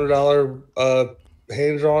 $100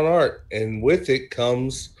 hand drawn art, and with it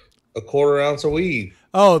comes a quarter ounce of weed.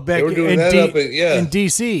 Oh, back they were doing that up in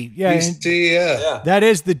DC. Yeah, DC, yeah. That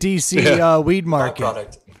is the DC weed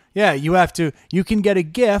market. Yeah, you can get a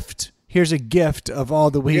gift. Here's a gift of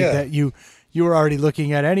all the weed that you were already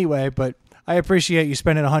looking at anyway, but I appreciate you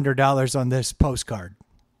spending $100 on this postcard.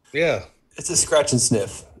 Yeah. It's a scratch and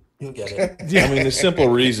sniff. You'll get it. I mean, the simple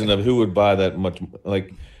reason of who would buy that much,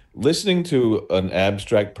 like listening to an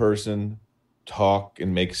abstract person talk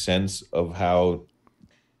and make sense of how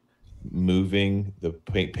moving the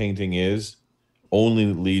painting is only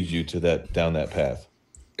leads you to down that path.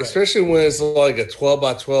 Especially when it's like a 12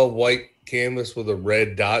 by 12 white canvas with a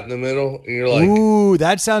red dot in the middle. And you're like, ooh,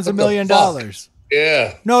 that sounds $1 million.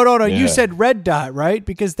 Yeah. No. Yeah. You said red dot, right?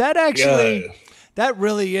 Because that actually, that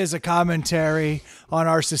really is a commentary on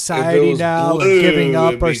our society now blue, and giving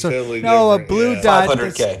up. Or so. Totally no, a different. blue dot.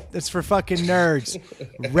 500K. That's for fucking nerds.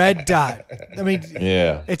 Red dot. I mean,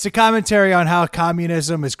 Yeah. it's a commentary on how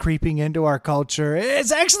communism is creeping into our culture.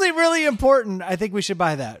 It's actually really important. I think we should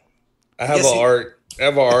buy that. I have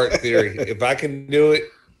an art theory. If I can do it,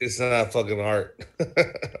 it's not fucking art.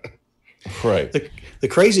 Right. The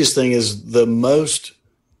craziest thing is the most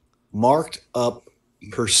marked up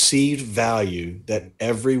perceived value that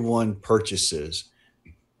everyone purchases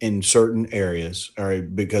in certain areas, or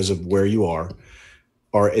because of where you are,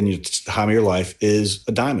 or in the time of your life, is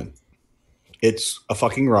a diamond. It's a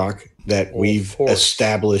fucking rock that we've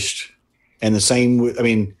established, and the same. I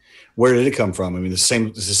mean, where did it come from? I mean, it's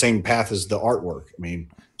the same path as the artwork. I mean,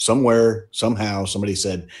 somewhere, somehow, somebody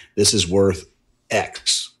said this is worth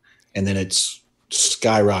X, and then it's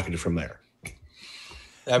skyrocketed from there.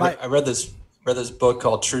 I read this book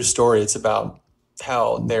called True Story. It's about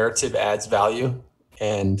how narrative adds value,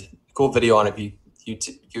 and cool video on it. If you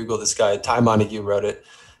Google this guy, Ty Montague wrote it,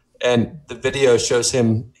 and the video shows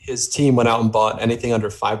his team went out and bought anything under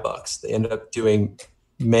 $5. They ended up doing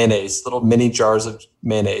mayonnaise, little mini jars of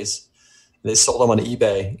mayonnaise. They sold them on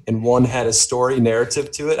eBay, and one had a story narrative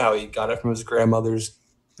to it, how he got it from his grandmother's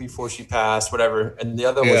before she passed, whatever, and the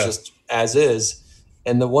other one was just as is.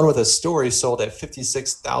 And the one with a story sold at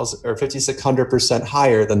 56,000 or 5,600%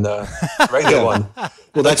 higher than the regular one.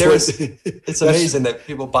 Well, that's it's amazing that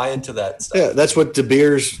people buy into that stuff. Yeah, that's what De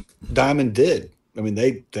Beers Diamond did. I mean,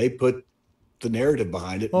 they put the narrative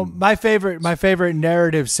behind it. Well, my favorite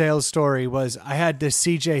narrative sales story was I had this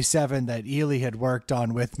CJ7 that Ely had worked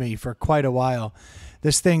on with me for quite a while.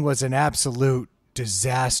 This thing was an absolute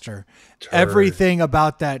disaster. Everything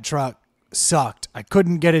about that truck sucked. I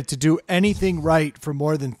couldn't get it to do anything right for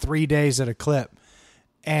more than 3 days at a clip.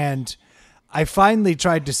 And I finally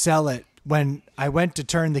tried to sell it when I went to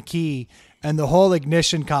turn the key and the whole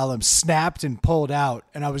ignition column snapped and pulled out.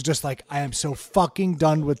 And I was just like, I am so fucking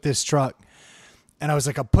done with this truck. And I was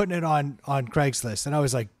like, I'm putting it on Craigslist. And I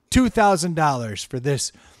was like, $2,000 for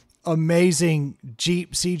this amazing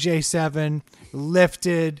Jeep CJ7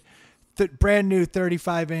 lifted, brand new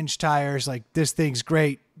 35-inch tires. Like, this thing's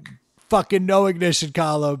great. Fucking no ignition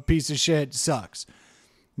column, piece of shit, sucks.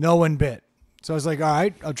 No one bit. So I was like, all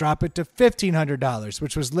right, I'll drop it to $1,500,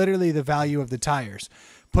 which was literally the value of the tires.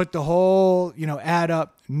 Put the whole, add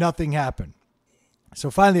up, nothing happened.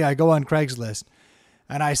 So finally I go on Craigslist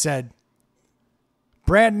and I said,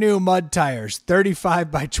 brand new mud tires,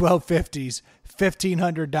 35 by 1250s,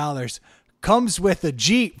 $1,500. Comes with a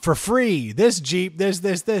Jeep for free. This Jeep,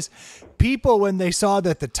 this. People, when they saw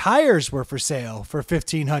that the tires were for sale for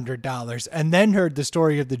 $1,500 and then heard the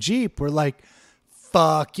story of the Jeep, were like,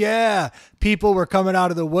 fuck yeah. People were coming out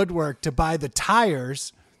of the woodwork to buy the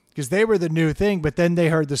tires because they were the new thing, but then they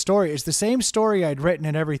heard the story. It's the same story I'd written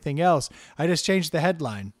and everything else. I just changed the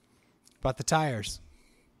headline about the tires.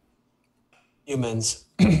 Humans.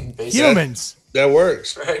 Humans. That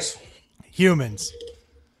works. Right. Humans.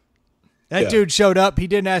 That dude showed up. He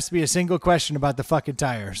didn't ask me a single question about the fucking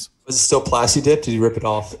tires. Was it still plasti dip? Did you rip it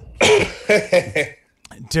off?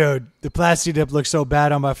 Dude, the plasti dip looks so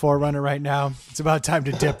bad on my 4Runner right now. It's about time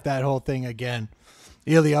to dip that whole thing again.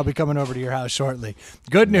 Ely, I'll be coming over to your house shortly.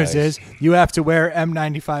 Good news is you have to wear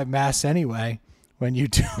M95 masks anyway when you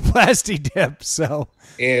do plasti dip. So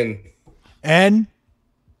and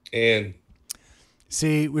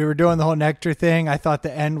see, we were doing the whole Nectar thing. I thought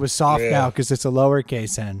the N was soft now because it's a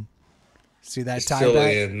lowercase N. See that tie still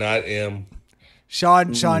back? N, not M.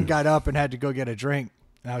 Sean got up and had to go get a drink.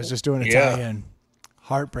 And I was just doing a tie-in.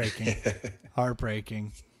 Heartbreaking.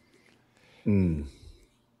 Heartbreaking.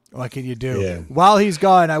 What can you do? Yeah. While he's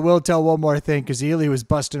gone, I will tell one more thing because Ely was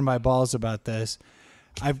busting my balls about this.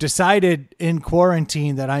 I've decided in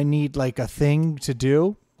quarantine that I need like a thing to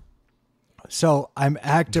do. So I'm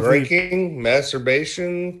actively Drinking,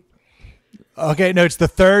 masturbation. Okay, no, it's the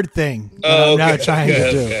third thing that I'm now trying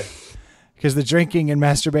to do. Okay. Because the drinking and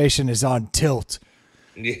masturbation is on tilt.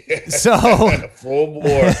 Yeah. So Full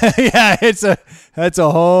bore. yeah, that's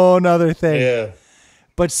a whole nother thing. Yeah.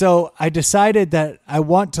 But so I decided that I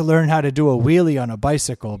want to learn how to do a wheelie on a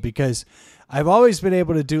bicycle because I've always been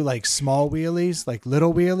able to do like small wheelies, like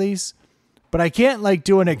little wheelies, but I can't like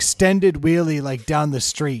do an extended wheelie like down the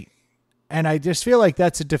street. And I just feel like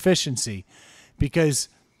that's a deficiency because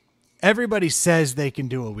everybody says they can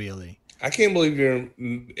do a wheelie. I can't believe you're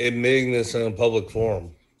admitting this in a public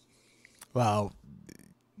forum. Well,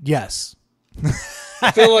 yes.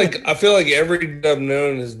 I feel like every dude I've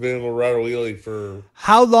known has been able to ride a wheelie for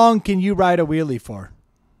How long can you ride a wheelie for?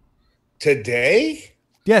 today.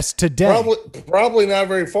 Yes, today. Probably not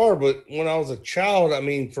very far, but when I was a child, I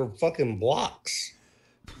mean, for fucking blocks.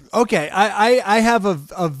 Okay, I have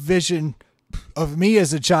a vision of me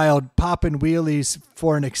as a child popping wheelies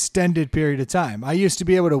for an extended period of time. I used to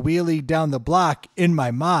be able to wheelie down the block in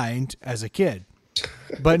my mind as a kid.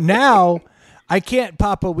 But now I can't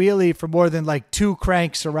pop a wheelie for more than like 2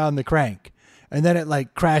 cranks around the crank. And then it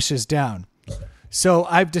like crashes down. So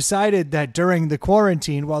I've decided that during the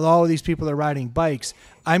quarantine, while all of these people are riding bikes,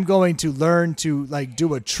 I'm going to learn to like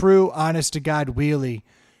do a true honest to God wheelie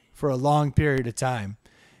for a long period of time.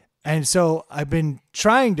 And so I've been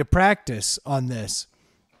trying to practice on this.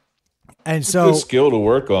 And so Good skill to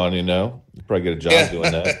work on, you know. You probably get a job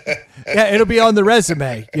doing that. yeah, it'll be on the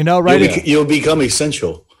resume, you know, right? You'll become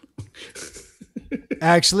essential.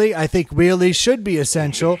 Actually, I think wheelies should be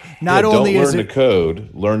essential. Not Don't only is learn it to code,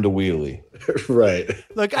 learn to wheelie. Right.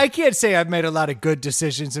 Look, I can't say I've made a lot of good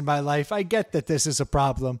decisions in my life. I get that this is a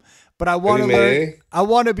problem, but I want to learn. I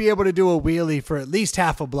want to be able to do a wheelie for at least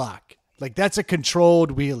half a block. Like that's a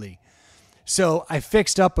controlled wheelie. So I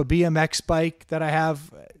fixed up a BMX bike that I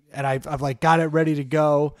have, and I've like got it ready to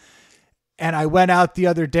go. And I went out the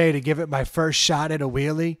other day to give it my first shot at a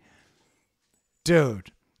wheelie.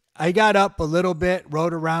 Dude, I got up a little bit,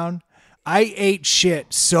 rode around. I ate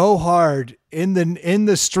shit so hard in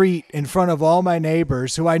the street in front of all my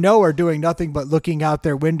neighbors who I know are doing nothing but looking out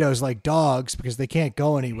their windows like dogs because they can't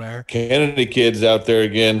go anywhere. Kennedy kids out there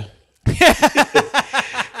again.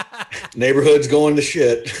 Neighborhood's going to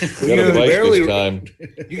shit. Got a bike this time.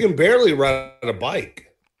 You can barely ride a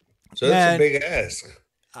bike. So that's a big ask.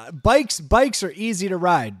 Bikes are easy to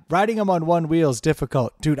ride. Riding them on one wheel is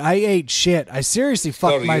difficult. Dude, I ate shit. I seriously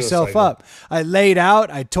fucked myself up. I laid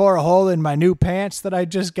out. I tore a hole in my new pants that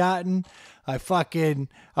I'd just gotten. I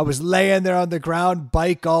was laying there on the ground,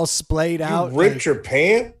 bike all splayed out. You ripped your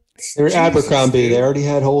pants? They're Abercrombie. They already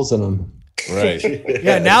had holes in them. Right.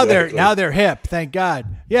 Yeah, now they're hip, thank God.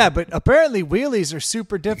 Yeah, but apparently wheelies are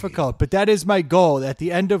super difficult. But that is my goal. At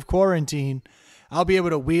the end of quarantine, I'll be able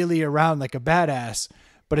to wheelie around like a badass.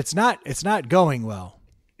 But it's not going well.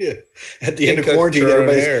 Yeah. At the end of quarantine,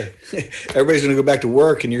 everybody's going to go back to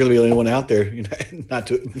work, and you're going to be the only one out there. You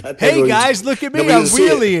know, hey guys, look at me! I'm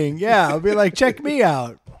wheeling. Yeah, I'll be like, check me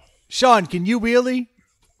out. Sean, can you wheelie?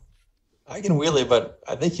 I can wheelie, but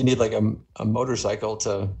I think you need like a motorcycle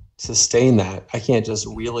to sustain that. I can't just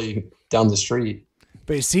wheelie down the street.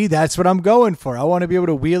 But you see, that's what I'm going for. I want to be able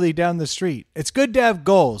to wheelie down the street. It's good to have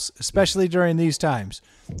goals, especially during these times.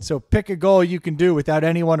 So pick a goal you can do without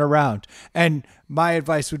anyone around. And my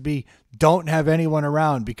advice would be don't have anyone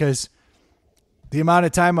around because the amount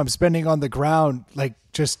of time I'm spending on the ground, like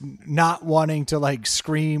just not wanting to like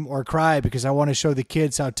scream or cry because I want to show the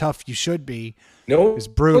kids how tough you should be. No is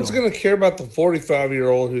brutal. One's going to care about the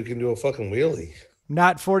 45-year-old who can do a fucking wheelie.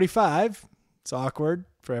 Not 45. It's awkward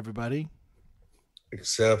for for everybody.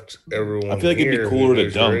 Except everyone. I feel like it'd be here cooler who to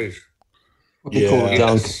knows your dunk. age. It'd be cool to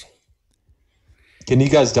dunk. Yes. Can you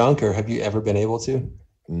guys dunk, or have you ever been able to?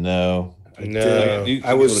 No. No.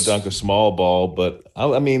 I was able to dunk a small ball, but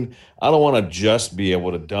I mean, I don't want to just be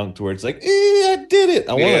able to dunk to where it's like, I did it.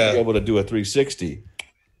 I want to be able to do a 360.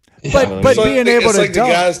 But being able to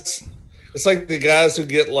dunk. It's like the guys who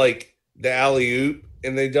get like the alley oop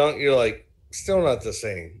and they dunk. You're like, still not the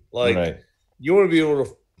same. Like you want to be able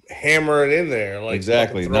to hammer it in there. Like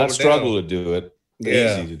exactly, not struggle to do it.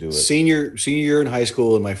 Easy to do it. Senior year in high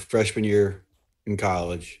school and my freshman year in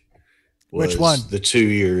college. Which one? The 2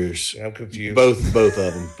 years. I'm confused. Both of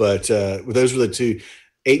them. But those were the two,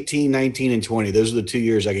 18, 19, and 20. Those were the 2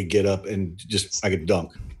 years I could get up and I could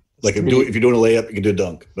dunk. Like if you're doing a layup, you can do a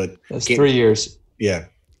dunk. But that's 3 years. Yeah.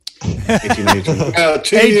 18, 19,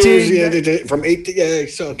 2 18, years. Yeah, from 18. Yeah,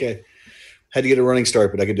 so okay. Had to get a running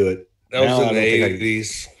start, but I could do it. That was in the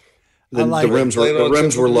 80s. The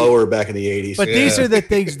rims were lower back in the 80s. But these are the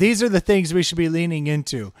things. These are the things we should be leaning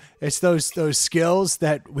into. It's those skills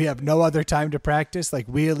that we have no other time to practice, like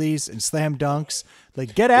wheelies and slam dunks.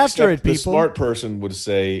 Like get after it, people. The smart person would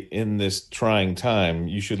say, in this trying time,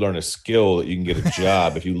 you should learn a skill that you can get a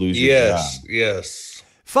job if you lose your job. Yes.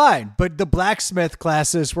 Fine, but the blacksmith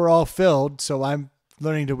classes were all filled, so I'm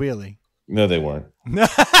learning to wheelie. No, they weren't.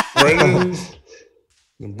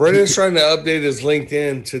 Brendan's trying to update his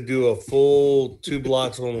LinkedIn to do a full 2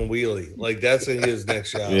 blocks on a wheelie. Like that's in his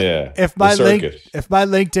next job. Yeah. If my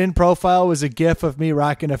LinkedIn profile was a GIF of me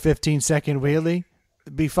rocking a 15-second wheelie,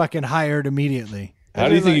 it'd be fucking hired immediately. How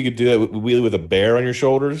do you think you could do that wheelie with a bear on your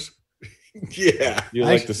shoulders? Yeah. You're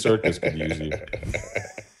like the circus could use you.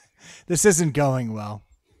 This isn't going well.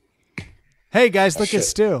 Hey guys, look at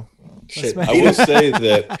Stu. I will say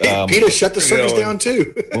that Peter shut the circus down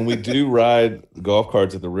too. When we do ride golf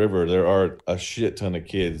carts at the river, there are a shit ton of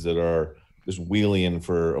kids that are just wheeling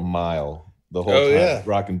for a mile the whole time,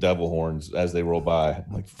 rocking devil horns as they roll by.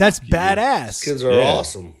 I'm like, that's badass. Kids are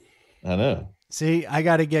awesome. I know. See, I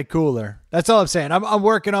got to get cooler. That's all I'm saying. I'm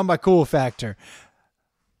working on my cool factor.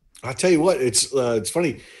 I'll tell you what, it's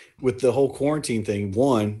funny with the whole quarantine thing.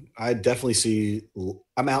 One, I definitely see.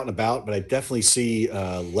 I'm out and about, but I definitely see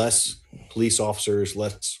less police officers,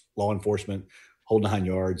 less law enforcement, whole 9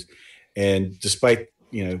 yards. And despite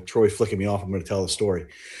Troy flicking me off, I'm going to tell the story.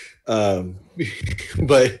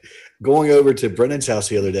 But going over to Brendan's house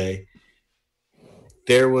the other day,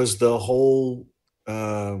 there was the whole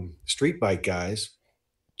street bike guys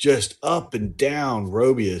just up and down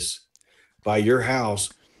Robius by your house.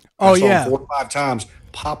 Oh, I saw yeah. them 4 or 5 times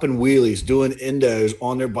popping wheelies, doing endos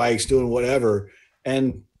on their bikes, doing whatever.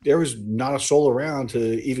 And there was not a soul around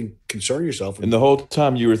to even concern yourself. And the whole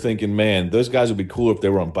time you were thinking, man, those guys would be cool if they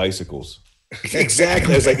were on bicycles.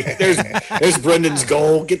 Exactly. I was like, there's Brendan's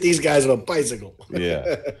goal. Get these guys on a bicycle.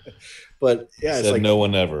 Yeah. But yeah, it's like no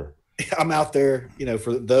one ever. I'm out there,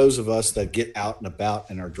 for those of us that get out and about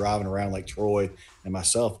and are driving around like Troy and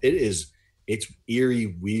myself, it's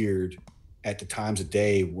eerie weird at the times of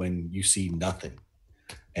day when you see nothing.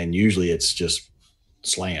 And usually it's just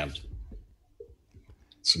slammed.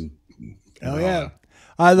 Yeah.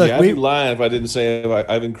 Look, I'd be lying if I didn't say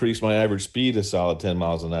I've increased my average speed a solid 10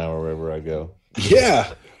 miles an hour wherever I go.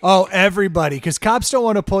 Yeah. Oh, everybody, because cops don't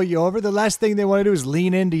want to pull you over. The last thing they want to do is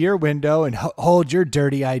lean into your window and hold your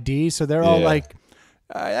dirty ID. So they're all like,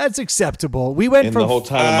 "That's acceptable." We went from the whole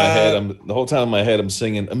time in my head, I'm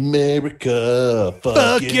singing "America,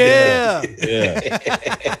 fuck yeah."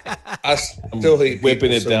 Yeah. I still hate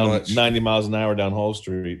whipping it so down much. 90 miles an hour down Hull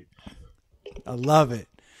Street. I love it.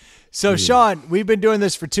 So, Sean, we've been doing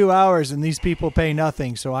this for 2 hours, and these people pay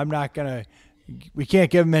nothing. So I'm not gonna. We can't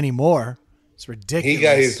give them any more. It's ridiculous. He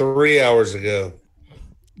got here 3 hours ago.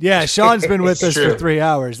 Yeah, Sean's been with us true. for 3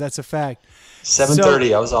 hours. That's a fact.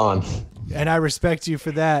 7:30. I was on. And I respect you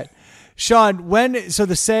for that. Sean,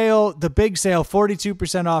 the big sale,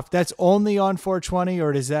 42% off, that's only on 420,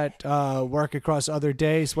 or does that work across other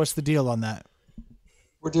days? What's the deal on that?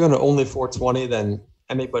 We're doing it only 420. Then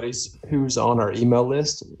anybody who's on our email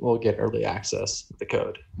list will get early access with the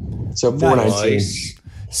code. So 419. Nice.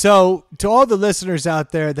 So to all the listeners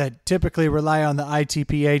out there that typically rely on the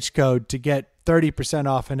ITPH code to get 30%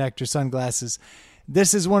 off of Nectar Sunglasses,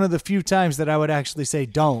 this is one of the few times that I would actually say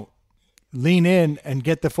don't. Lean in and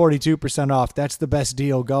get the 42% off. That's the best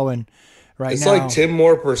deal going right It's now. like 10%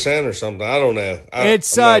 more or something. I don't know.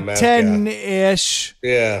 It's I'm not a math guy. 10-ish.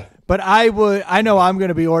 Yeah. But I know I'm going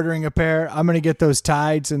to be ordering a pair. I'm going to get those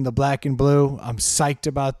Tides in the black and blue. I'm psyched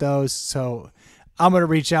about those. So I'm going to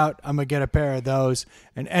reach out. I'm going to get a pair of those.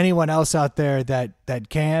 And anyone else out there that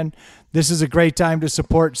can, this is a great time to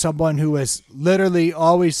support someone who has literally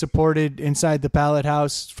always supported Inside the Pallet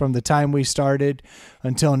House from the time we started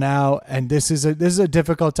until now. And this is a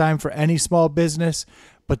difficult time for any small business,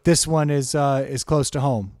 but this one is close to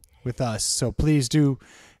home with us. So please do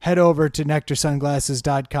head over to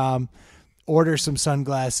nectarsunglasses.com, order some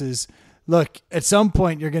sunglasses. Look, at some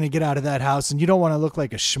point you're going to get out of that house and you don't want to look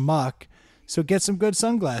like a schmuck. So get some good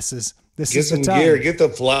sunglasses. This Get is the some time. gear. Get the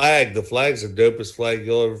flag. The flag's the dopest flag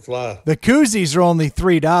you'll ever fly. The koozies are only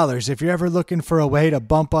 $3. If you're ever looking for a way to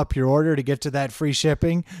bump up your order to get to that free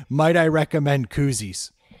shipping, might I recommend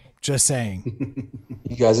koozies? Just saying.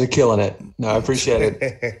 You guys are killing it. No, I appreciate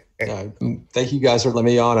it. Thank you guys for letting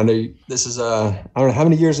me on. I know this is I don't know how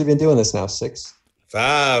many years have you been doing this now. 6?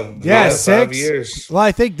 5. Yeah, 5 6 years. Well,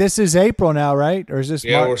 I think this is April now, right? Or is this?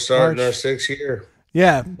 Yeah, we're starting March? our 6th year.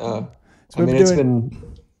 Yeah.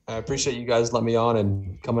 I appreciate you guys letting me on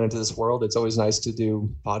and coming into this world. It's always nice to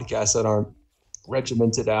do podcasts that aren't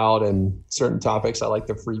regimented out and certain topics. I like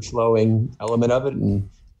the free flowing element of it. And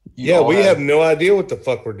we have no idea what the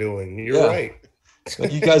fuck we're doing. You're right.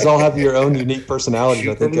 But you guys all have your own unique personalities.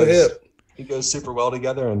 Shoot I think from the hip. it goes super well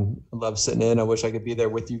together, and I love sitting in. I wish I could be there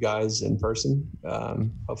with you guys in person.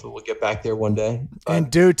 Hopefully we'll get back there one day. In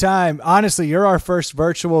due time. Honestly, you're our first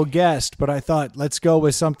virtual guest, but I thought let's go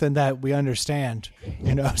with something that we understand,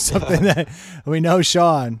 something that we know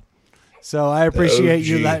Sean. So I appreciate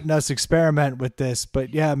you letting us experiment with this.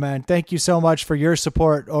 But yeah, man, thank you so much for your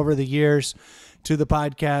support over the years to the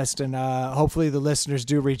podcast. And hopefully the listeners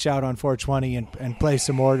do reach out on 420 and place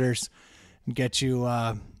some orders and get you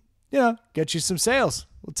some sales.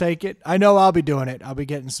 We'll take it. I know I'll be doing it. I'll be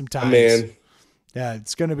getting some ties. Man. Yeah,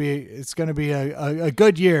 it's gonna be a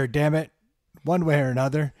good year. Damn it, one way or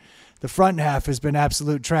another. The front half has been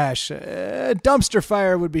absolute trash. Dumpster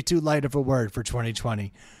fire would be too light of a word for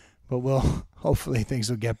 2020, but hopefully things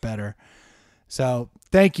will get better. So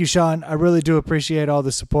thank you, Sean. I really do appreciate all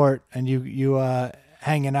the support and you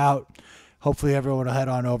hanging out. Hopefully everyone will head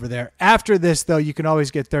on over there. After this, though, you can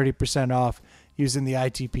always get 30% off using the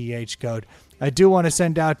ITPH code. I do want to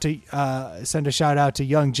send a shout out to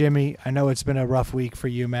young Jimmy. I know it's been a rough week for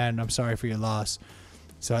you, man. I'm sorry for your loss.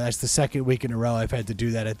 So that's the second week in a row I've had to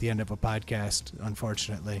do that at the end of a podcast,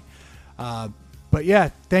 unfortunately. But yeah,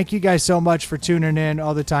 thank you guys so much for tuning in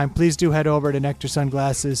all the time. Please do head over to Nectar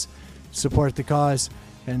Sunglasses, support the cause.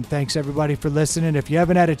 And thanks everybody for listening. If you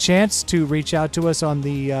haven't had a chance to reach out to us on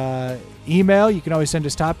the email, you can always send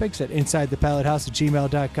us topics at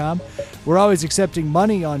insidethepallethouse@gmail.com. We're always accepting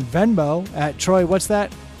money on Venmo at Troy. What's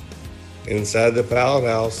that? Inside the Pallet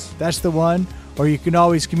House. That's the one. Or you can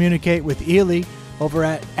always communicate with Ely over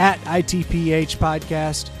at ITPH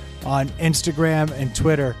Podcast on Instagram and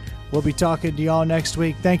Twitter. We'll be talking to y'all next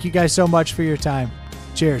week. Thank you guys so much for your time.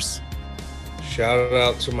 Cheers. Shout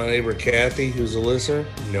out to my neighbor Kathy, who's a listener.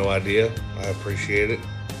 No idea. I appreciate it.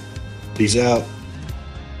 Peace out.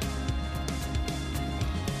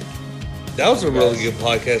 That was a really good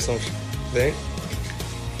podcast, don't you think?